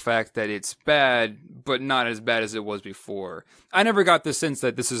to the fact that it's bad, but not as bad as it was before. I never got the sense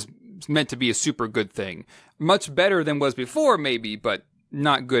that this is meant to be a super good thing. Much better than was before, maybe, but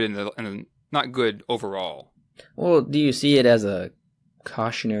not good not good overall. Well, do you see it as a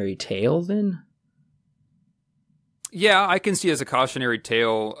cautionary tale then? Yeah, I can see it as a cautionary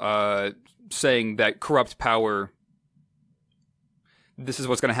tale, saying that corrupt power, this is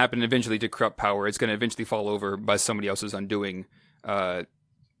what's going to happen eventually to corrupt power. It's going to eventually fall over by somebody else's undoing. I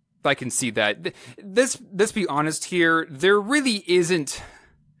can see that. Let's be honest here. There really isn't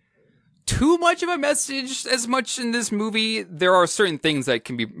too much of a message as much in this movie. There are certain things that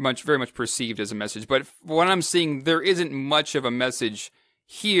can be very much perceived as a message, but what I'm seeing, there isn't much of a message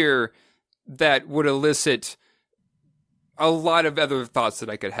here that would elicit a lot of other thoughts that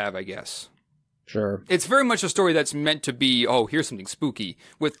I could have, I guess. Sure. It's very much a story that's meant to be, oh, here's something spooky,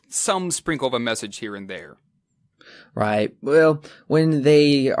 with some sprinkle of a message here and there. Right. Well, when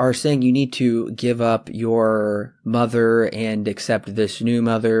they are saying you need to give up your mother and accept this new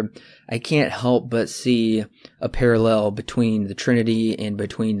mother, I can't help but see a parallel between the Trinity and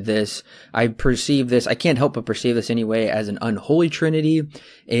between this. I can't help but perceive this anyway as an unholy Trinity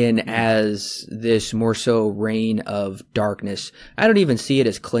and as this more so reign of darkness. I don't even see it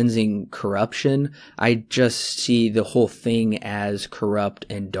as cleansing corruption. I just see the whole thing as corrupt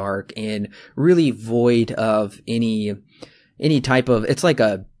and dark and really void of any type of, it's like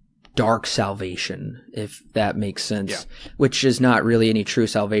a dark salvation, if that makes sense, yeah. Which is not really any true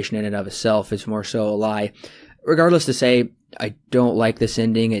salvation in and of itself. It's more so a lie. Regardless to say, I don't like this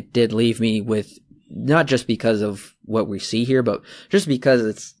ending. It did leave me with, not just because of what we see here, but just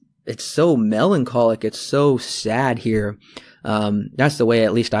because it's so melancholic. It's so sad here. That's the way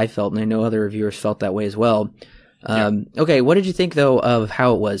at least I felt, and I know other reviewers felt that way as well. Okay, what did you think though of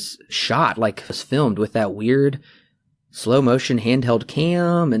how it was shot, like it was filmed with that weird slow motion handheld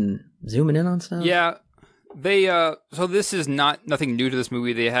cam and zooming in on stuff? Yeah. They so this is nothing new to this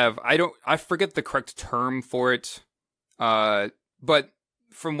movie. They have I forget the correct term for it. But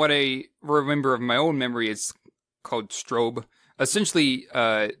from what I remember of my own memory, it's called strobe. Essentially,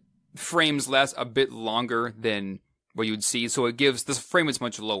 frames last a bit longer than what you would see, so it gives this frame is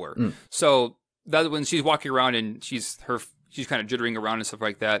much lower. So that when she's walking around and she's kind of jittering around and stuff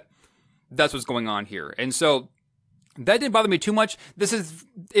like that, that's what's going on here. And so that didn't bother me too much.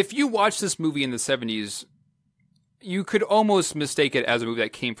 If you watch this movie in the 70s, you could almost mistake it as a movie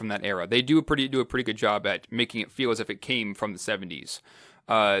that came from that era. They do a pretty good job at making it feel as if it came from the 70s.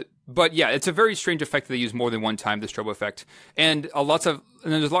 But yeah, it's a very strange effect that they use more than one time, the strobe effect. And there's a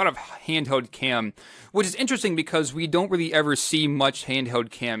lot of handheld cam, which is interesting because we don't really ever see much handheld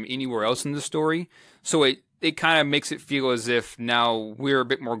cam anywhere else in the story. So it kind of makes it feel as if now we're a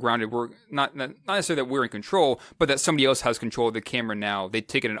bit more grounded. We're not necessarily that we're in control, but that somebody else has control of the camera now. They've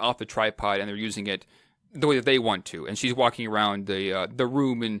taken it off the tripod and they're using it the way that they want to. And she's walking around the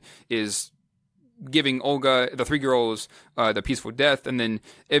room and is giving Olga, the three girls, the peaceful death. And then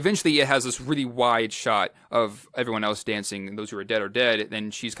eventually it has this really wide shot of everyone else dancing, and those who are dead. And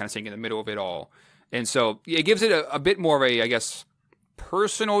then she's kind of sitting in the middle of it all. And so it gives it a bit more of a, I guess,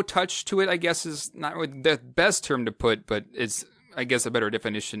 personal touch to it, I guess, is not really the best term to put, but it's, I guess, a better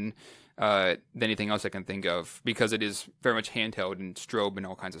definition than anything else I can think of, because it is very much handheld and strobe and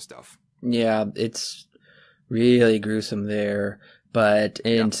all kinds of stuff. Yeah, it's really gruesome there, but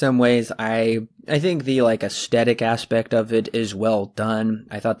in some ways, I think the aesthetic aspect of it is well done.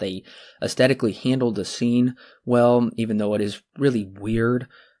 I thought they aesthetically handled the scene well, even though it is really weird,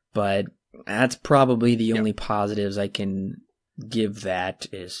 but that's probably the only positives I can give that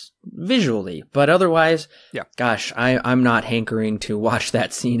is visually. But otherwise, yeah. Gosh, I'm not hankering to watch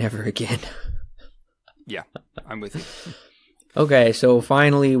that scene ever again. Yeah, I'm with you. Okay, so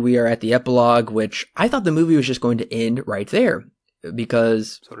finally we are at the epilogue, which I thought the movie was just going to end right there.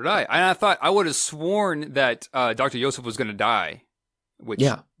 Because... So did I. And I would have sworn that Dr. Yosef was going to die. Which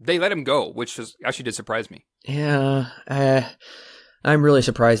they let him go, which actually did surprise me. Yeah, I'm really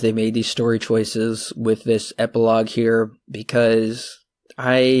surprised they made these story choices with this epilogue here, because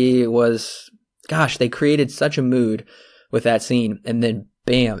they created such a mood with that scene, and then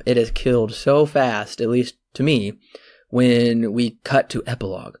bam, it is killed so fast, at least to me, when we cut to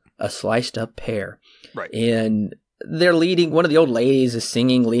epilogue, a sliced up pear. Right. And they're one of the old ladies is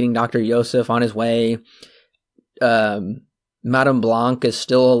singing, leading Dr. Yosef on his way. Madame Blanc is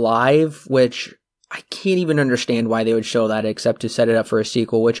still alive, which I can't even understand why they would show that except to set it up for a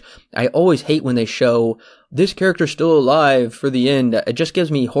sequel, which I always hate when they show this character still alive for the end. It just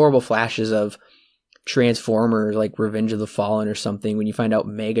gives me horrible flashes of Transformers, like Revenge of the Fallen or something, when you find out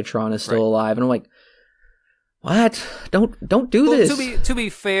Megatron is still alive, and I'm like, what? Don't do this. To be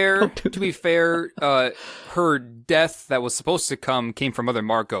fair, her death that was supposed to come came from Mother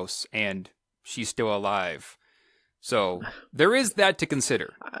Marcos, and she's still alive. So there is that to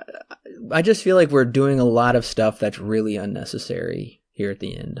consider. I just feel like we're doing a lot of stuff that's really unnecessary here at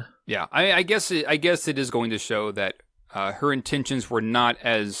the end. Yeah, I guess it is going to show that her intentions were not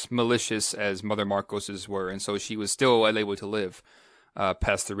as malicious as Mother Marcos's were, and so she was still able to live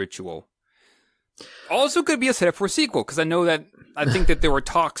past the ritual. Also could be a setup for a sequel, because I think that there were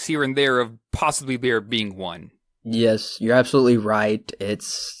talks here and there of possibly there being one. Yes, you're absolutely right.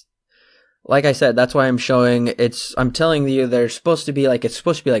 It's like I said, that's why I'm telling you it's supposed to be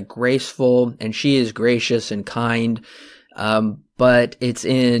like graceful, and she is gracious and kind, but it's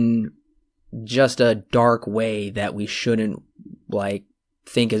in just a dark way that we shouldn't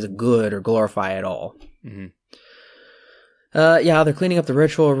think is good or glorify at all. Mm-hmm. They're cleaning up the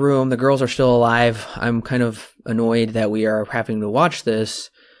ritual room. The girls are still alive. I'm kind of annoyed that we are having to watch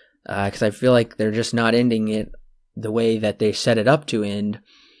this, because I feel like they're just not ending it the way that they set it up to end.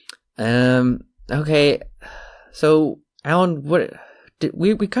 Okay. So, Alan,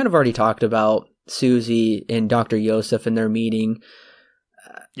 we kind of already talked about Susie and Dr. Yosef and their meeting.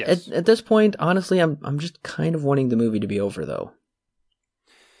 Yes. At this point, honestly, I'm just kind of wanting the movie to be over, though.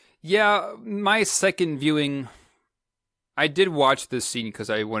 Yeah, my second viewing, I did watch this scene because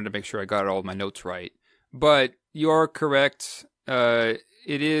I wanted to make sure I got all my notes right. But you are correct. It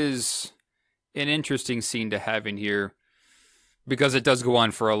is an interesting scene to have in here, because it does go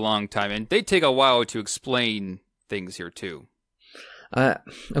on for a long time, and they take a while to explain things here too.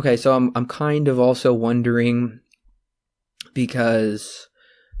 Okay, so I'm kind of also wondering, because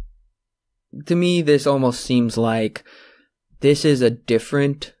to me this almost seems like this is a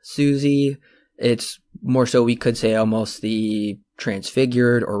different Susie. It's more so we could say almost the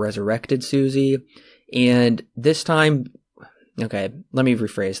transfigured or resurrected Susie. And this time, okay, let me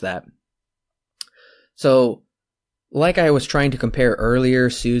rephrase that. So, like I was trying to compare earlier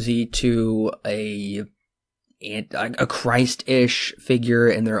Susie to a Christ-ish figure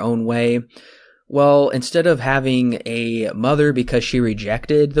in their own way, well, instead of having a mother because she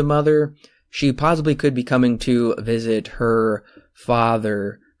rejected the mother, she possibly could be coming to visit her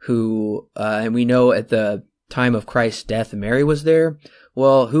father, who, and we know at the time of Christ's death, Mary was there.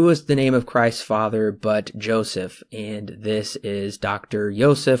 Well, who was the name of Christ's father but Joseph? And this is Dr.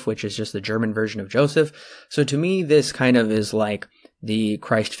 Yosef, which is just the German version of Joseph. So to me, this kind of is like the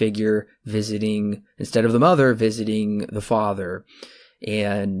Christ figure visiting, instead of the mother, visiting the father.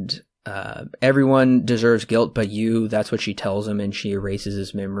 And everyone deserves guilt but you. That's what she tells him, and she erases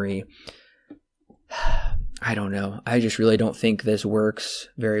his memory. I don't know. I just really don't think this works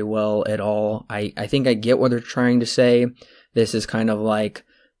very well at all. I think I get what they're trying to say. This is kind of like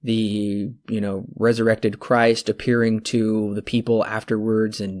the, resurrected Christ appearing to the people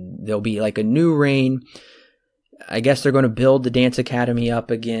afterwards, and there'll be like a new reign. I guess they're going to build the Dance Academy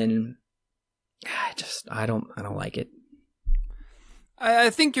up again. I don't like it. I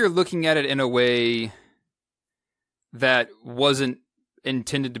think you're looking at it in a way that wasn't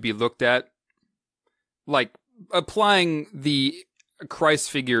intended to be looked at. Like, applying the Christ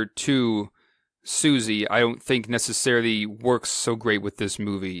figure to Susie, I don't think necessarily works so great with this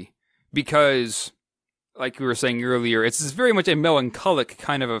movie, because, like we were saying earlier, it's very much a melancholic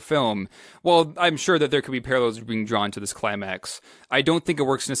kind of a film. While I'm sure that there could be parallels being drawn to this climax, I don't think it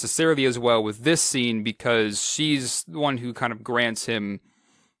works necessarily as well with this scene, because she's the one who kind of grants him,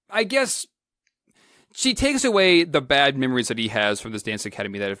 I guess, she takes away the bad memories that he has from this dance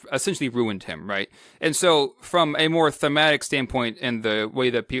academy that have essentially ruined him, right? And so from a more thematic standpoint and the way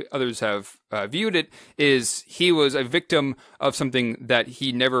that others have viewed it is he was a victim of something that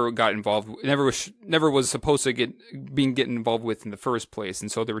he never got involved with, never was supposed to get involved with in the first place.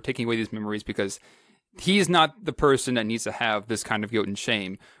 And so they were taking away these memories because he's not the person that needs to have this kind of guilt and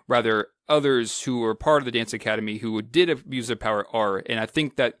shame. Rather, others who were part of the dance academy who did abuse their power are. And I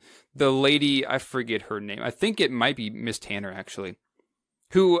think that the lady, I forget her name. I think it might be Miss Tanner, actually,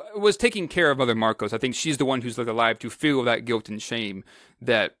 who was taking care of Mother Marcos. I think she's the one who's alive to feel that guilt and shame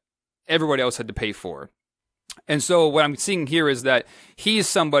that everybody else had to pay for. And so what I'm seeing here is that he's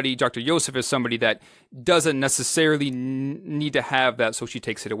somebody, Dr. Joseph is somebody that doesn't necessarily need to have that, so she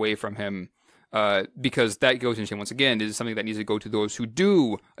takes it away from him. Because that guilt and shame, once again, is something that needs to go to those who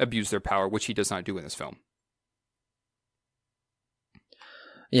do abuse their power, which he does not do in this film.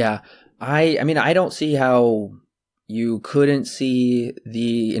 Yeah, I mean, I don't see how you couldn't see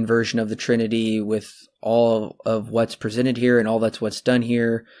the inversion of the Trinity with all of what's presented here and all that's what's done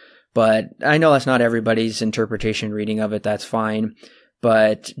here. But I know that's not everybody's interpretation reading of it. That's fine.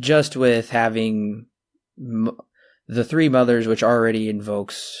 But just with having the three mothers, which already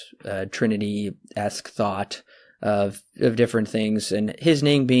invokes Trinity-esque thought of different things, and his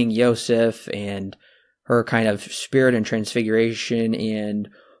name being Yosef, and her kind of spirit and transfiguration, and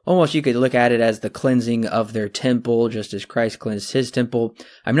almost you could look at it as the cleansing of their temple, just as Christ cleansed his temple.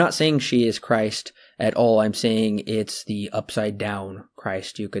 I'm not saying she is Christ at all. I'm saying it's the upside down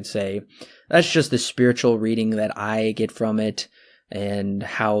Christ, you could say. That's just the spiritual reading that I get from it and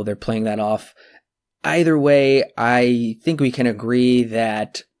how they're playing that off. Either way, I think we can agree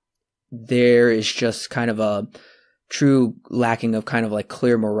that there is just kind of a true lacking of kind of like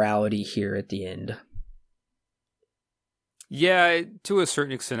clear morality here at the end. Yeah, to a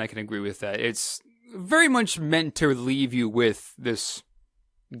certain extent, I can agree with that. It's very much meant to leave you with this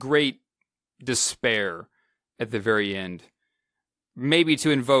great despair at the very end. Maybe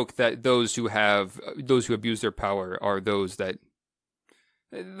to invoke that those who abuse their power are those that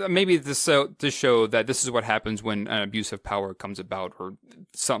maybe to show that this is what happens when an abuse of power comes about, or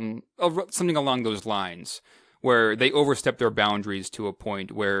something along those lines, where they overstep their boundaries to a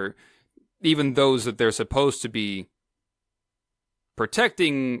point where even those that they're supposed to be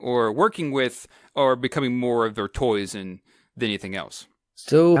protecting or working with are becoming more of their toys than anything else.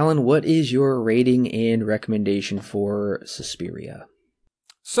 So, Alan, what is your rating and recommendation for Suspiria?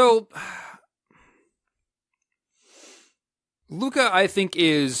 So, Luca, I think,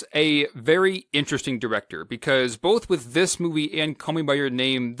 is a very interesting director because both with this movie and Call Me By Your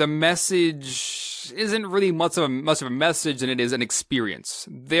Name, the message isn't really much of a message than it is an experience.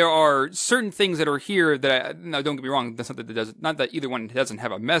 There are certain things that are here that, now don't get me wrong, that's not that either one doesn't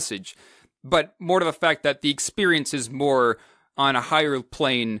have a message, but more to the fact that the experience is more on a higher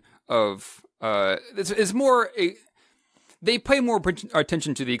plane of, it's more, they pay more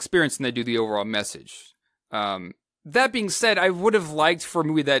attention to the experience than they do the overall message. That being said, I would have liked for a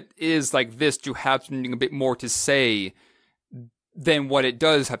movie that is like this to have something a bit more to say than what it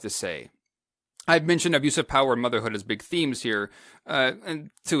does have to say. I've mentioned abuse of power and motherhood as big themes here,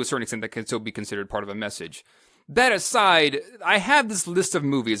 and to a certain extent that can still be considered part of a message. That aside, I have this list of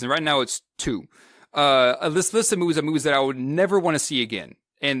movies, and right now it's 2. This list of movies that I would never want to see again.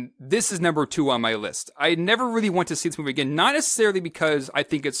 And this is number 2 on my list. I never really want to see this movie again, not necessarily because I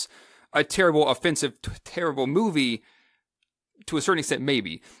think it's a terrible, offensive, terrible movie, to a certain extent,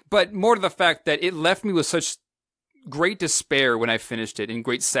 maybe. But more to the fact that it left me with such great despair when I finished it, and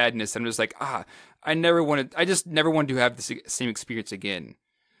great sadness. I'm just like, I just never wanted to have the same experience again.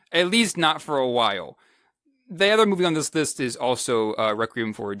 At least not for a while. The other movie on this list is also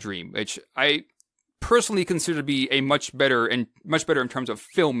Requiem for a Dream, which I personally consider to be a much better in terms of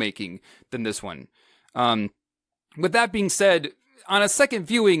filmmaking than this one. With that being said, on a second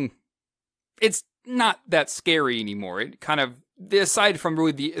viewing, it's not that scary anymore. It kind of, aside from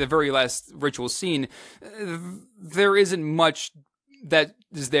really the very last ritual scene, there isn't much that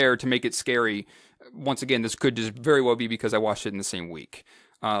is there to make it scary. Once again, this could just very well be because I watched it in the same week.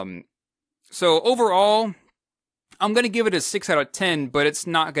 So overall, I'm going to give it a 6 out of 10, but it's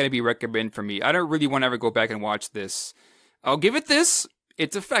not going to be recommended for me. I don't really want to ever go back and watch this. I'll give it this.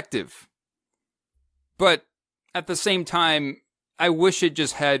 It's effective. But at the same time, I wish it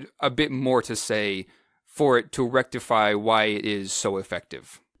just had a bit more to say for it to rectify why it is so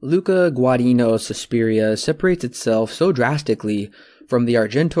effective. Luca Guadagnino's Suspiria separates itself so drastically from the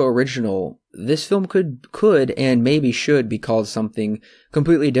Argento original. This film could and maybe should be called something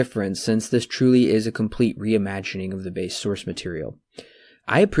completely different, since this truly is a complete reimagining of the base source material.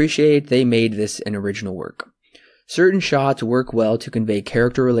 I appreciate they made this an original work. Certain shots work well to convey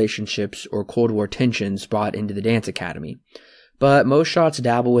character relationships or Cold War tensions brought into the Dance Academy, but most shots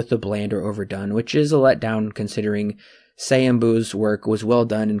dabble with the bland or overdone, which is a letdown considering Sayembu's work was well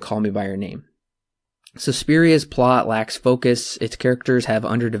done in Call Me By Your Name. Suspiria's plot lacks focus, its characters have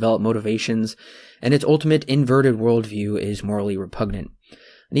underdeveloped motivations, and its ultimate inverted worldview is morally repugnant.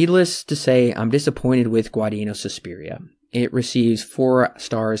 Needless to say, I'm disappointed with Guadagnino's Suspiria. It receives 4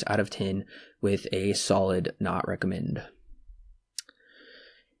 stars out of 10 with a solid not recommend.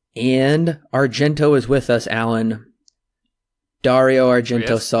 And Argento is with us, Alan. Dario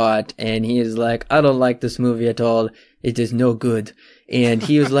Argento saw it, and he is like, I don't like this movie at all. It is no good. And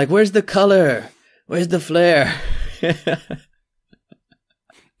he was like, where's the color? Where's the flair?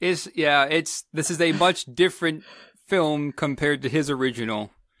 This is a much different film compared to his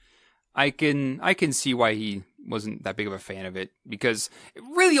original. I can see why he wasn't that big of a fan of it, because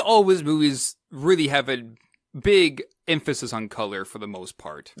really all his movies really have a big emphasis on color for the most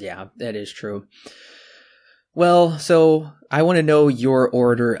part. Yeah, that is true. Well, so I want to know your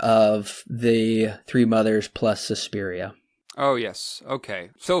order of the Three Mothers plus Suspiria. Oh, yes. Okay.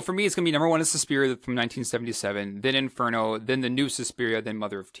 So for me, it's going to be number 1 is Suspiria from 1977, then Inferno, then the new Suspiria, then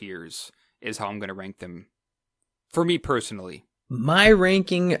Mother of Tears is how I'm going to rank them. For me personally. My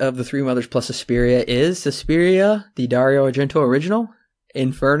ranking of the Three Mothers plus Suspiria is Suspiria, the Dario Argento original,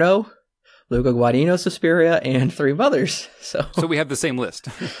 Inferno, Luca Guadagnino Suspiria, and Three Mothers. So we have the same list.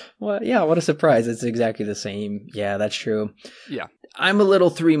 Well, yeah, what a surprise. It's exactly the same. Yeah, that's true. Yeah. I'm a little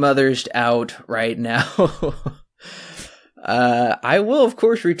Three Mothers out right now. I will, of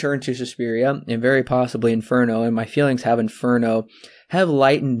course, return to Suspiria and very possibly Inferno, and my feelings have Inferno have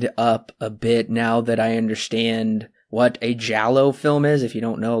lightened up a bit now that I understand what a giallo film is. If you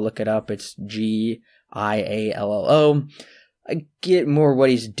don't know, look it up. It's Giallo. I get more what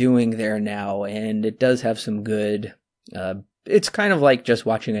he's doing there now, and it does have some good... it's kind of like just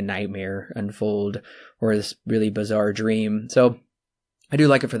watching a nightmare unfold or this really bizarre dream. So I do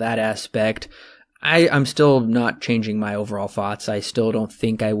like it for that aspect. I'm still not changing my overall thoughts. I still don't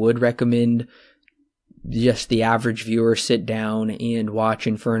think I would recommend just the average viewer sit down and watch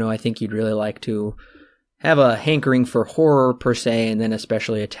Inferno. I think you'd really like to have a hankering for horror per se, and then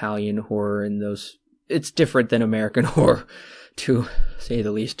especially Italian horror, and those, it's different than American horror, to say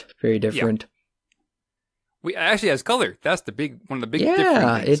the least. Very different. We actually has color. That's one of the big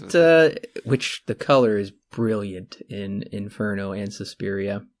different things. Which the color is brilliant in Inferno and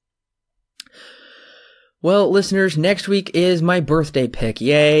Suspiria. Well, listeners, next week is my birthday pick.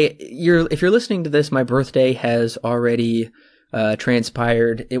 Yay. If you're listening to this, my birthday has already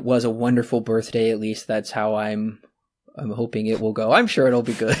transpired. It was a wonderful birthday, at least that's how I'm hoping it will go. I'm sure it'll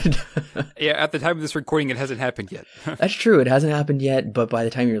be good. Yeah, at the time of this recording, it hasn't happened yet. That's true. It hasn't happened yet, but by the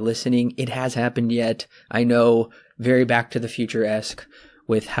time you're listening, it has happened yet. I know, very Back to the Future-esque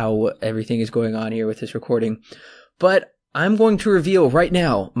with how everything is going on here with this recording. But I'm going to reveal right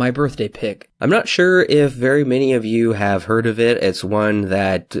now my birthday pick. I'm not sure if very many of you have heard of it. It's one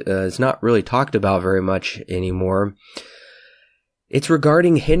that is not really talked about very much anymore. It's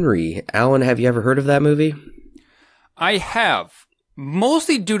regarding Henry. Alan, have you ever heard of that movie? I have.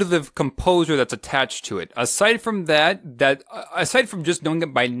 Mostly due to the composer that's attached to it. Aside from aside from just knowing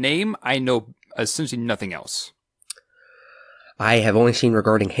it by name, I know essentially nothing else. I have only seen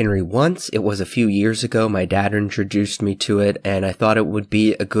Regarding Henry once. It was a few years ago. My dad introduced me to it, and I thought it would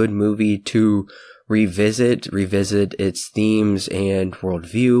be a good movie to revisit its themes and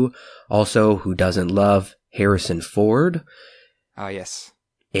worldview. Also, who doesn't love Harrison Ford? Ah, yes.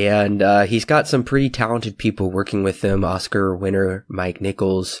 And he's got some pretty talented people working with him. Oscar winner Mike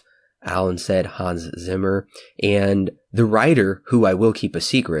Nichols, Alan said Hans Zimmer, and the writer, who I will keep a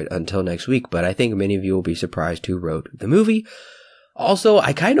secret until next week, but I think many of you will be surprised who wrote the movie. Also,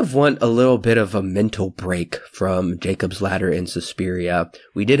 I kind of want a little bit of a mental break from Jacob's Ladder and Suspiria.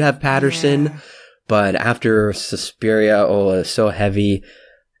 We did have Patterson, but after Suspiria, so heavy,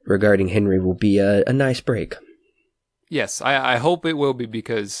 Regarding Henry will be a nice break. Yes, I hope it will be,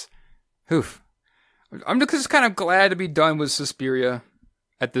 because I'm just kind of glad to be done with Suspiria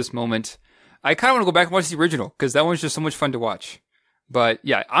at this moment. I kind of want to go back and watch the original, because that one's just so much fun to watch. But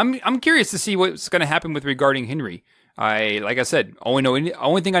yeah, I'm curious to see what's going to happen with Regarding Henry. Like I said, only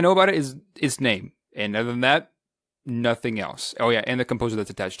thing I know about it is its name, and other than that, nothing else. Oh yeah, and the composer that's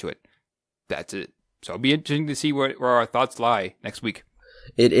attached to it. That's it. So it'll be interesting to see where our thoughts lie next week.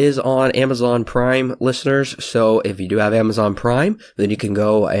 It is on Amazon Prime, listeners, so if you do have Amazon Prime, then you can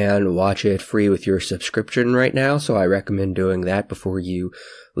go and watch it free with your subscription right now, so I recommend doing that before you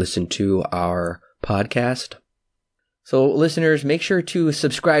listen to our podcast. So listeners, make sure to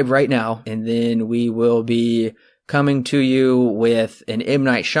subscribe right now, and then we will be coming to you with an M.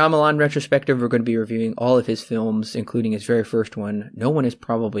 Night Shyamalan retrospective. We're going to be reviewing all of his films, including his very first one no one has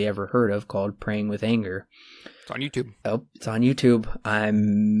probably ever heard of, called Praying with Anger. It's on YouTube. Oh, it's on YouTube.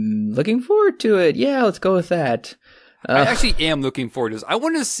 I'm looking forward to it. Yeah, let's go with that. I actually am looking forward to this. I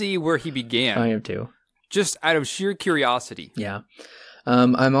want to see where he began. I am too. Just out of sheer curiosity. Yeah.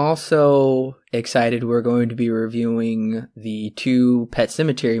 I'm also excited. We're going to be reviewing the 2 Pet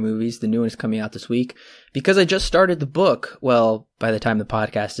Sematary movies. The new one is coming out this week. Because I just started the book, well, by the time the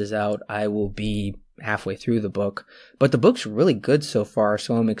podcast is out, I will be halfway through the book. But the book's really good so far,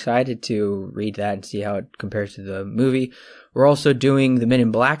 so I'm excited to read that and see how it compares to the movie. We're also doing the Men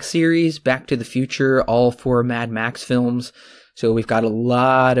in Black series, Back to the Future, all 4 Mad Max films. So we've got a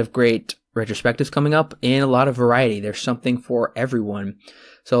lot of great retrospectives coming up and a lot of variety. There's something for everyone.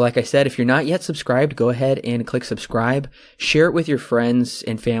 So like I said, if you're not yet subscribed, go ahead and click subscribe. Share it with your friends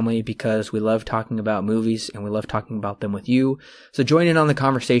and family because we love talking about movies and we love talking about them with you. So join in on the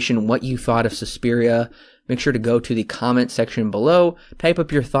conversation, what you thought of Suspiria. Make sure to go to the comment section below, type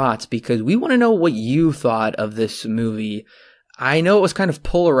up your thoughts because we want to know what you thought of this movie. I know it was kind of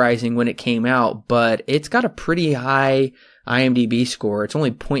polarizing when it came out, but it's got a pretty high IMDb score. It's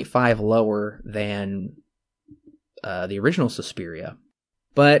only 0.5 lower than the original Suspiria.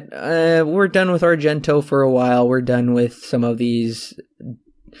 But we're done with Argento for a while. We're done with some of these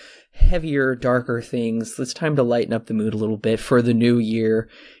heavier, darker things. It's time to lighten up the mood a little bit for the new year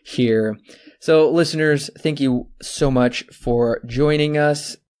here. So listeners, thank you so much for joining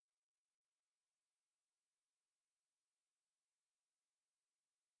us.